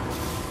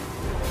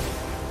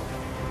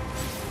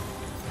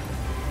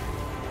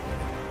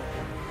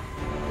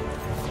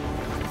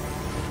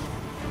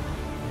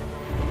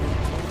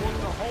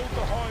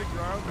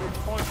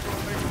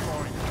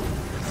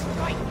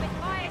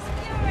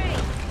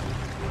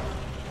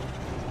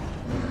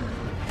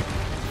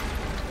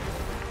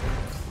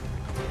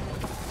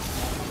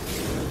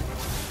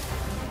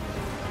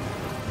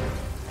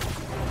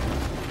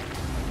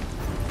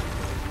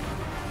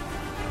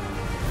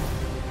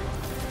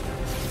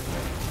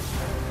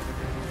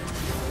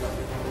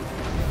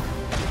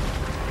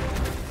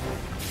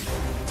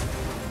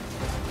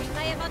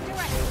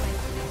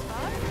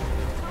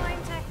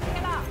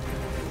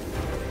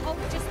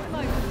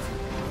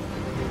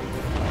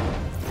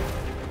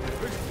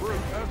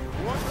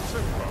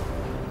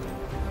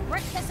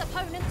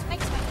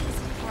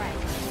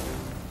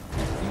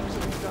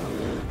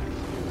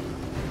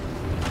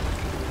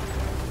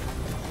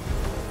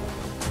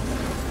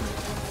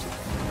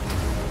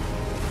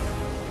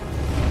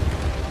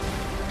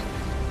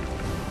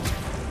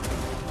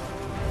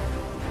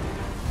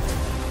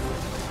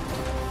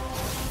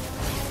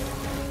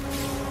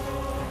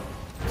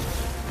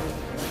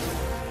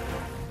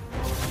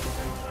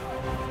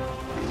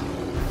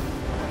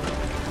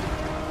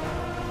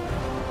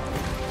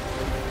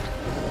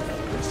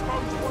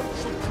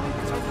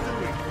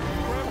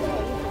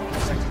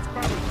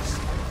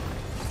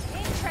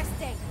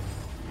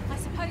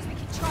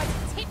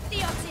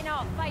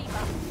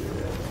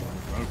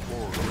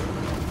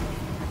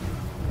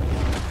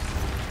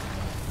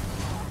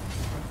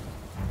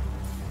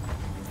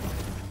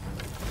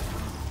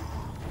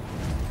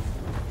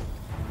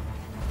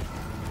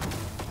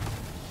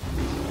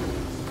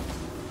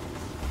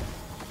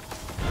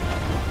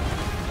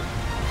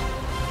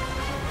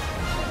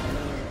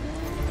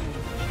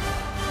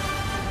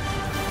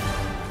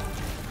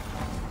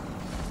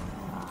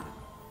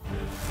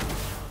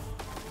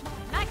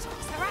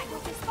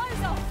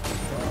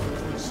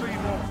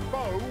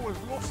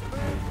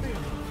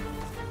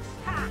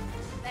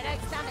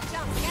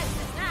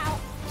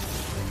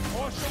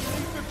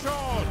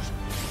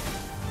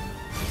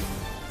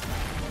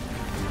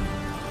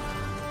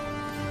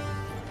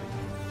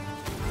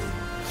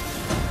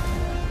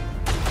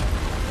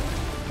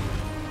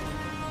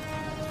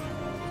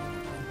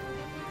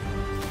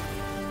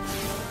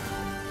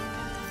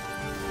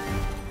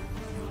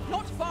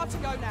 To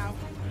go now.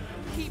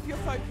 Keep your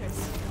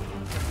focus.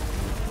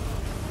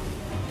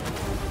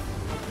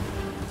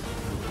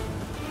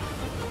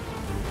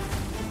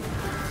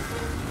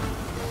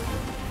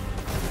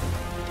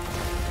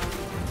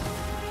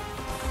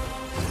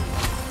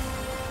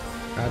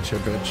 Gotcha,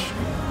 bitch.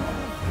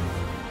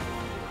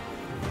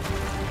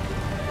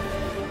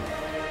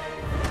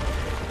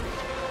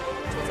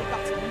 It was a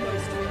battle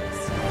most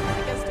fierce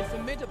against a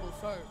formidable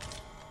foe.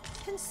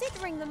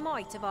 Considering the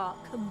might of our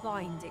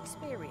combined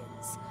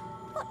experience,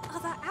 what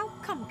other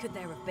outcome could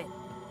there have been?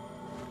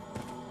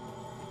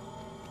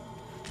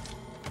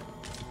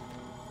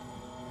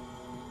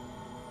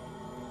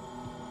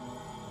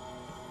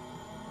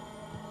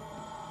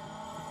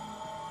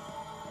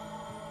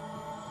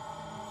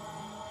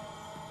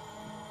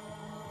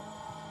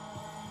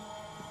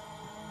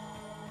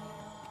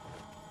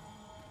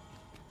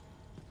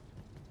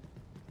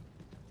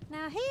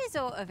 Now here's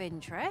aught of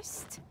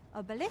interest.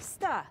 A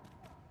ballista.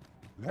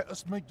 Let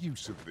us make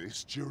use of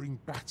this during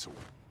battle.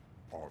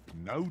 I've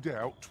no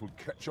doubt 'twill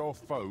catch our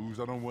foes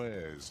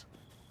unawares.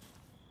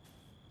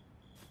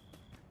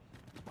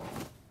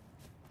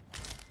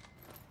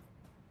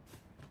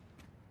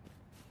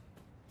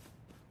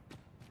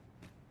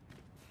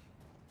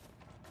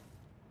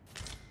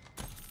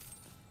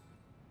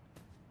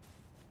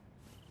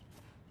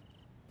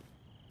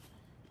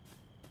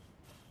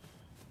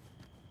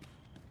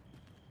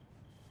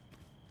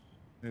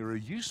 There are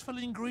useful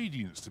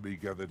ingredients to be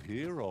gathered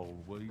here, I'll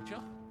wager.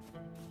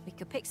 We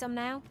could pick some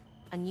now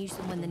and use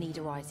them when the need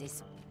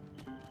arises.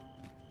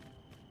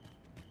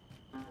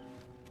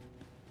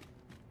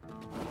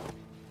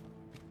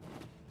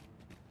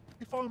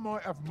 If I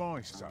might have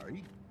my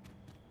say,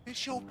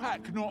 is your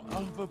pack not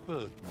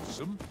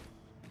overburdensome?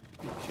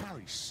 You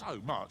carry so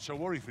much, I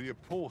worry for your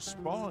poor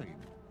spine.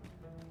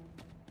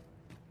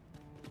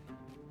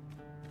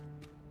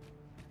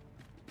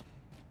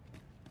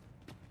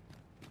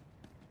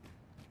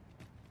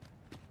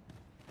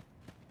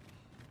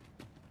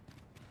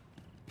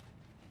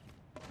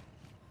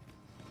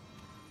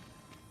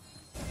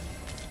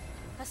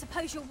 I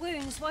suppose your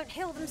wounds won't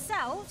heal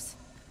themselves?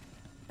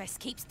 Best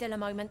keep still a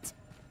moment.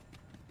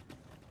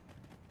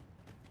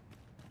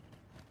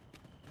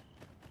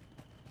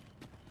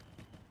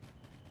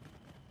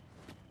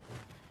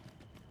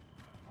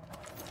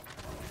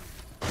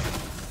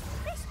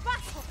 This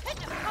battle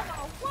couldn't have come at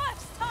a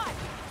worse time.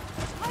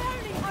 I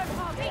only hope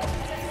our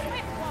victory's a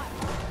swift one.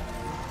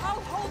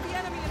 I'll hold the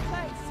enemy in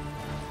place.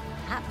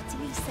 Apt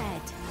we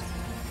said.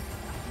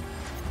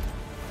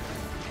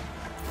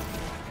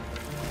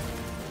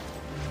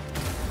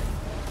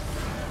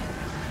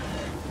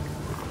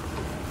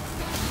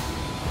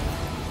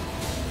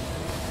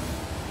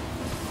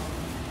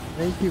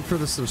 Thank you for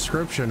the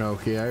subscription,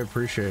 Oki. I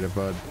appreciate it,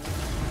 bud.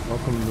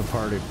 Welcome to the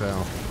party,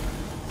 pal.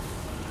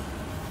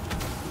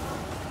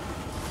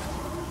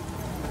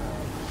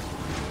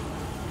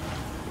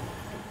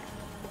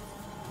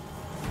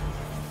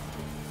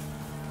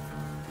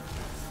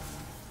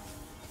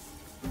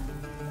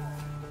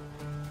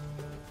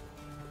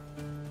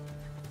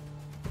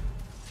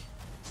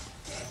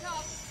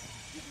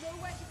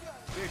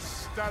 This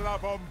stellar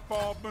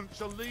bombardment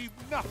shall leave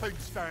nothing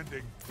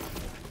standing.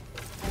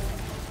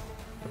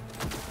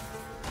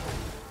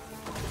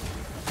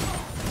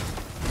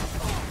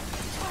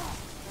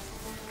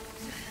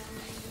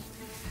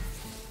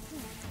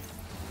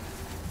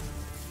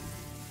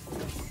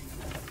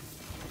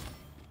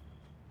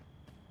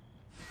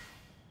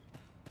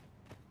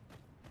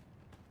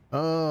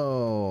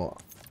 Oh,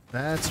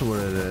 that's what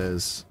it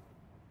is.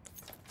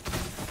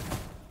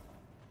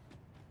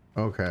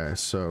 Okay,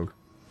 so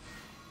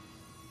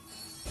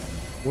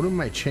what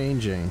am I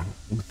changing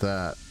with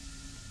that?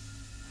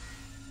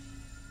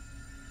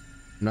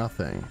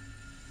 Nothing.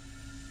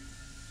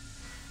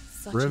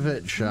 Such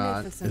Rivet a shot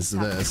magnificent is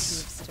tapestry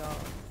this. of style.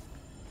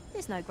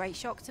 There's no great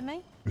shock to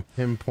me.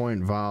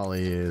 Pinpoint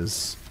volley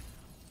is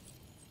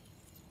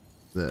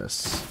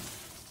this.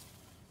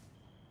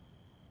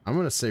 I'm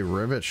gonna say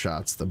rivet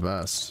shot's the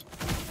best.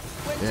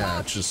 When Yeah,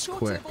 charged, it's just be sure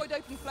quick. to avoid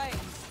open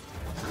flames.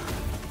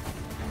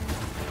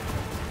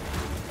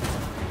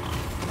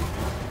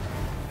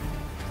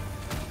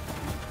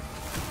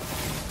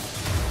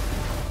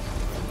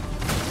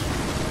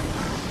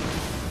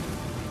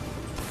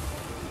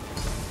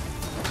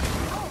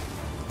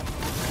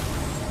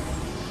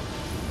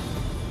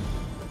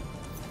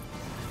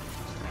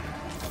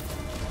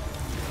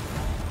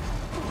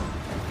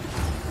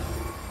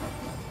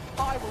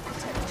 I will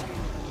protect you.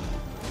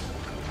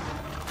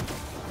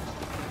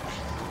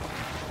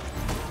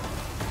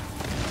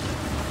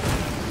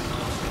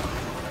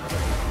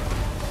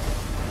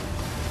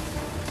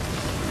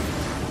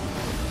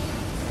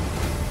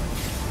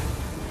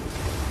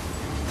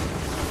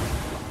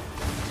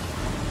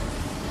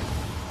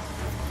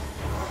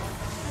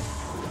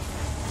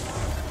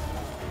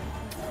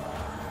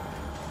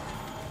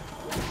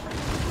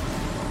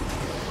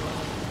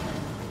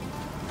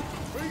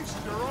 Feast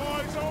your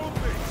eyes on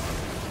this.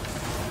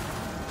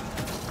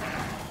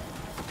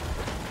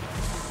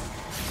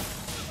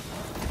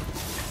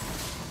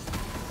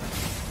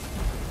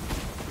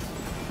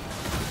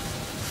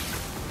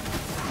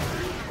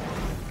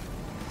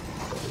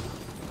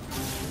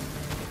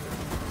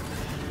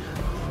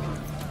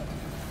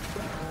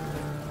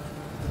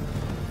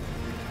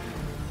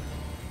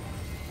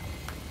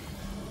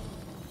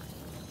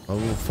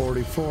 Level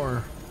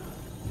 44.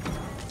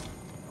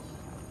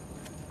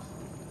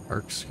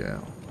 Arc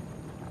scale.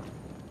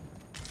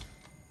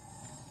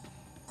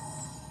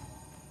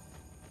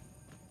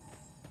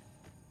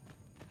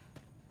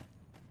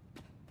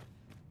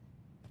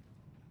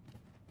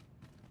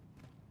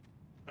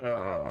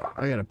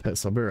 I gotta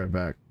piss. I'll be right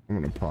back. I'm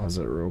gonna pause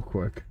it real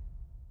quick.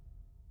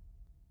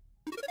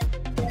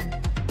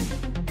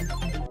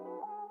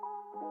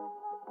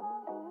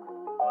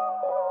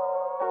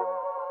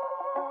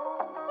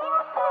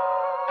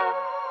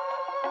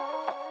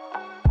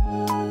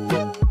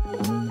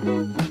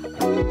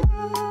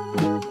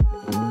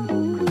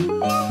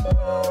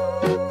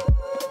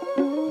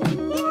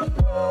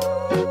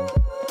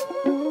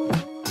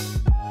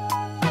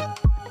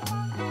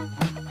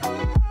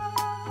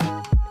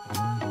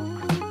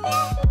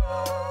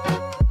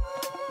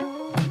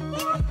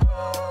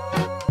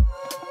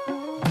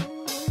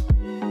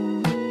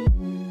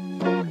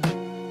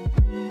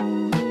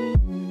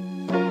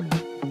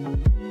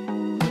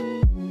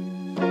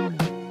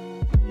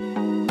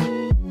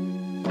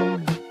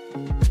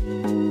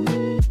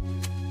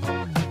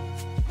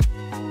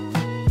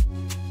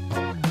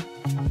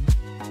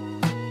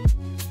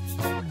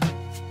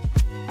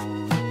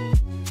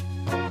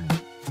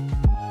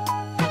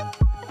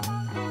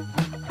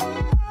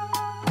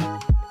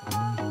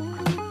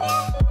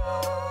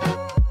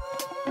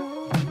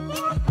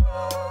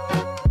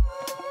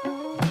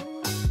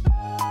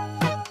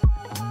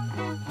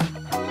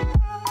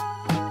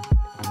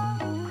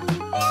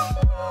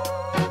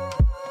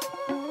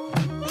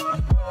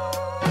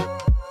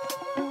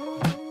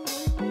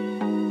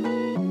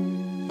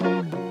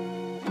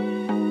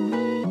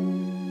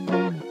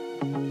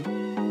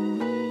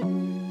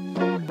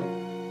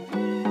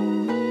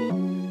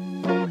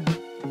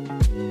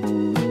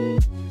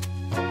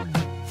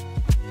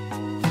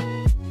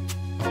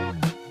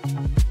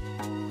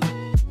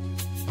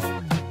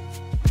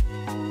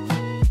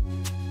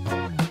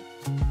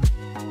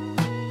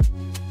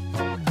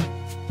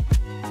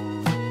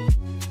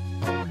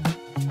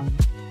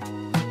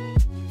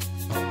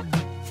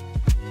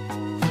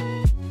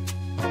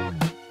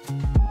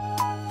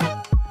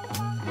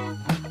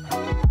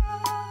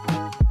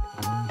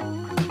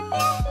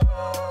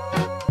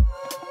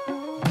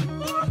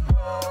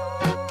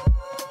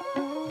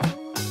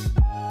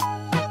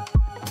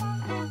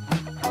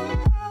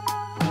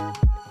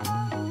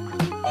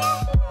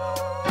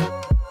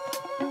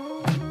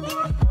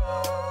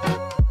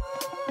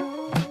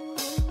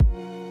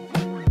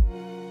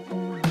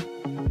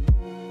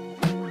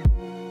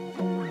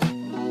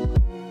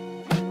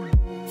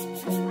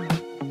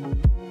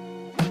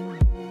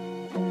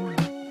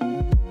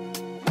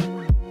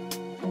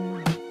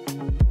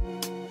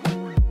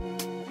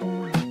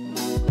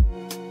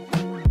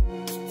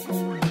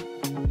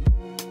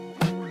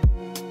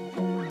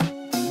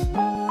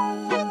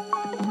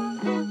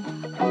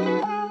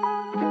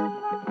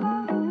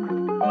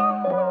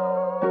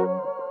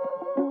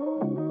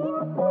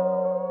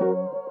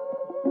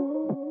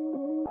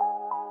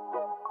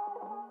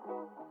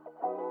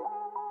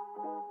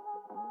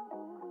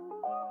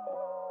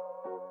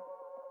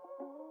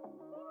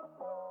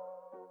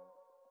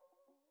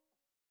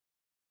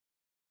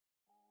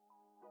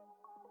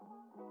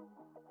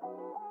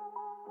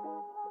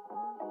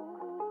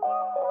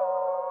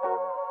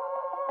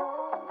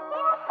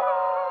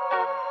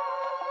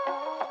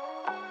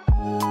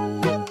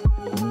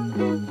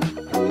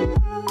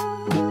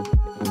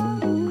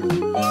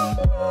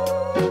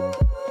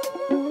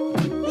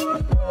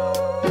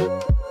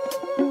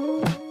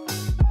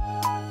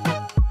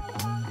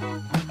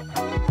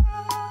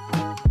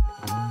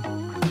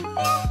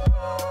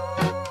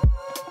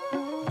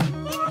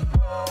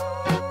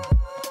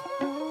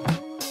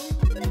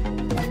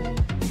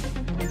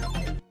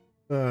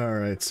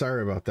 Alright,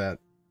 sorry about that.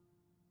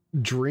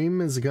 Dream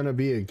is gonna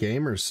be a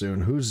gamer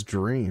soon. Who's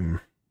Dream?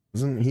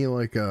 Isn't he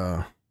like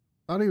a...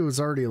 I thought he was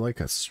already like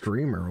a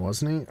streamer,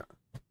 wasn't he?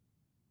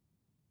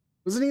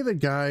 Wasn't he the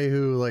guy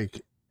who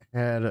like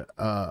had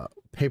a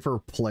paper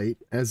plate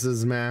as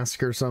his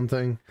mask or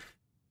something?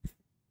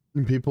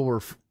 And people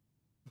were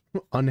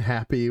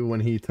unhappy when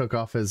he took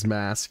off his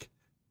mask.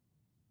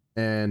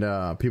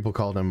 And people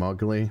called him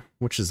ugly,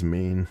 which is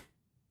mean.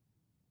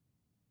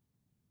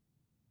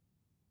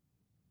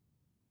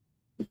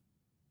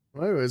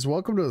 Well, anyways,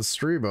 welcome to the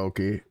stream,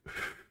 Oki.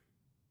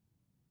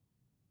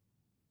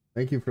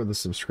 Thank you for the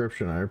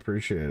subscription. I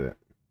appreciate it.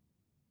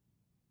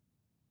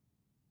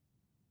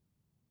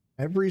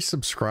 Every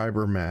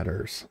subscriber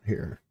matters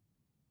here.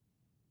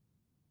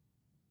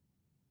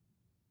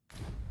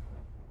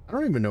 I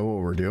don't even know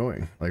what we're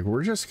doing. Like,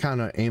 we're just kind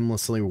of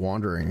aimlessly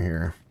wandering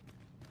here.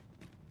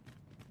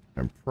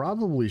 I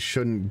probably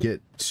shouldn't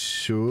get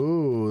to...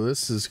 Ooh,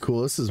 this is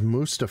cool. This is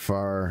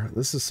Mustafar.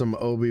 This is some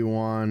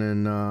Obi-Wan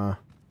and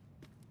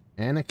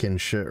Anakin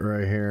shit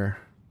right here.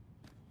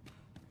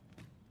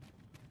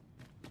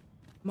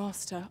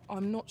 Master,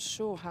 I'm not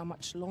sure how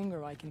much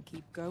longer I can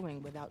keep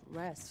going without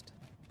rest.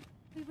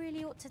 We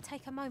really ought to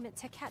take a moment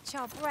to catch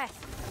our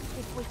breath,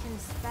 if we can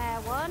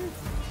spare one.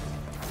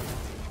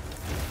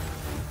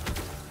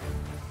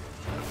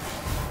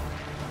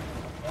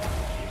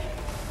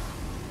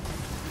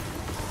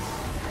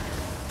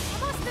 I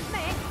must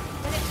admit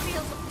that it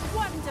feels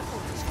wonderful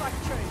to strike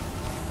true.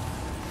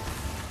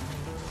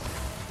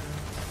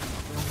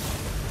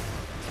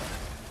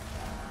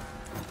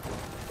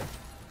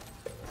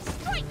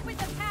 Strike with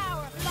the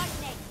power of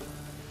lightning!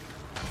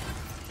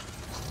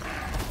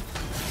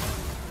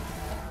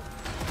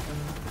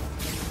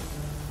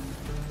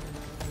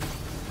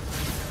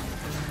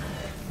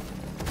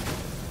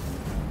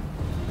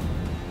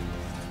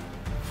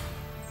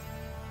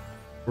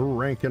 We're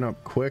ranking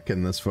up quick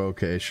in this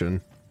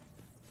vocation.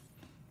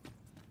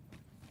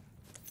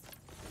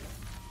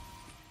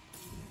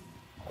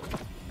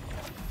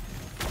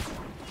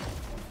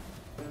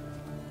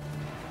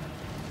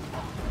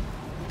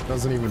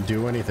 Doesn't even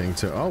do anything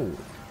to... Oh,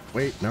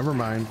 wait, never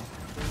mind.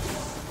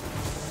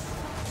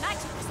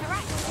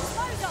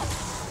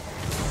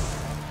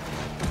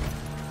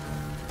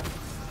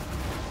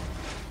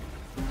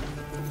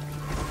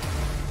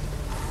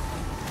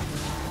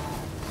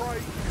 Pray,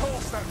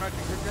 cast that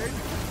magic again.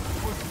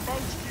 It was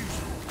most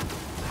useful.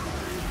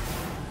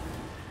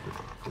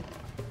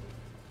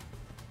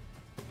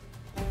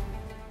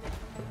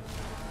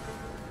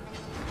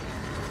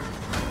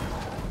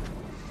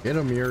 Get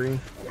him, Yuri.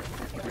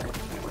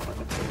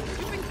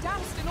 You've been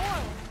doused in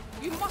oil.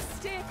 You must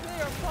steer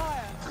clear of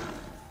fire.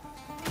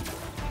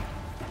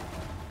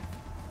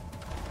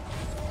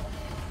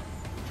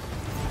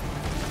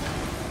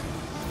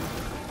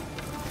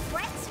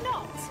 Fret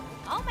not.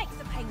 I'll make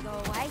the pain go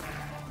away.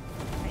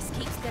 Let's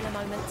keep still a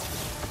moment.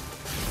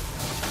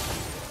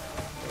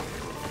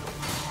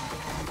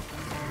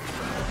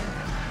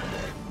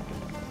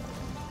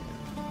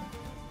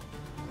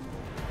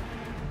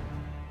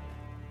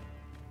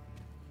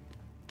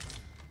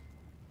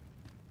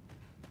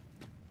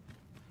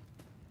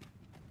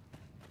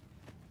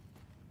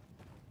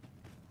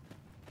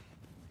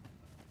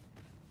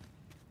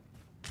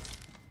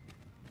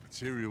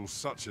 Materials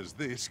such as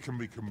this can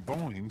be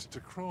combined to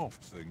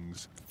craft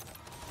things.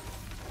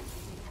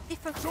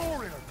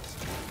 Saurians!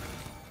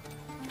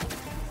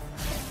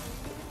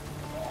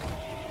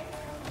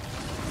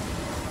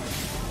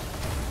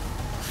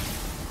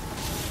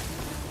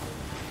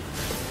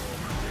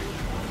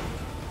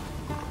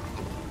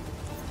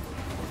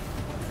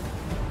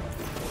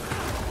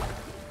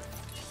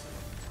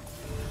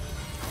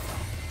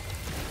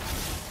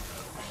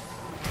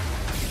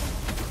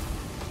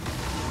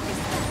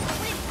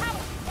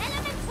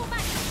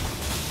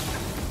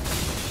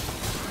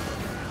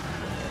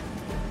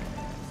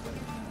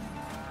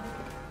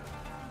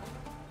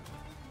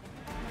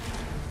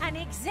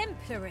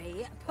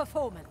 Exemplary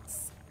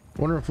performance.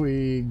 Wonder if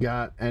we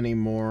got any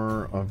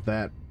more of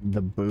that,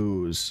 the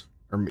booze.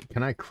 Or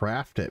can I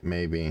craft it,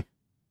 maybe?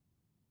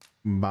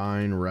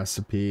 Combine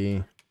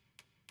recipe.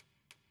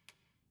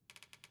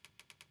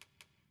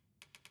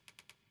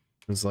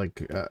 It's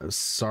like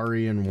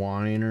Saurian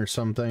wine or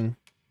something.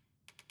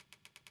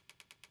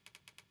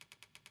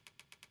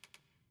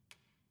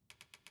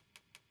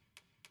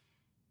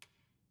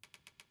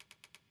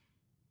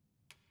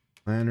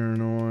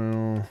 Lantern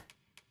oil.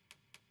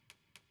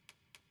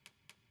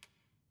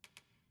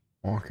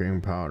 Walking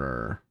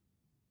powder.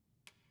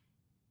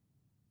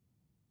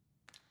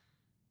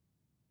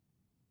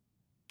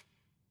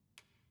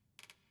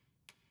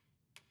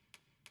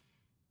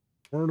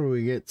 Where do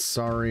we get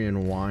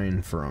Saurian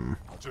wine from?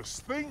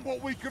 Just think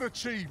what we could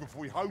achieve if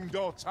we honed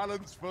our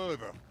talents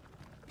further.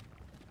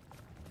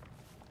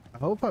 I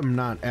hope I'm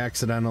not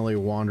accidentally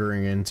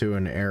wandering into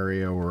an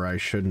area where I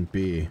shouldn't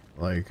be.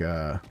 Like,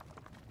 ooh,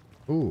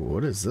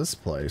 what is this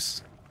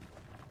place?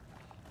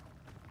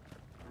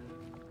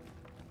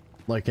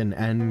 Like an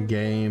end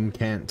game,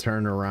 can't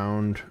turn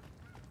around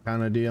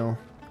kind of deal.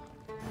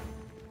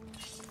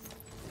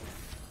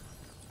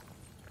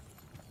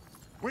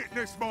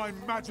 Witness my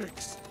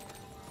magics!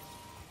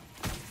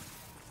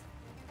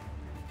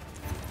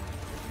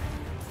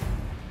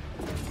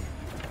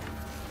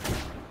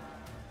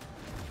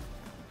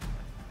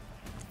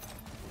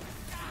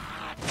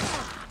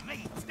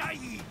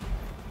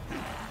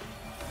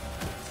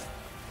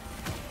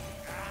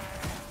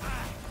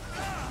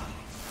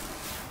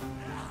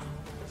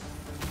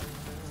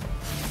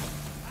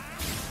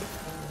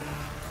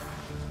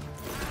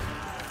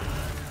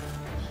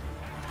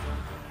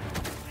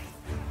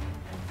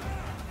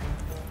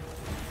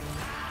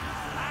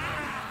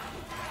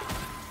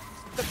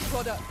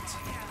 Product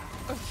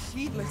of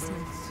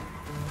heedlessness.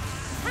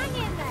 Hang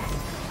in there!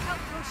 Help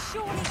will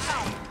surely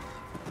come!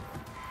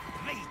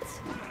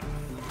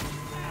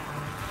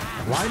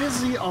 Why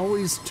does he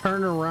always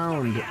turn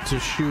around to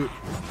shoot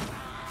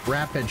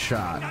rapid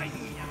shot? I'm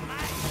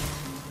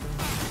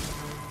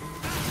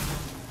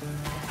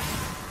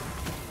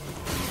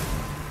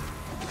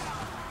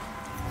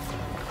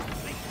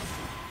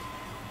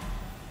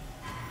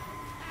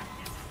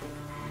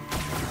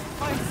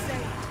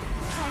saved.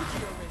 Thank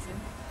you, Arisen.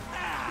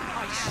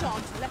 I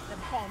shan't let them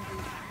harm you.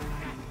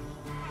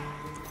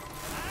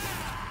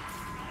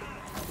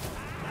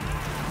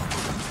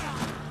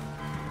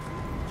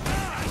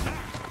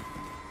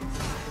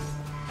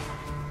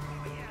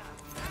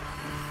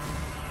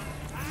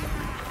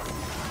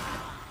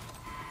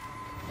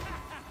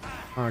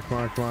 Come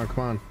on, come on,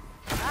 come on.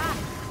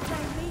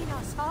 They mean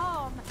us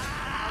harm.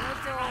 How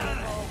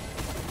adorable.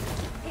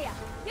 Here,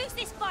 use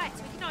this fire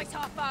to ignite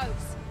our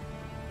bows.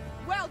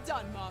 Well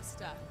done,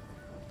 Master.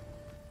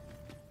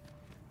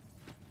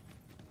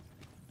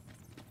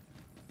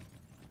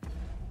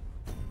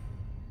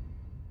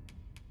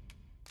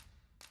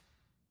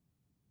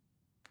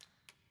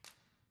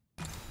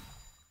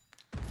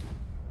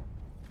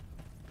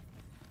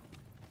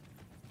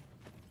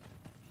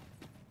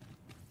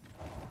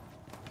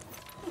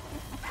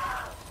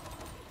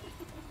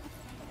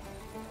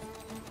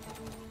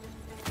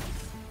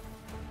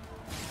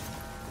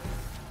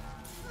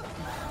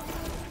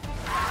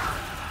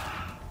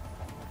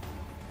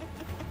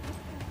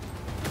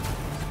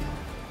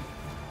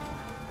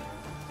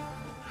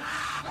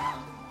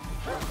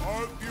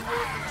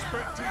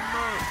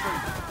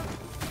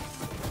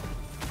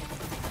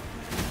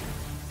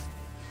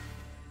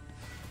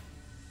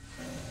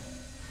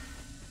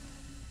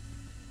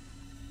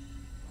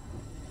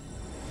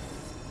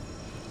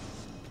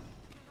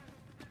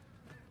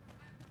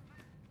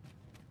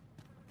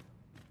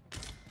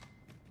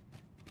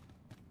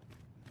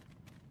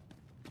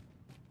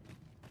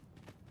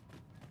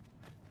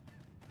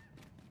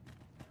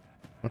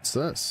 What's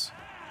this?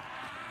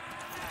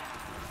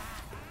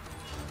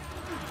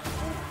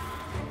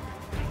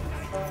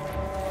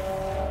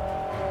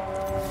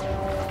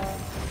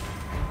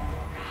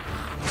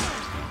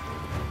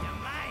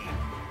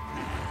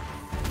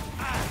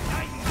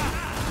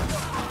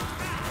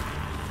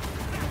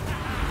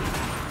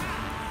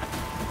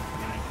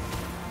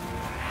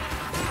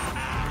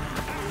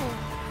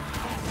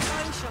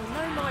 I shall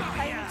know my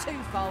pain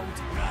twofold.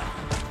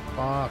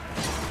 Fuck.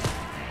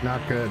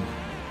 Not good.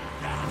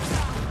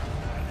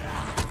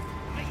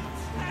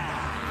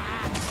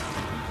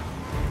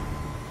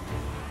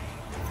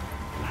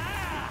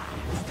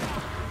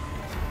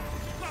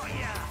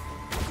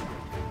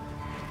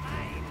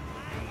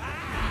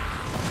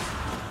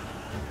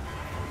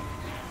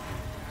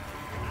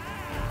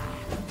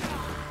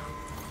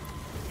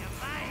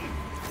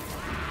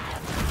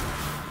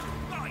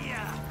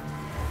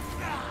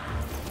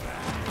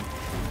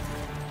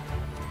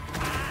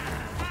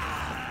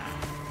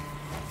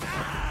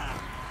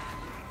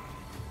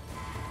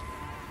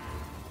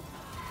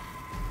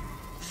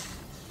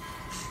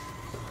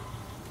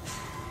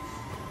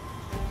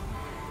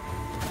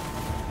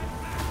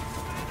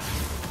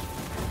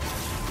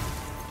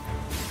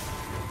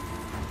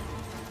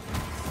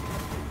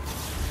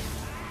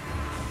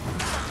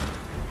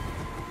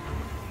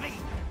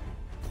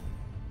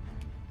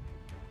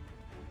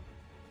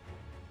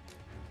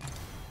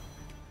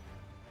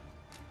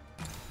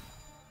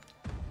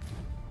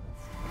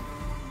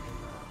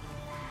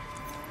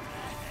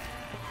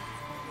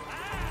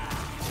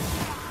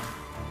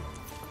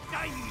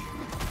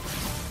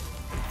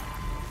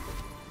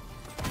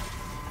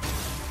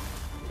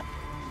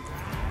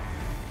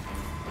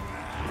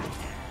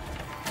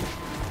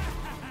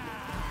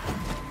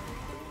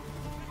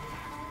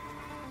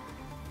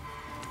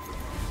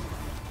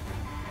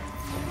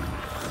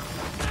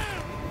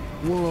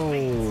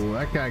 Whoa,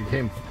 that guy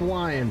came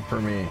flying for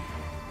me.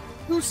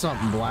 Do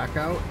something,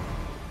 Blackout.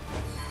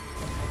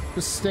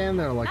 Just stand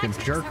there like a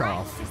jerk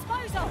off.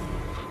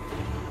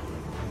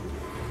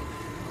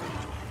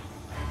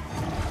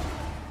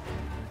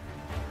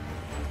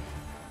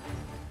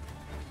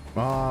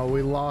 Oh,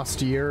 we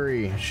lost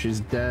Yuri. She's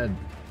dead.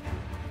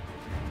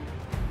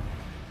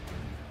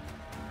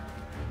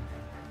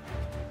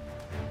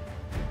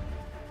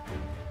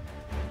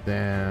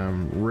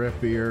 Damn,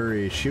 rip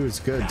Yuri. She was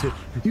good too.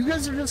 You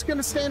guys are just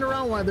gonna stand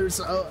around while there's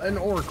an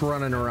orc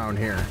running around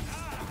here.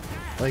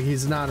 Like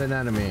he's not an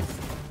enemy.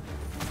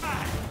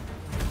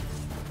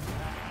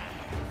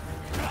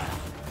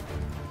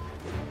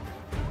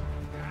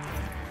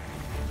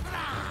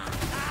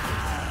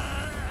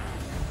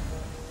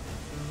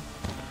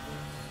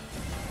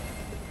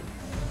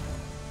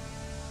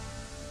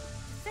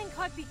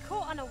 I'd be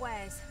caught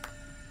unawares.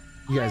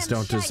 You guys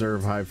don't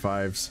deserve high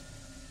fives.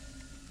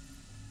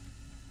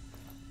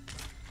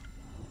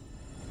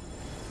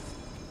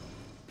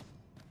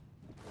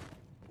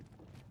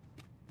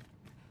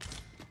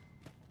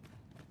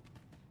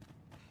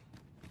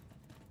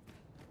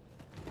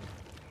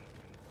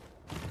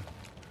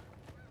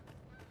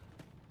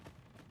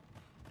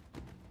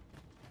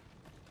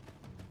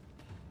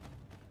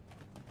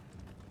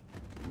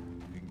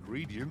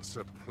 Ingredients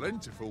are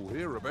plentiful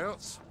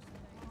hereabouts.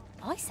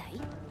 I say,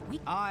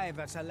 I've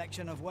a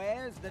selection of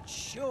wares that's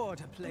sure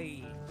to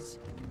please.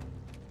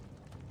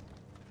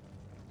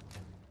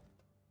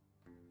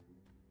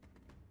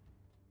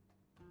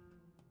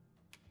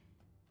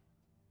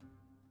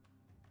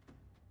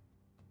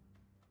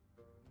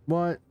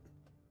 What?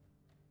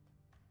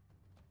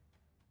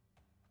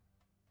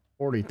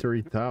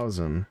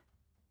 43,000.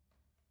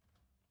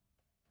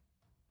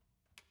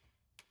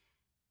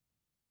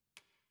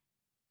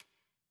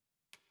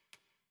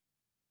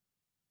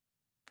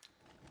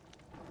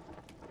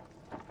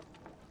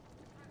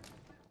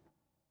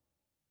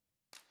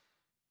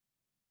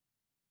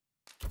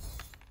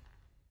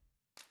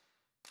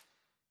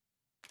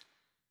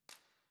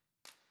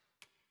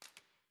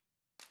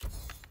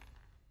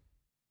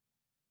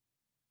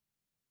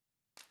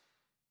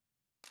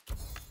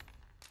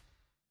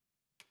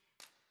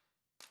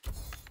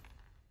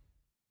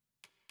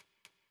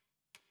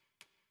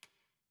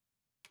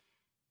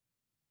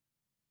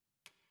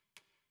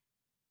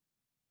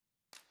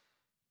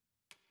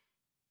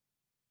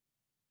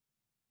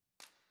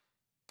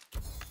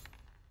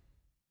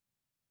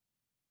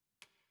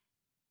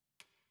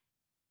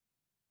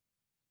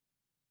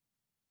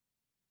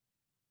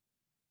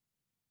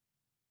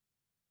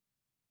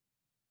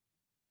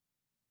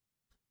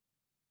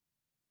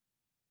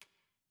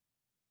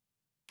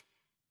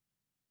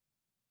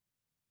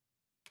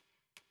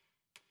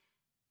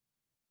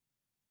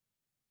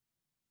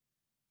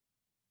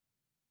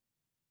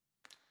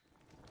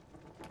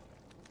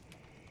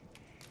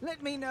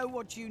 Let me know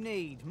what you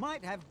need.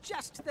 Might have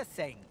just the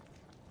thing.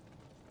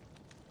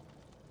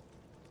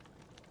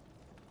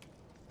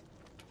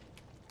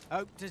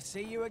 Hope to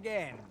see you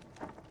again.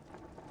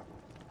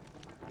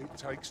 It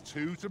takes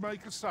two to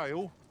make a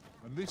sale,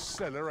 and this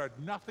seller had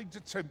nothing to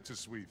tempt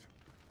us with.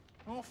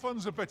 Our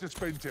funds are better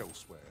spent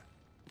elsewhere.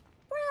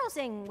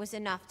 browsing was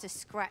enough to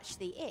scratch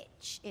the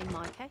itch in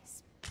my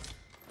case.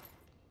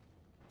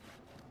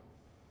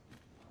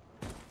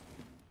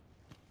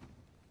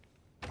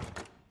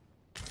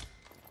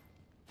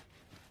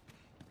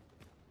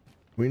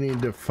 We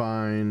need to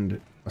find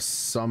a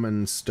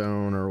summon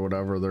stone or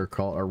whatever they're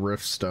called, a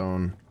rift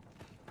stone.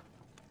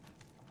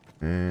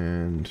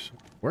 And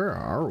where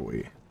are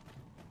we?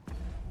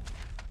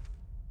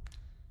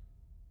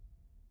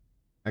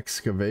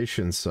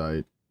 Excavation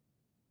site.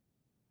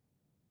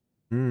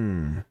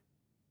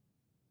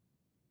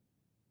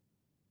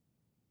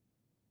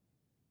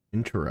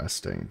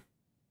 Interesting.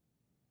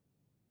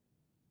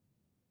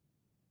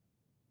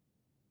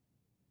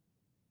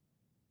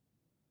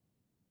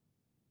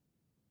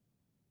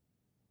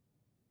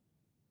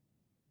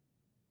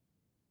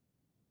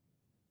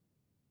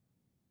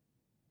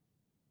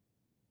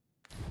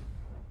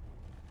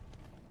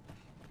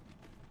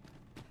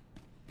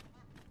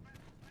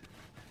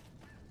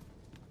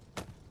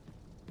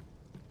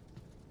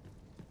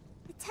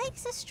 It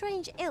takes a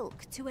strange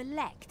ilk to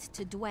elect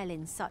to dwell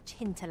in such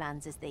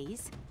hinterlands as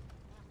these.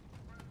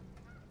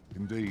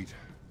 Indeed.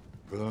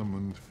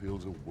 Vermund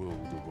feels a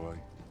world away.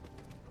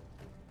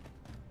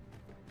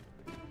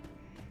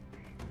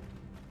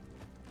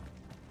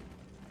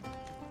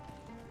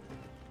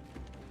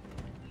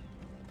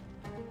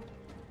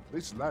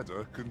 This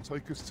ladder can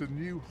take us to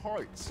new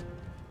heights.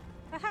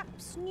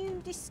 Perhaps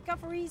new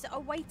discoveries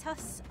await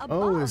us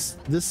above. Oh,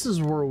 this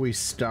is where we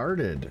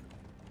started.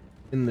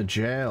 In the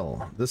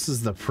jail. This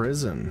is the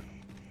prison.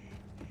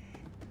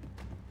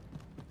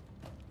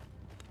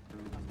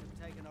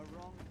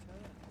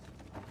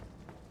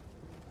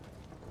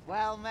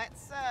 Well met,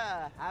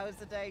 sir. How's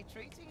the day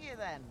treating you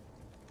then?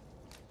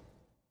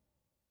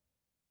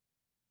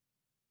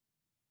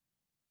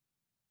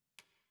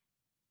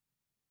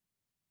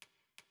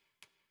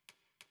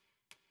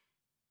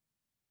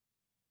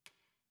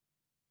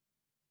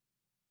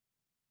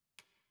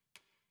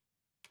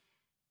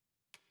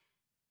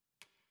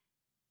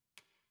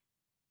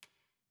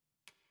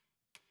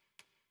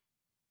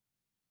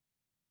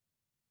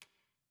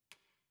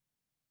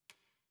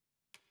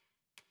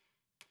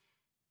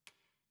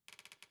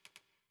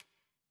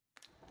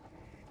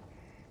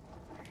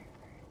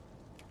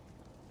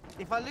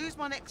 If I lose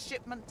my next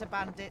shipment to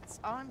bandits,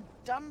 I'm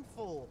done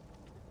for.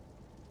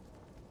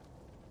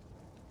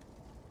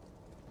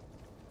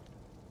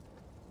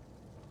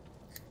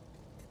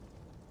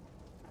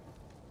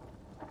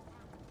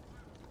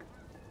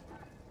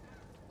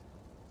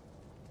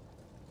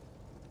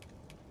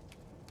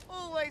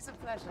 Always a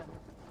pleasure.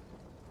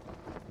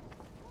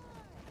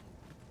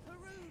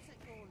 Peruse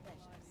at your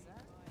leisure,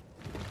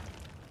 sir.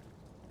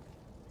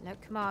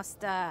 Look,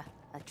 Master,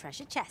 a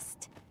treasure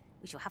chest.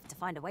 We shall have to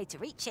find a way to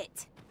reach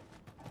it.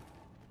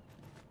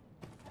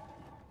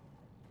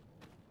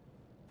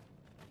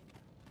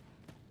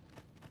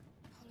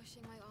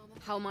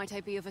 How might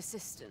I be of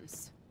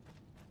assistance?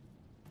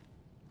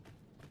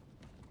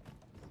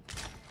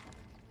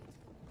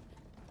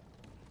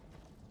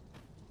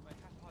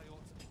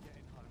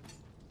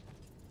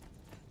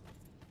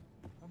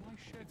 Am I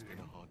shedding? It's been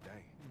a hard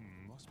day.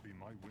 Must be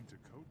my winter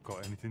coat.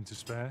 Got anything to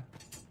spare?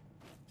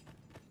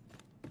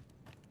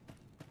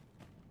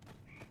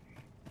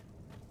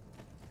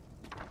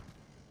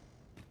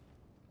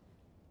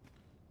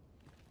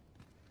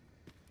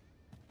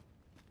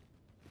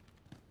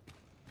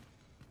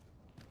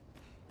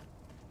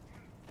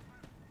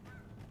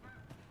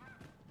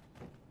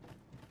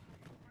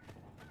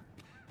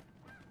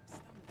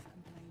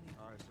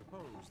 I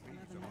suppose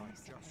these are my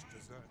just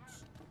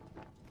desserts.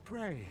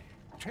 Pray,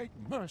 take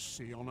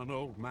mercy on an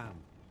old man.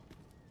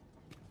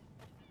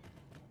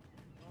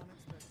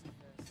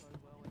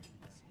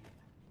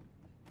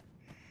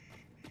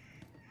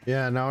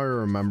 Yeah, now I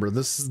remember.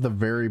 This is the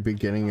very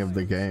beginning of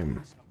the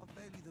game.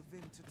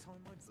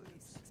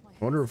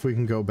 I wonder if we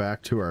can go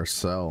back to our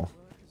cell.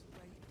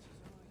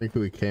 I think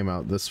we came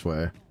out this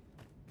way.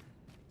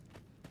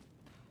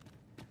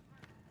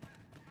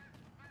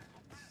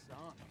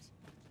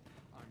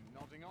 I'm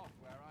nodding off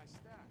where I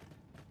stand.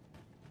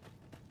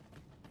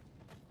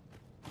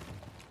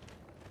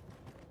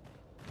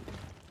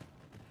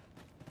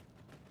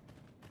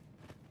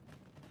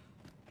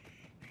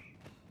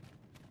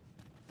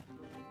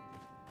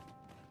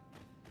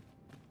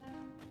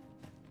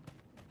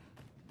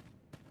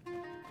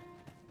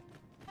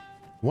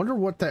 Wonder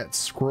what that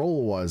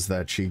scroll was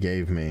that she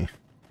gave me.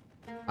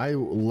 I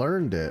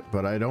learned it,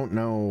 but I don't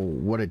know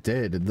what it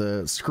did.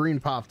 The screen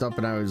popped up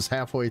and I was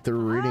halfway through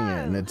reading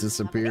it and it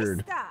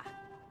disappeared.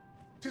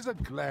 Tis a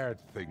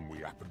glad thing we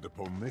happened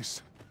upon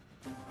this.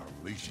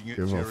 Unleashing it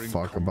Give a during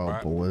fuck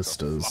about combat to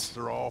ballistas.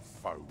 fluster our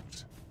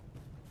foes.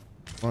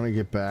 I want to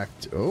get back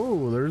to...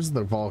 Oh, there's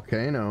the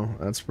volcano.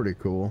 That's pretty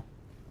cool.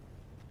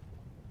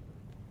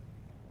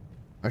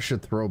 I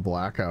should throw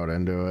Blackout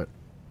into it.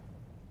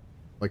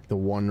 Like the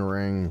One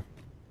Ring.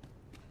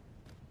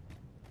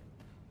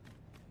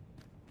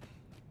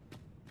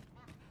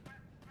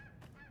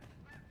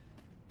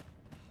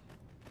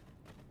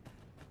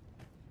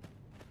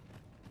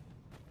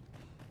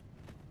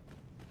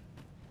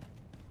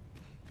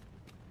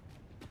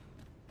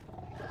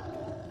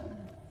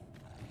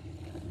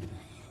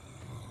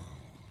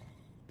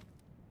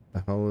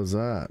 The hell is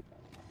that?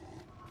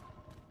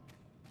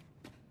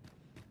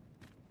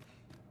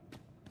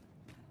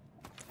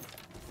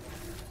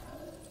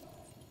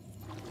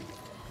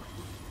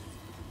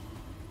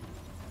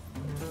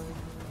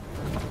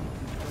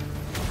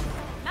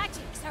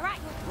 Magic's alright.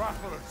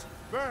 Rattlers,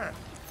 there!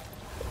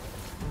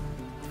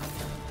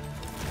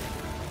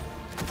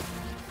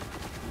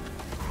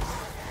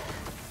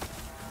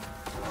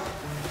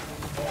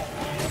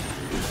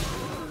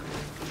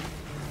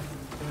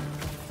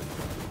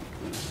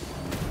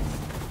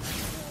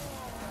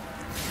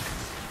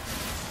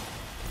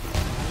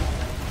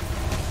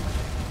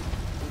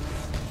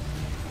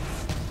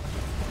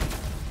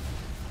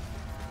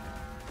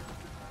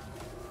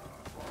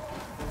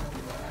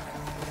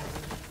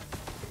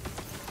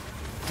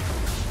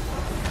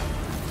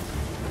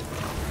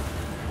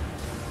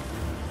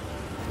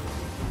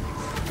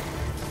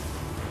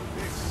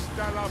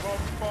 Stellar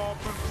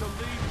bombardment to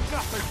leave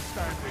nothing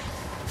standing.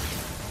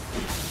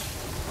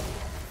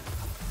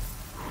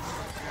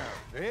 Now,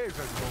 there's a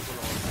novel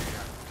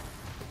idea.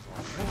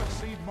 I've never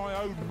seen my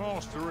own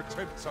master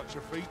attempt such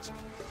a feat.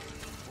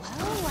 Well,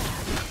 well.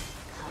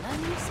 Colour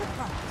me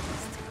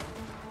surprised.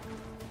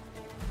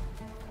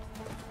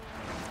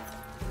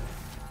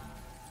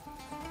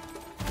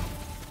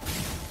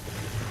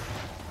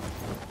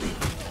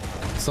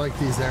 It's like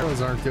these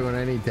arrows aren't doing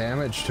any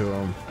damage to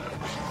him.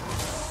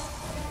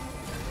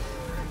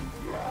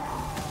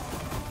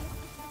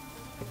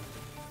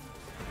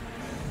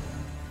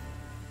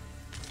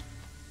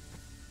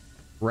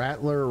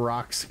 Rattler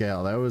rock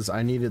scale. That was,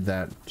 I needed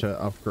that to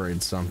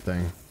upgrade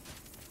something.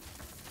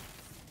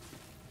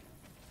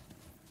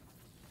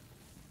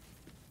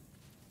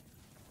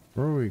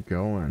 Where are we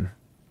going?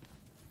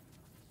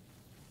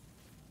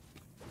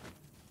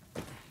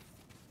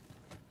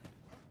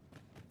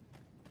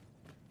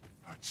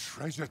 A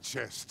treasure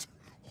chest.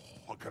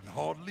 Oh, I can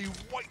hardly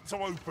wait to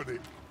open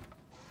it.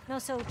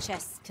 Not all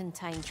chests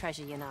contain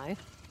treasure, you know.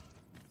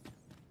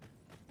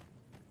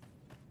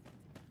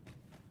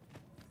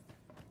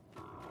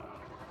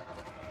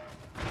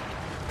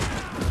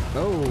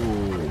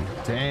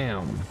 Oh,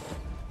 damn.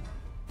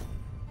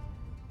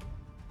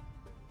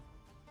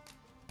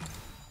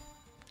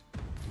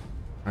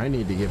 I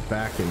need to get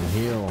back and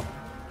heal.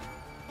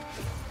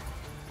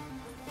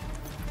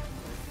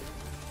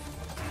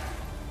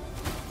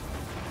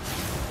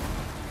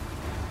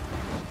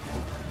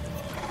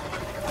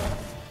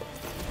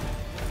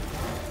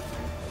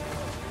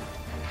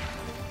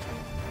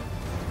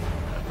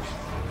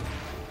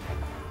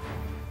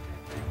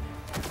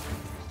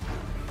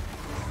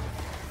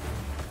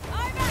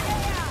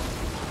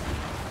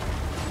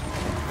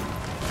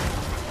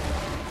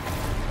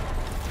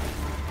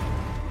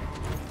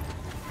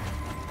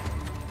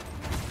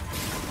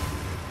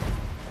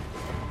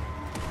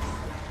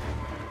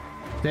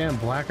 Damn,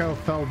 Blackout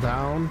fell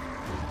down.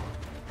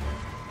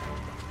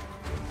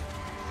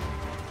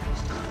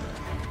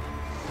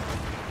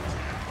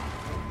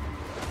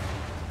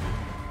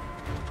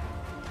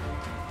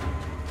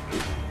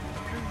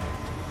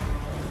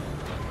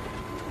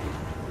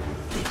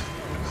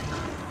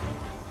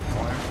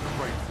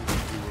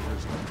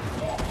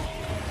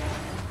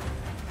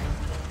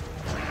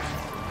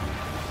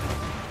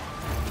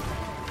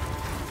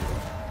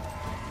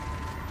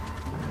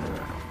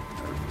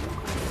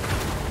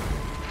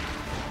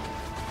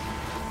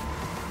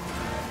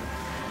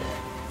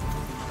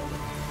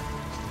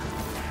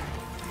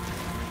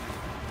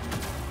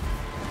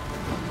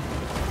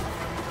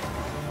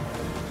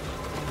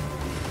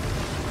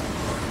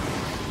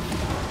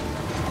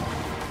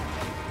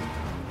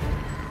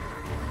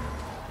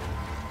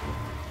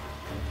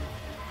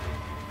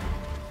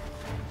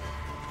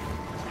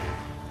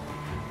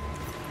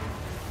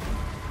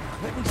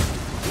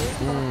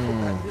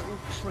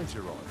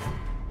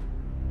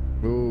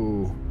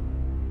 Ooh,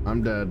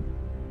 I'm dead.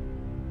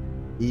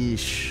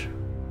 Eesh.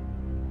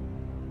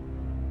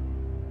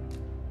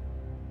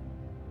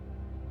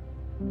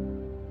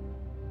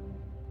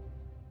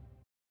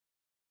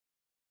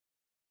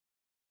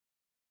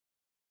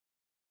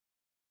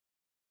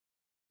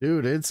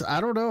 Dude,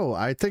 I don't know.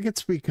 I think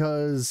it's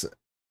because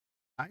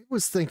I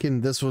was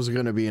thinking this was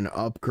going to be an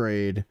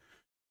upgrade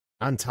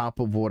on top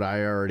of what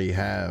I already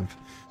have.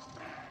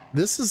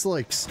 This is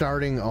like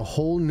starting a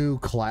whole new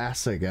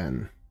class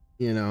again.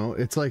 You know,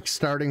 it's like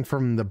starting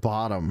from the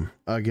bottom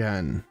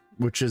again,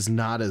 which is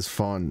not as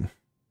fun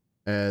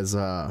as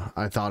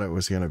I thought it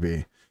was going to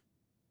be.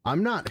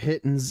 I'm not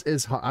hitting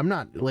I'm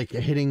not like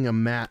hitting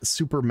a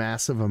super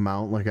massive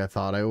amount like I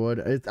thought I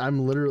would.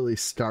 I'm literally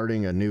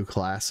starting a new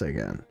class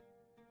again,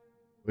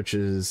 which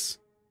is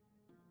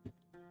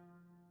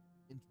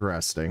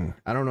interesting.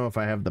 I don't know if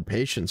I have the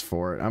patience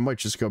for it. I might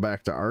just go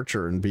back to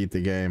Archer and beat the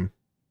game.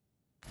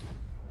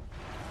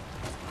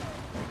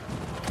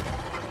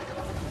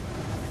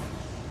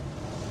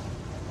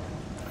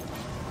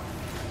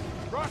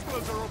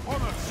 Rustlers are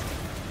upon us!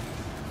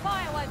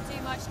 Fire won't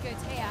do much good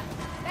here.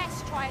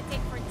 Let's try a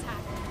different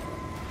tack.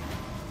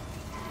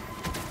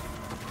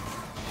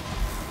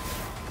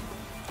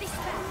 This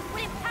spell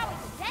will empower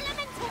his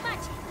elemental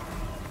magic.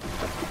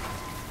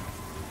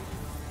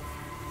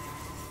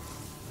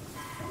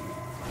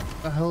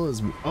 What the hell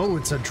is... Oh,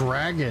 it's a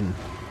dragon.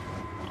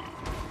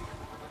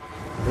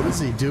 What is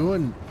he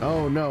doing?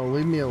 Oh no,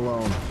 leave me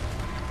alone.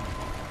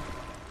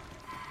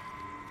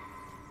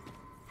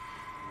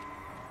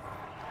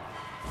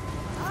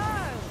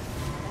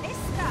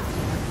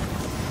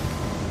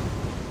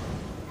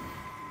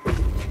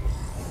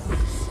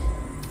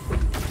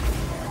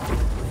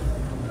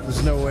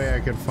 There's no way I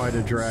could fight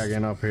a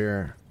dragon up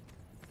here.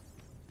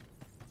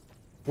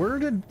 Where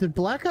did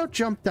Blackout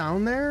jump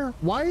down there?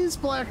 Why is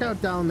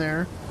Blackout down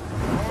there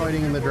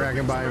fighting the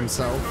dragon by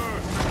himself?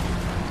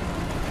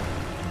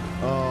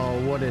 Oh,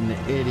 what an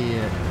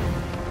idiot.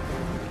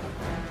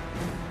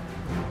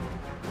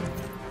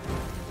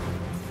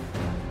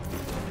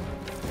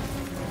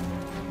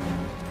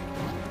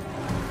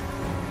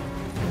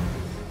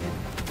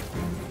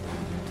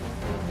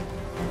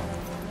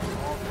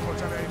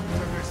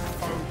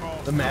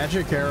 The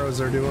magic arrows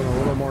are doing a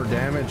little more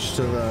damage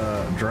to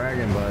the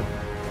dragon, but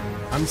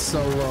I'm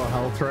so low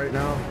health right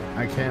now,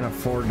 I can't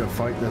afford to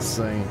fight this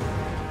thing.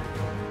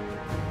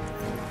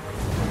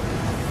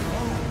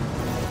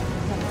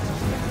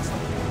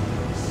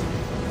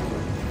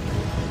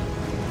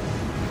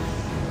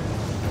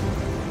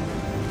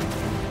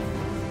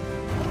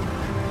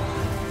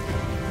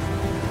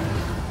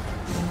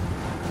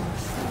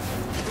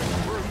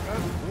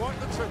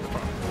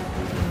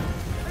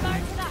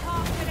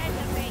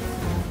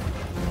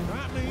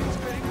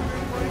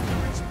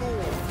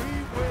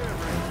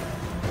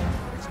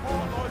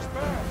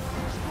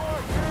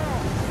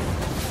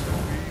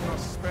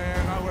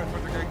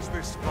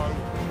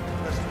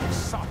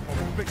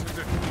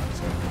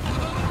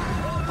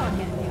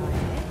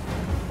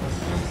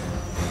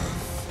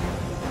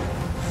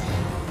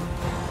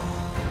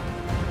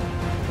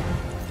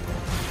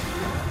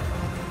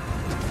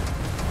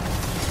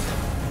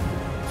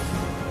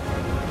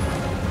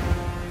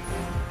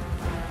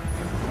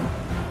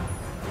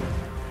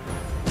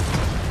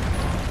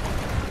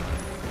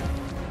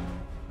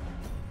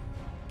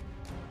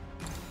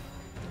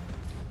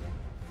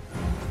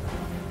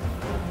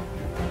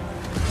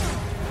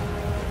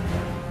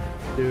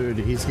 Dude,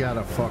 he's got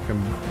a fucking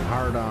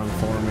hard on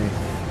for me.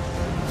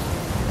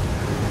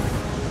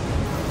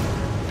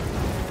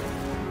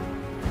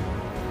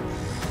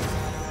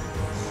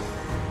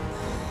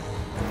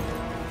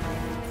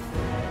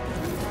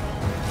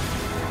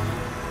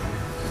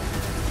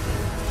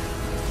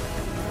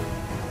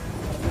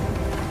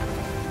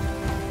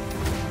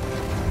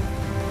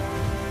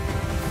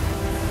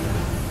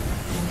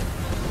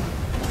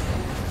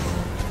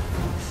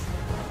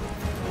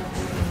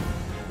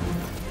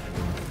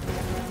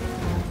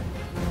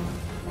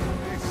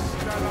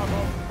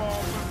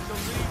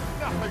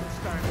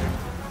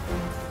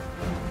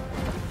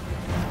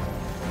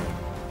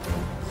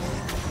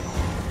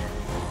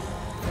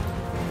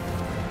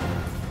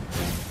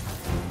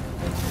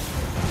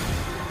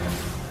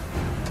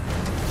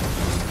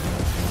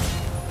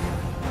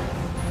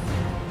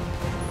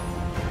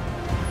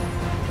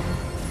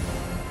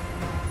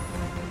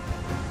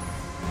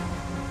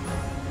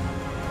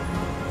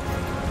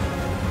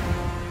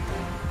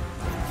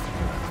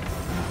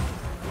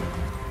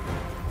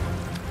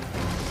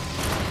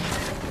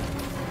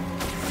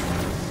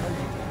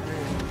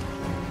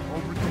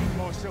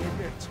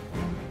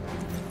 it.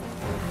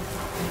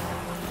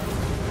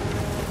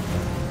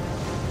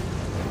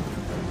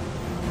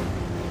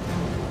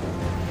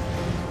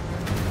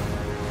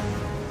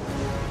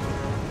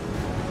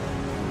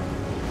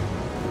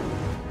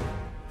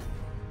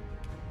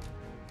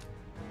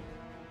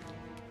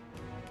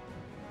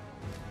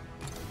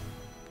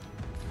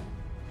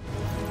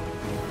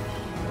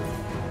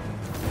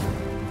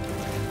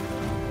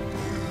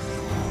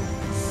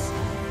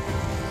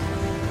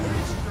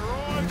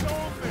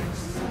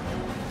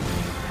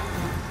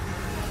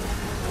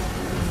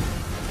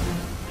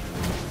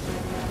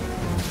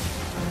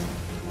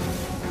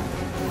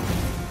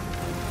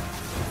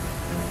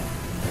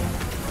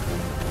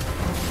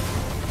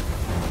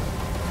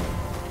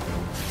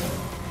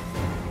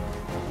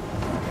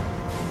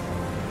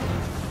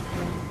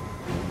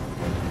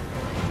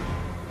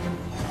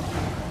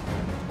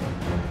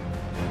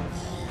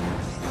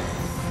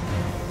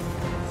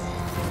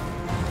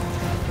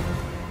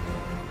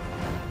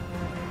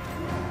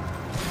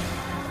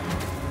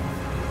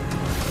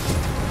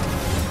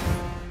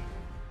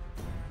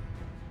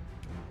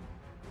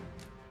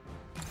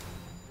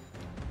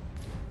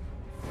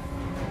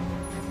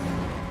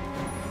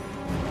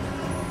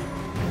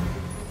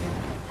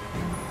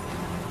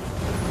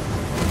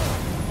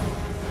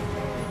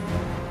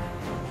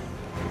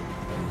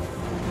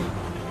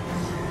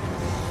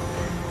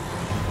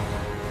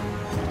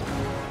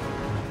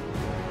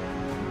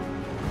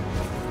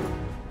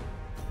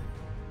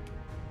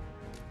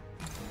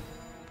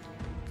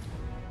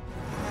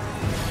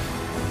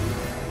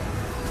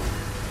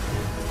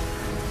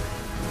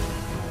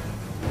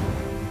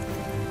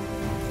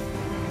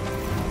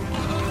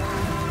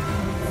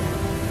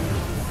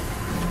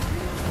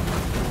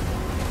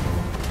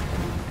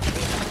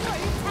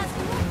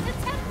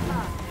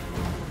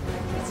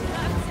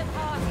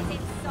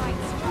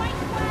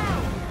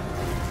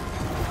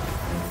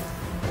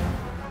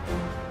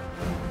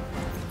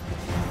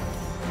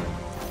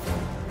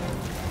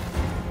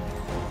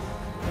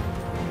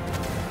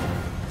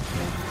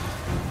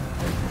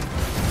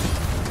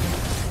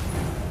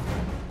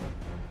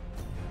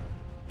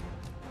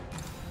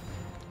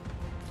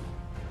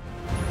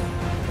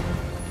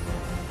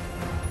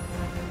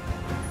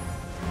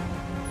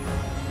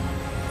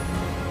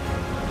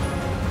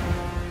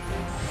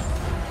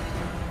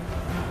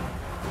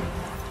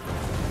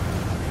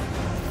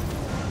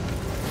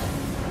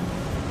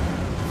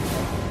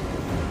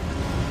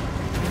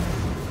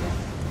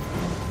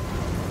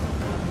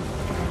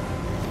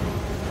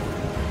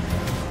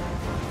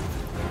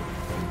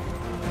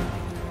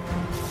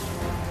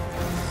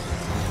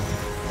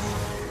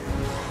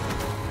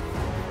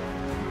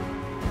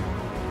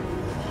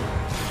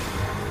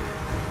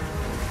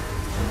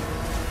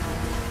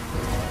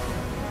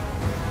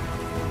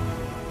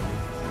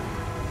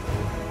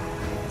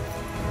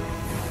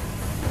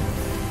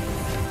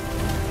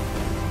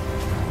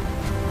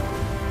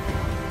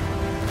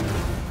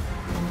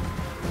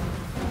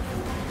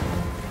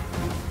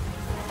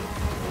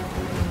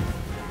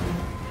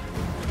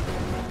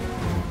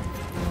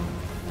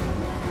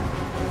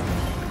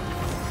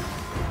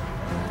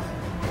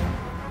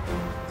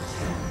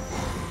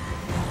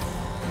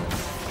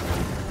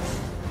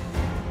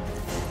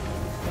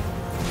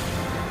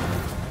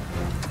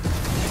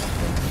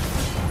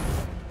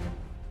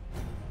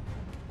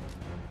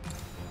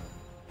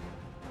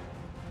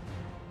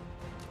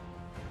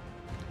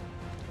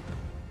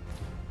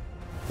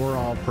 We're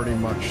all pretty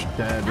much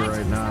dead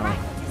right now.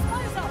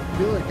 I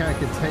feel like I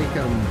could take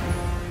them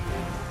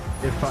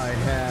if I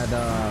had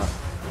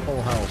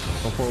full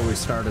health before we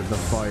started the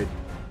fight.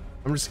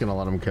 I'm just gonna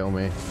let them kill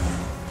me.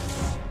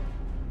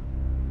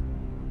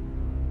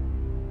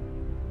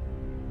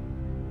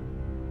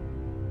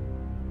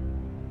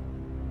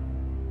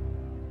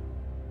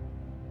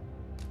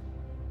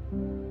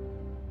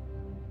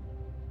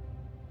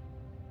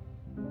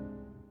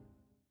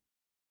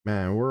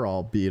 Man, we're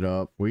all beat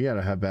up. We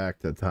gotta head back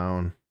to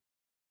town.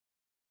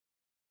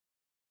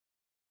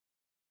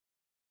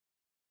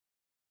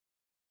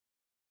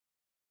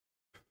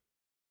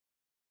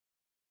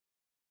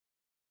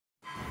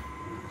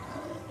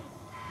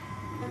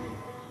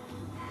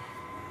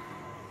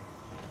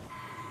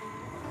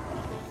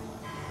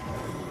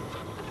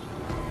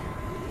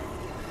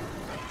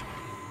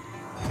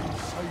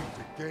 Saved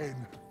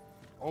again.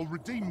 I'll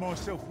redeem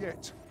myself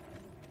yet.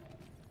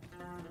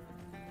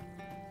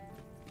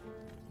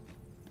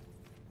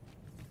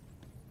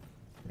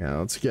 Yeah,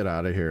 let's get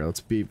out of here.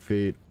 Let's beat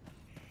feet.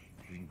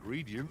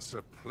 Ingredients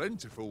are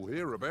plentiful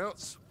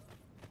hereabouts.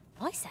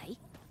 I say,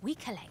 we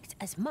collect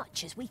as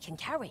much as we can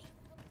carry.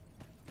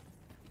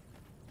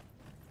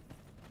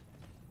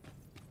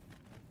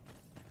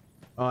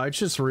 Oh, I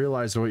just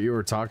realized what you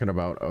were talking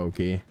about,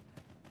 Oki.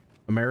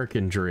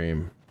 American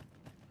Dream.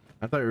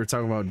 I thought you were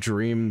talking about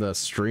Dream the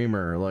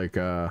streamer, like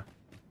the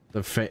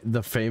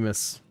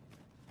famous.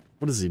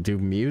 What does he do?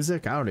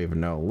 Music? I don't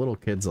even know. Little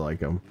kids like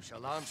him. You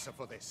shall answer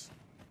for this.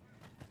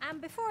 And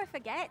before I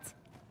forget,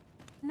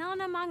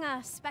 none among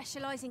us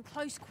specialize in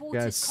close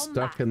quarters Guy's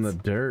combat. stuck in the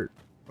dirt.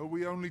 Are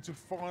we only to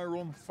fire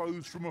on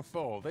foes from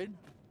afar then?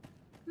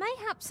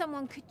 Mayhap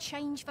someone could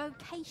change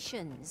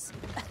vocations.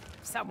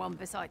 Someone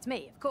besides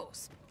me, of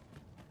course.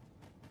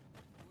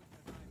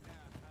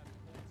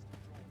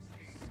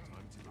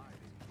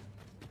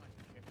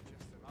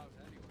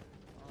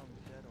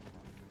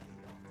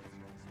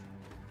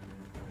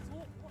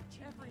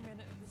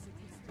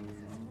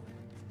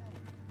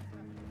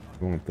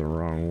 Went the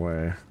wrong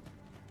way.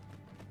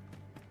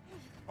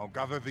 I'll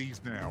gather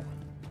these now.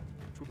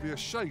 It would be a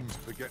shame to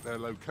forget their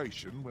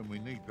location when we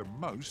need them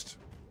most.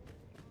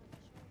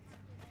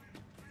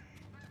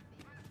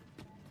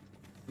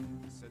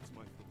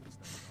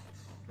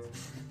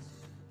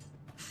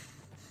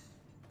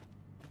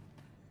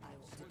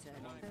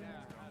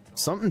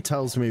 Something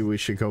tells me we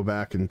should go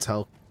back and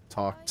talk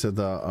to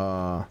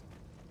the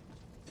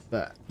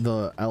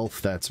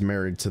elf that's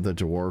married to the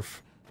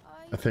dwarf.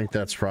 I think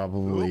that's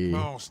probably.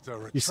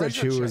 You said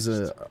she was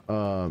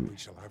a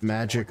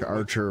magic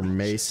archer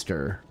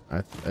maester.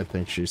 I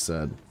think she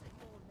said.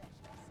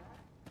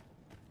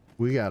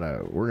 We're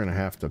gonna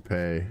have to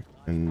pay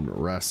and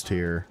rest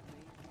here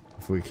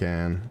if we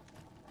can.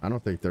 I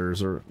don't think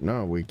there's a.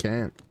 No, we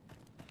can't.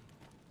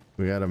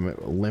 We gotta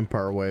limp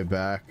our way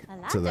back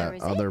to that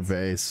other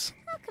base.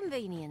 How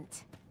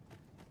convenient.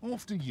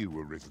 After you,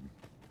 Arisen.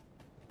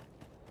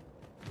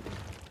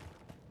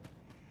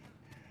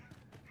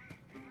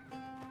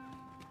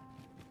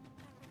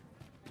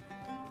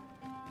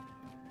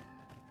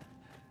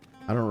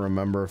 I don't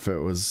remember if it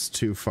was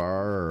too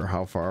far or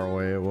how far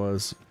away it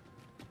was.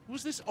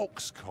 Was this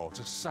ox cart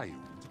assailed?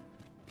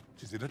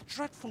 It is in a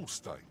dreadful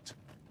state.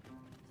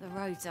 The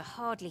roads are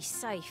hardly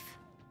safe.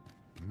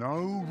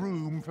 No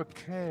room for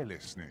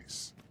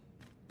carelessness.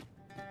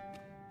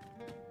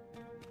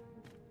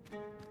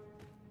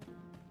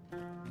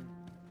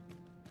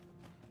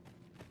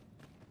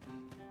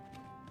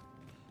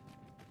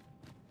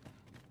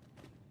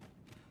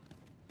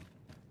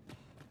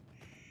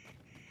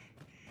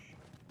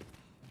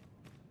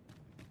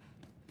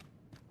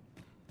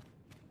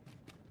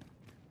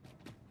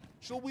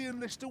 Shall we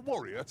enlist a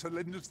warrior to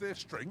lend us their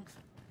strength?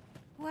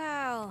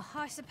 Well,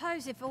 I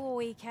suppose if all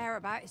we care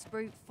about is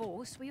brute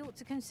force, we ought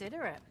to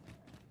consider it.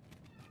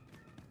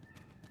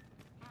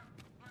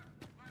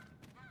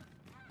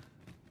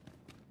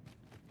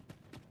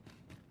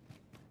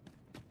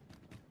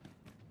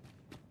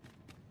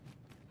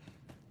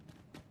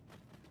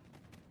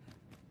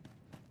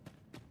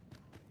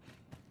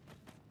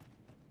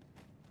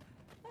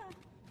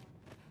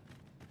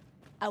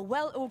 A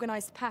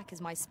well-organized pack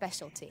is my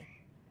specialty.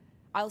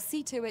 I'll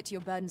see to it your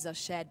burdens are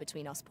shared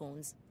between us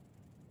pawns.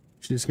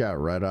 She's got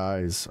red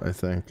eyes, I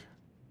think.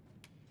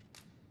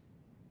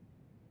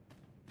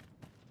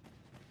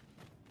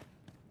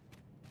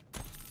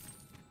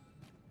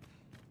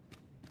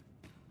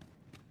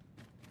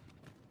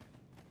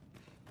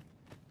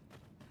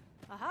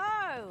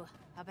 Aho!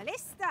 A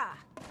ballista!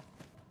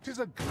 'Tis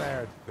a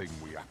glad thing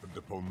we happened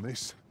upon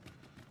this.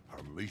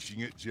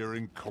 Unleashing it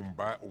during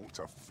combat ought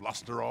to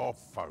fluster our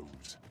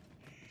foes.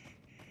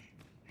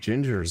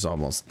 Ginger's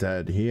almost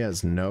dead. He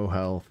has no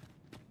health.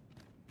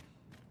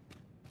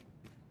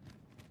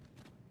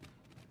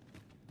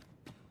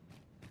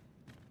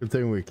 Good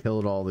thing we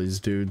killed all these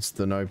dudes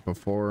the night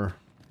before.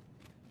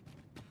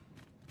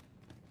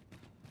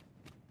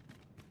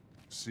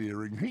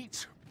 Searing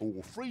heat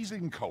or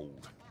freezing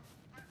cold?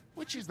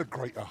 Which is the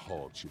greater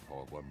hardship,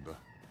 I wonder?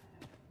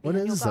 What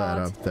is that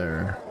up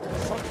there?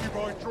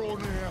 Succubi draw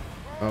near.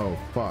 Oh,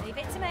 fuck. Leave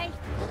it to me.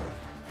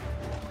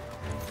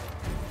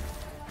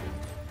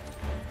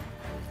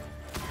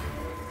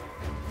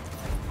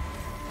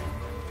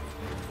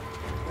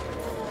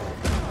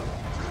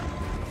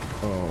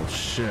 Oh,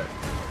 shit.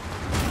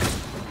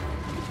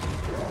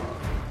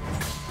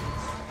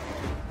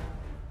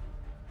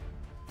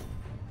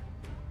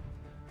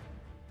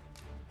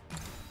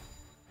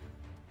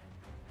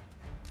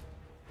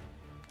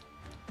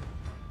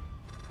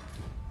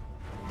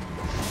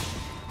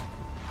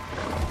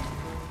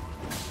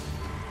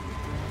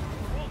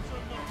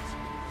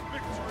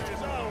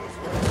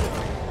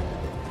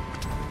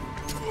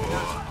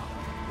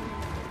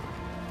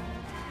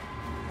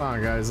 Come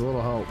on, guys, a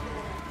little help.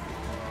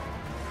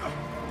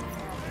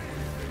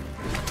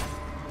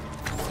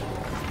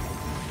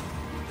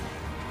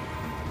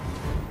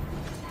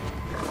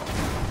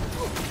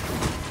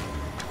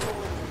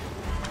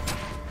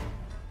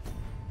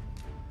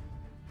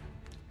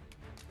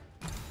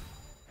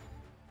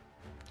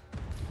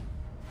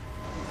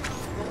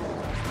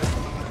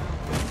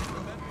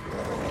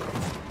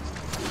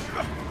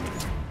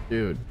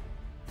 Dude.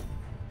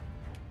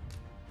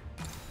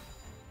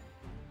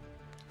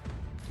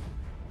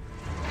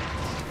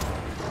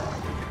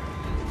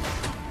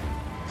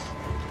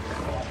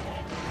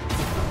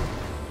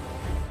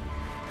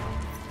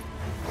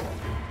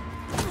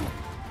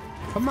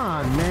 Come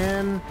on,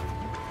 man.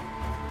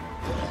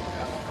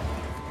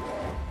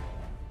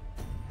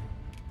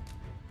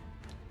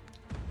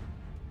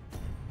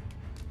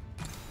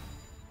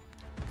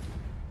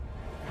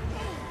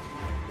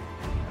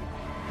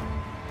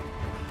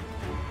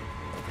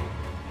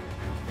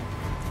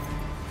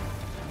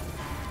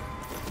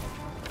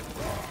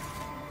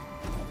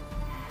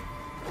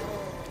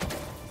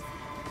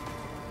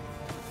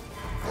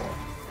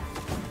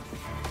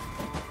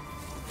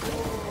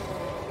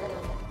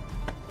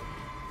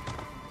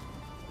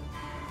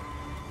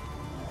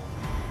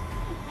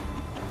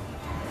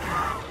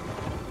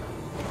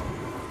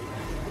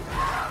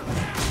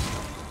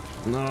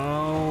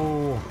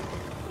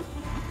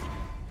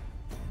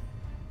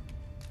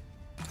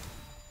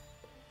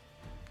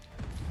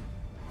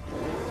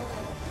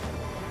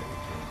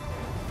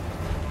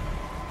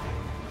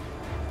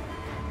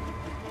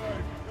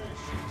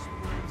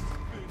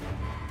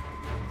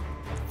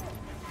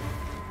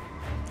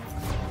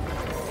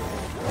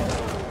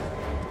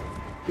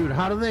 Dude,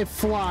 how do they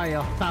fly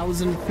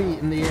 1,000 feet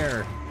in the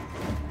air?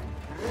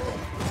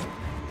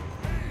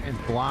 And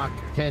block,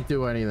 can't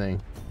do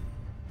anything.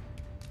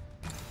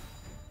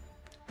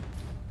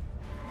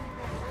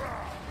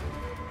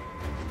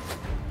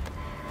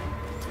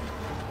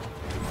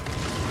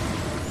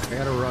 I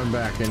gotta run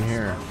back in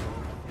here.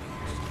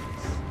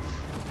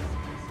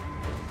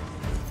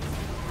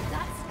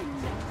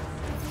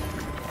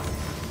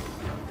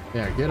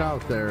 Yeah, get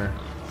out there.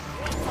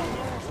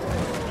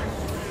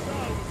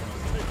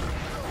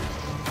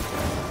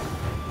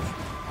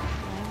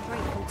 I'm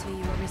grateful to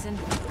you, Arisen.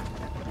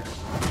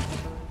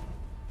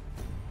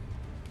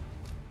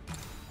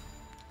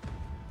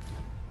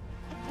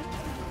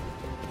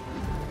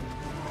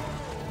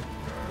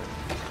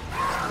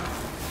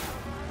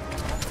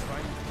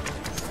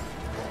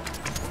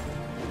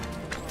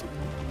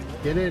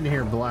 Get in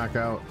here,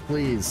 Blackout,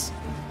 please.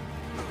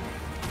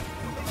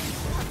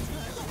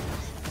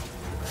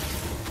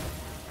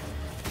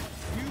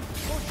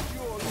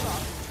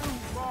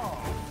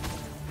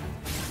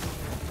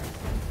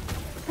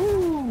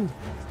 Woo.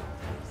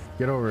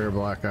 Get over here,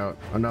 Blackout.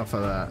 Enough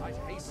of that.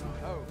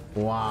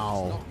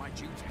 Wow.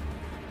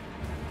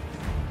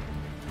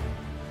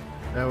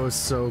 That was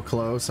so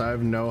close. I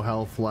have no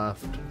health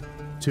left.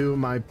 2 of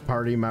my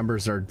party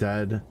members are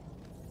dead.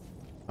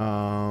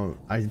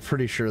 I'm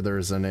pretty sure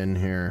there's an inn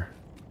here.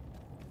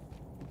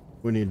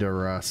 We need to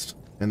rest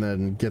and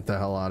then get the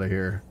hell out of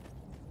here.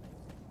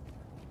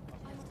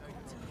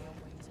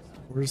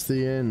 Where's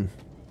the inn?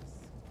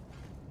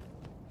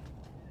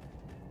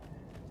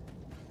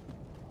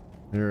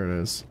 Here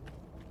it is.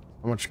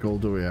 How much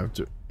gold do we have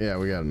to? Yeah,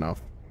 we got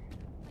enough.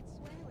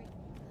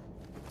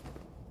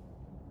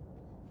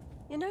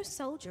 You're no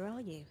soldier,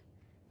 are you?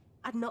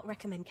 I'd not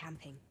recommend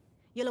camping.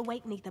 You'll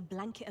awake neath a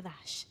blanket of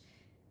ash.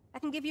 I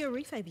can give you a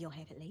roof over your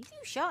head at least. You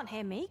shan't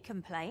hear me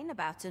complain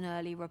about an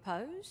early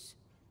repose.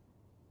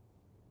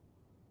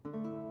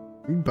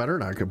 You better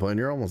not complain.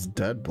 You're almost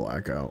dead,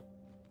 Blackout.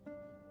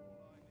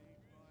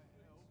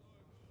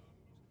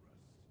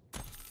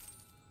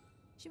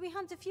 Should we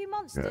hunt a few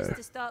monsters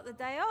to start the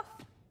day off?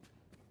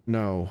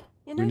 No,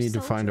 You're we no need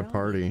to find a soldier, are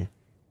party.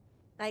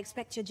 I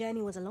expect your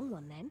journey was a long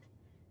one then.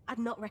 I'd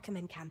not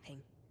recommend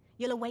camping.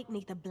 You'll awake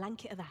neath a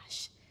blanket of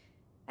ash.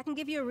 I can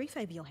give you a roof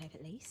over your head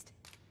at least.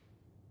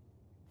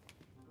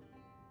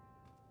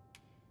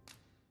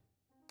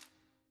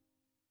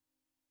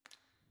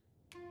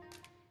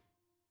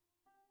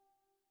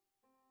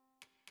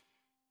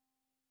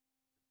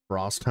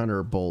 Frost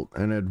Hunter Bolt,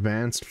 an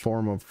advanced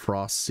form of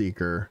Frost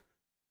Seeker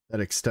that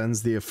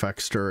extends the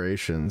effect's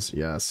durations.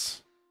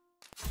 Yes.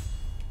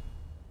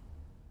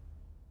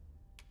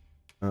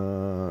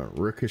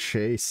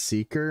 Ricochet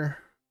Seeker.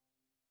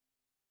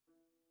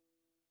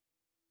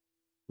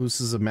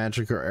 Looses a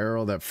magic or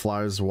arrow that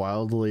flies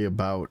wildly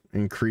about,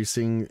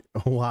 increasing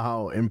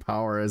in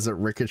power as it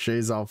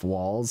ricochets off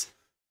walls.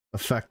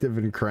 Effective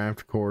in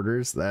cramped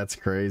quarters. That's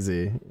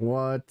crazy.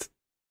 What?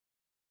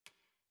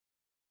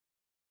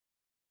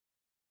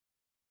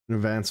 An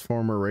advanced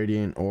form of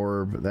radiant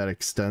orb that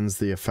extends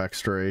the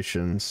effect's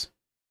durations.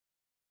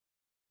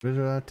 What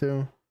did that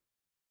do?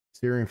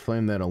 Searing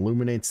flame that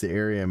illuminates the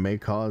area may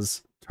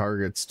cause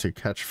targets to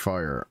catch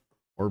fire.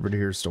 Orb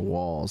adheres to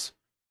walls.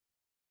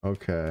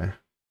 Okay.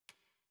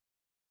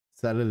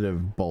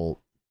 Sedative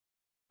bolt.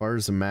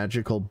 Fires a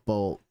magical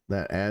bolt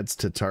that adds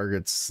to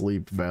target's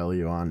sleep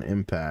value on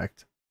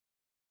impact.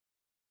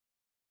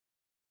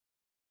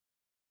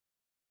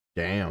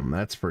 Damn,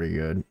 that's pretty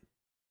good.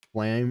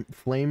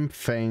 Flame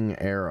Fang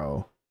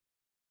Arrow.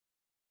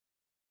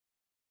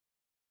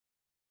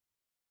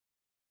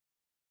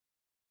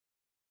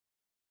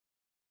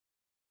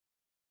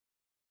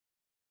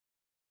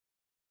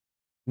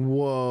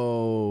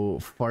 Whoa.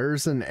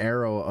 Fires an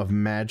arrow of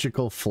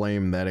magical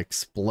flame that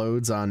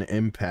explodes on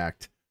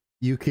impact.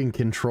 You can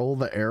control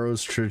the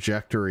arrow's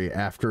trajectory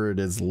after it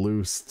is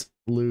loosed.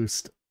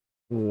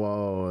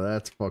 Whoa,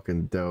 that's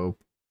fucking dope.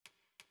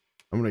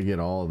 I'm gonna get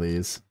all of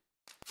these.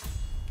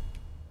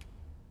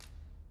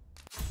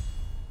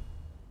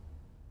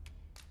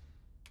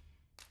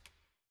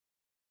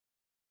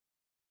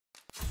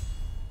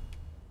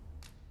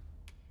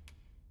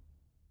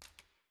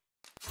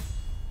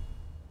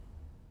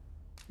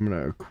 I'm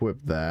gonna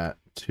equip that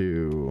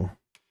to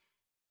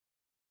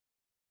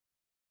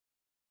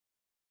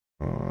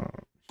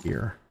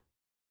here.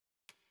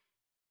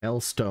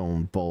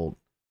 Hellstone Bolt.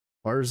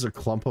 Fires a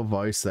clump of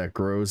ice that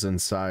grows in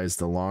size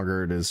the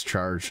longer it is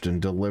charged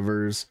and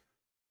delivers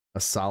a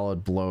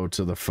solid blow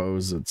to the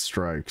foes it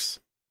strikes.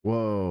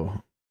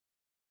 Whoa.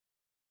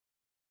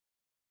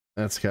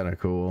 That's kind of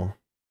cool.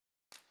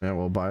 Yeah,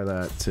 we'll buy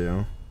that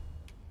too.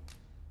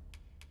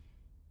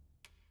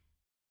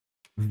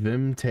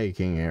 Vim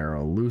Taking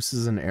Arrow.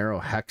 Looses an arrow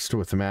hexed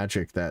with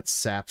magic that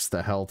saps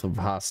the health of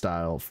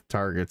hostile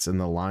targets in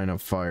the line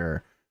of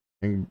fire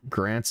and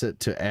grants it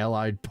to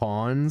allied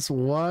pawns.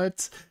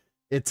 What?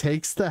 It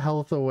takes the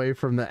health away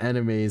from the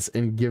enemies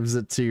and gives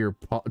it to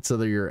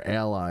your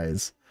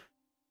allies.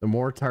 The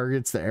more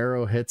targets the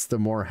arrow hits, the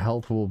more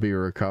health will be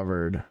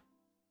recovered.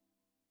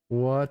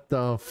 What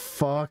the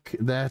fuck?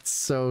 That's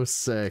so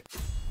sick.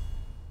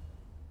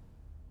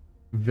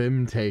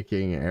 Vim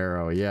taking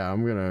arrow. Yeah,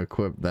 I'm gonna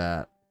equip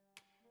that.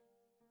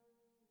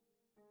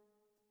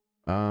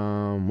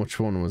 Which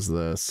one was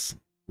this?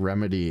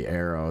 Remedy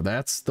arrow.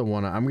 That's the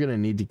one. I'm gonna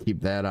need to keep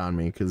that on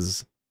me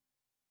because,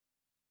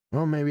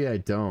 well, maybe I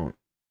don't.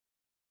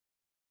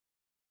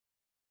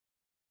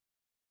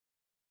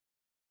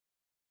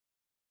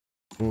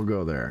 We'll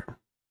go there.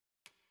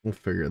 We'll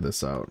figure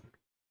this out.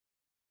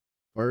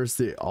 Where's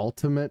the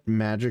ultimate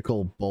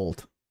magical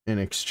bolt in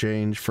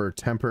exchange for a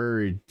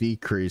temporary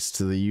decrease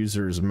to the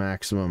user's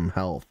maximum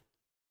health?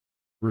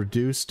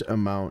 Reduced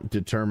amount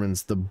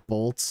determines the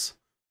bolt's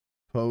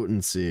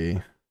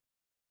potency.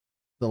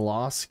 The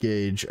loss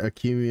gauge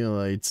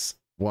accumulates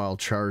while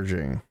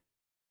charging.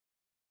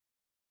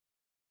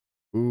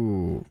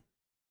 Ooh,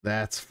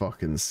 that's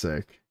fucking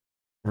sick.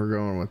 We're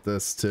going with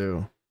this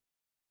too.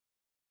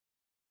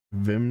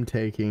 Vim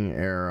taking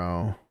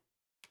arrow.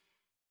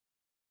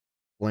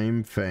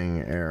 Flame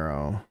Fang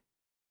arrow.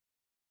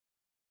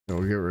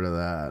 We'll get rid of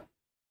that.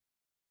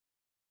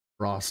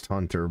 Frost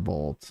Hunter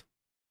bolt.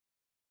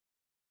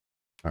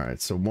 Alright,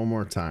 so one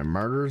more time.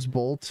 Martyr's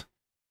bolt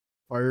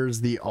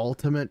fires the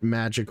ultimate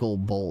magical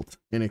bolt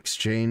in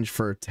exchange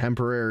for a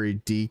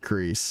temporary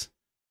decrease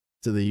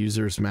to the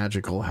user's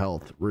magical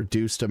health.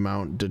 Reduced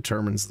amount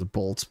determines the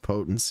bolt's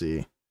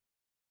potency.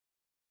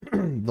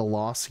 The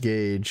loss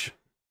gauge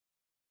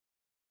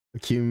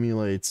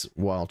accumulates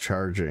while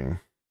charging.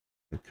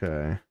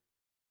 Okay.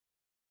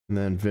 And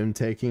then Vim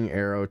taking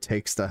arrow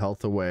takes the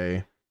health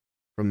away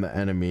from the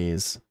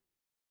enemies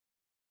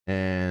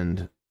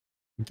and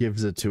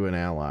gives it to an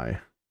ally.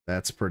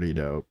 That's pretty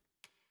dope.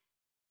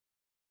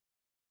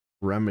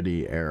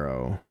 Remedy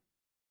arrow.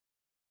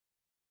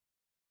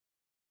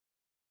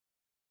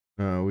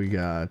 We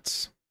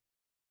got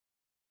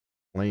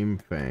Flame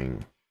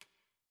Fang.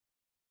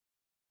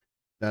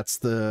 That's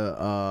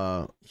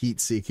the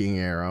heat-seeking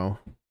arrow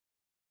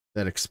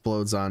that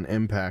explodes on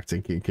impact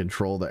and can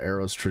control the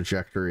arrow's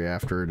trajectory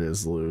after it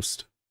is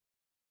loosed.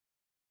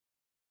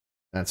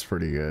 That's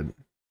pretty good.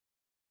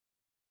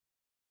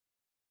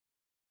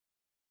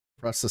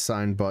 Press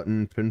assign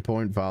button,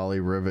 pinpoint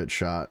volley, rivet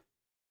shot.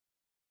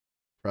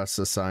 Press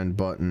assign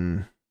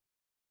button,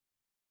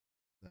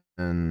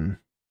 and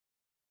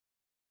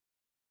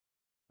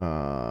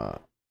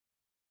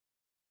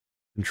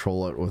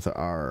control it with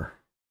R.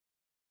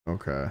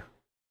 Okay.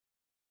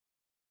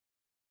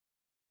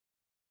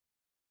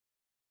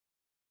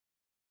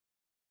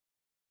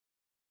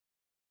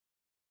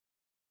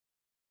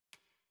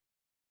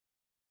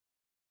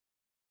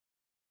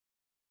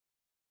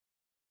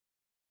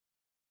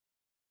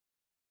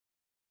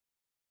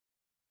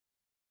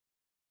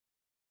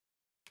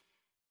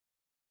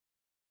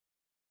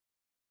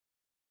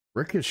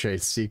 Ricochet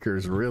Seeker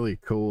is really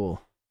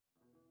cool.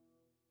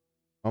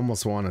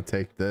 Almost want to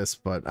take this,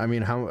 but I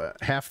mean,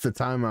 half the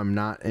time I'm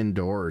not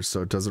indoors,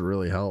 so it doesn't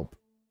really help.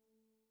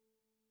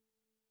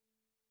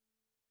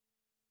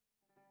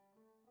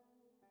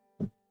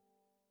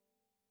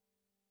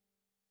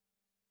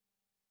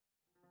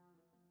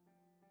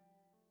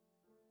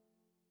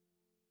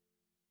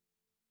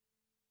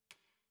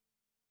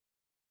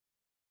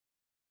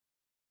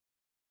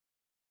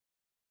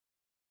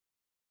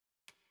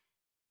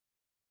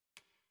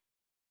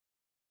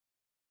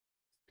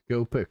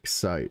 Scopic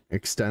sight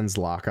extends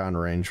lock-on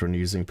range when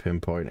using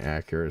pinpoint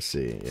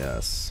accuracy.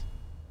 Yes.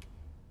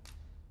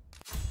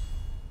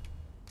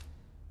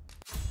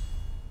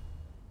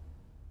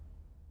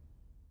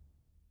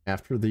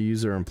 After the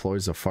user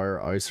employs a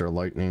fire, ice, or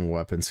lightning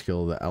weapon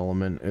skill, the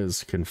element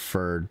is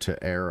conferred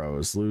to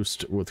arrows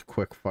loosed with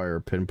quick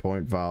fire,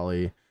 pinpoint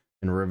volley,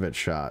 and rivet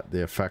shot.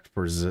 The effect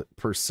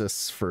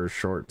persists for a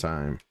short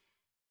time.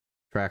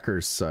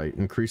 Tracker's sight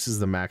increases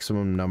the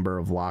maximum number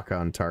of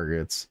lock-on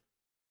targets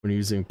when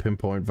using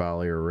pinpoint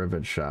volley or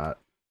rivet shot.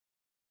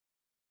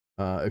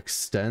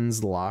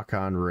 Extends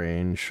lock-on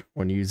range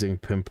when using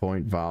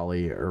pinpoint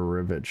volley or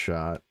rivet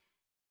shot.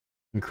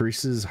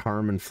 Increases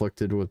harm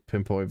inflicted with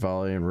pinpoint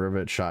volley and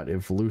rivet shot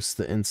if loose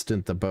the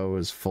instant the bow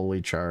is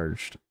fully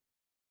charged.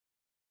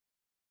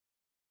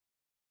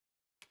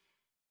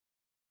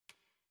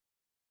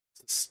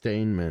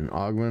 Sustainment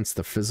augments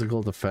the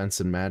physical defense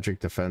and magic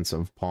defense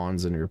of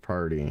pawns in your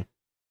party.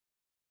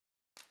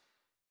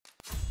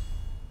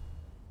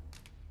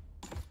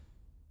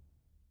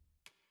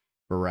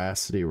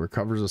 Veracity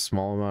recovers a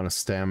small amount of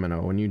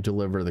stamina when you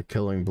deliver the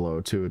killing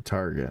blow to a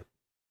target.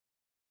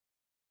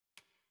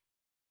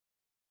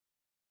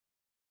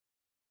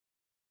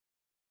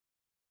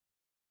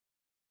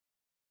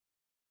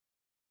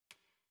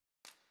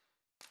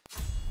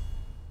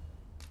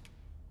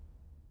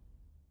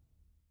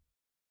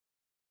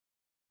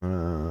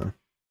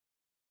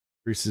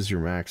 Increases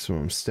your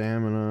maximum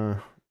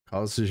stamina,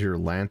 causes your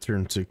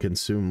lantern to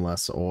consume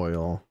less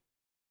oil.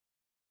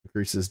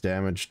 Increases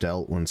damage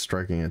dealt when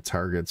striking a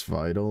target's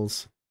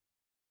vitals.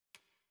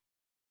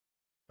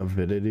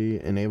 Avidity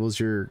enables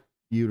you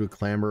to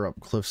clamber up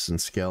cliffs and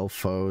scale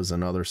foes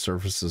and other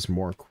surfaces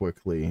more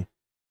quickly.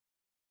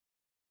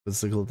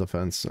 Physical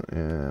defense.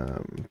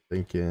 I'm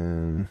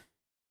thinking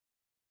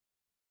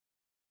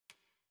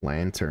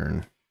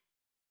lantern.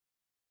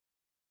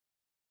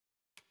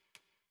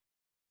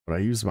 But I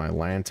use my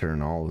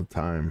lantern all the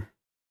time.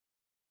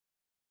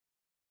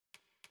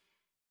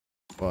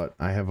 But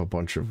I have a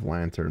bunch of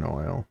lantern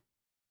oil.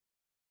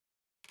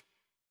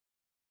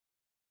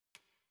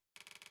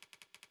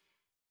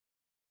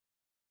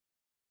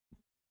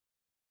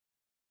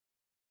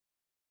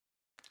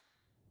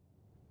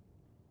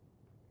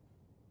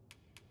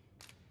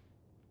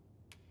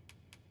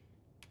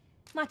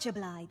 Much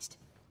obliged.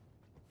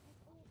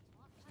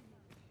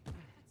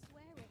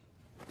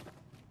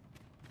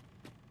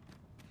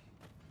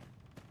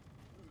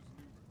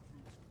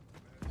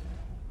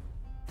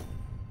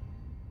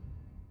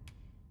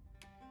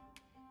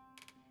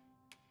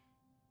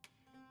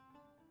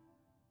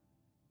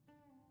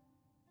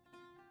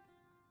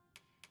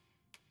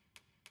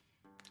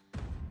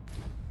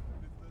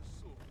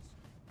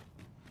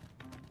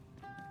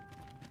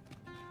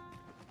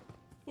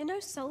 You're no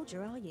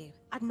soldier, are you?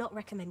 I'd not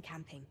recommend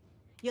camping.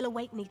 You'll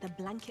await neath a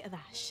blanket of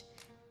ash.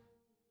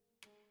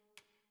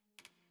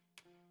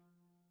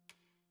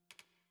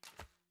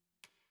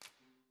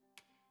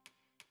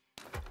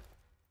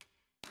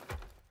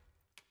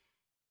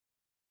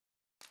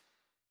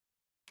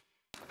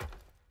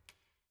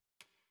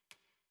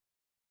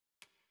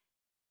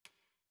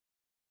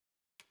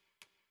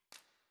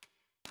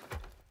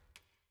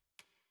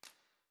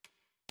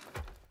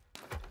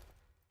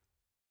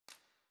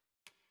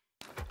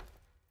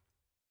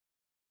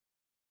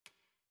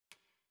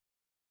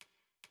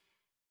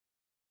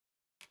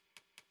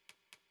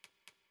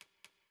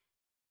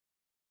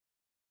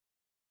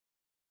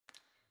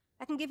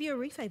 I can give you a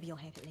roof over your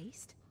head at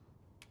least.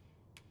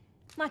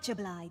 Much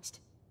obliged.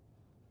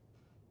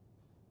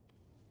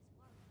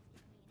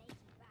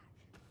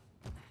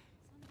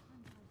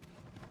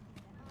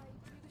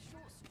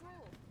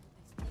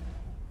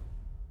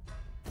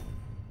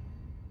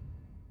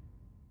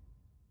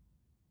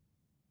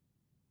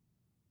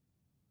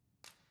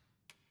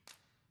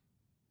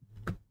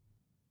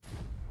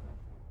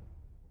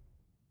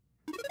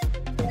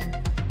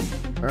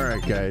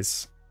 Alright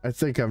guys, I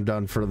think I'm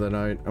done for the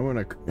night. I'm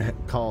gonna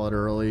call it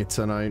early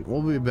tonight.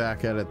 We'll be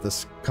back at it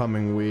this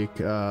coming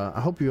week. I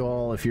hope you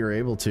all, if you're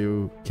able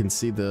to, can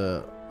see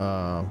the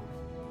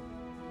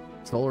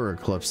solar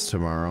eclipse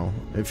tomorrow.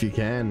 If you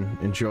can,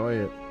 enjoy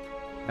it.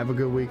 Have a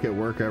good week at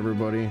work,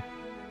 everybody.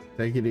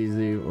 Take it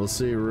easy. We'll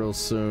see you real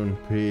soon.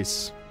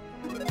 Peace.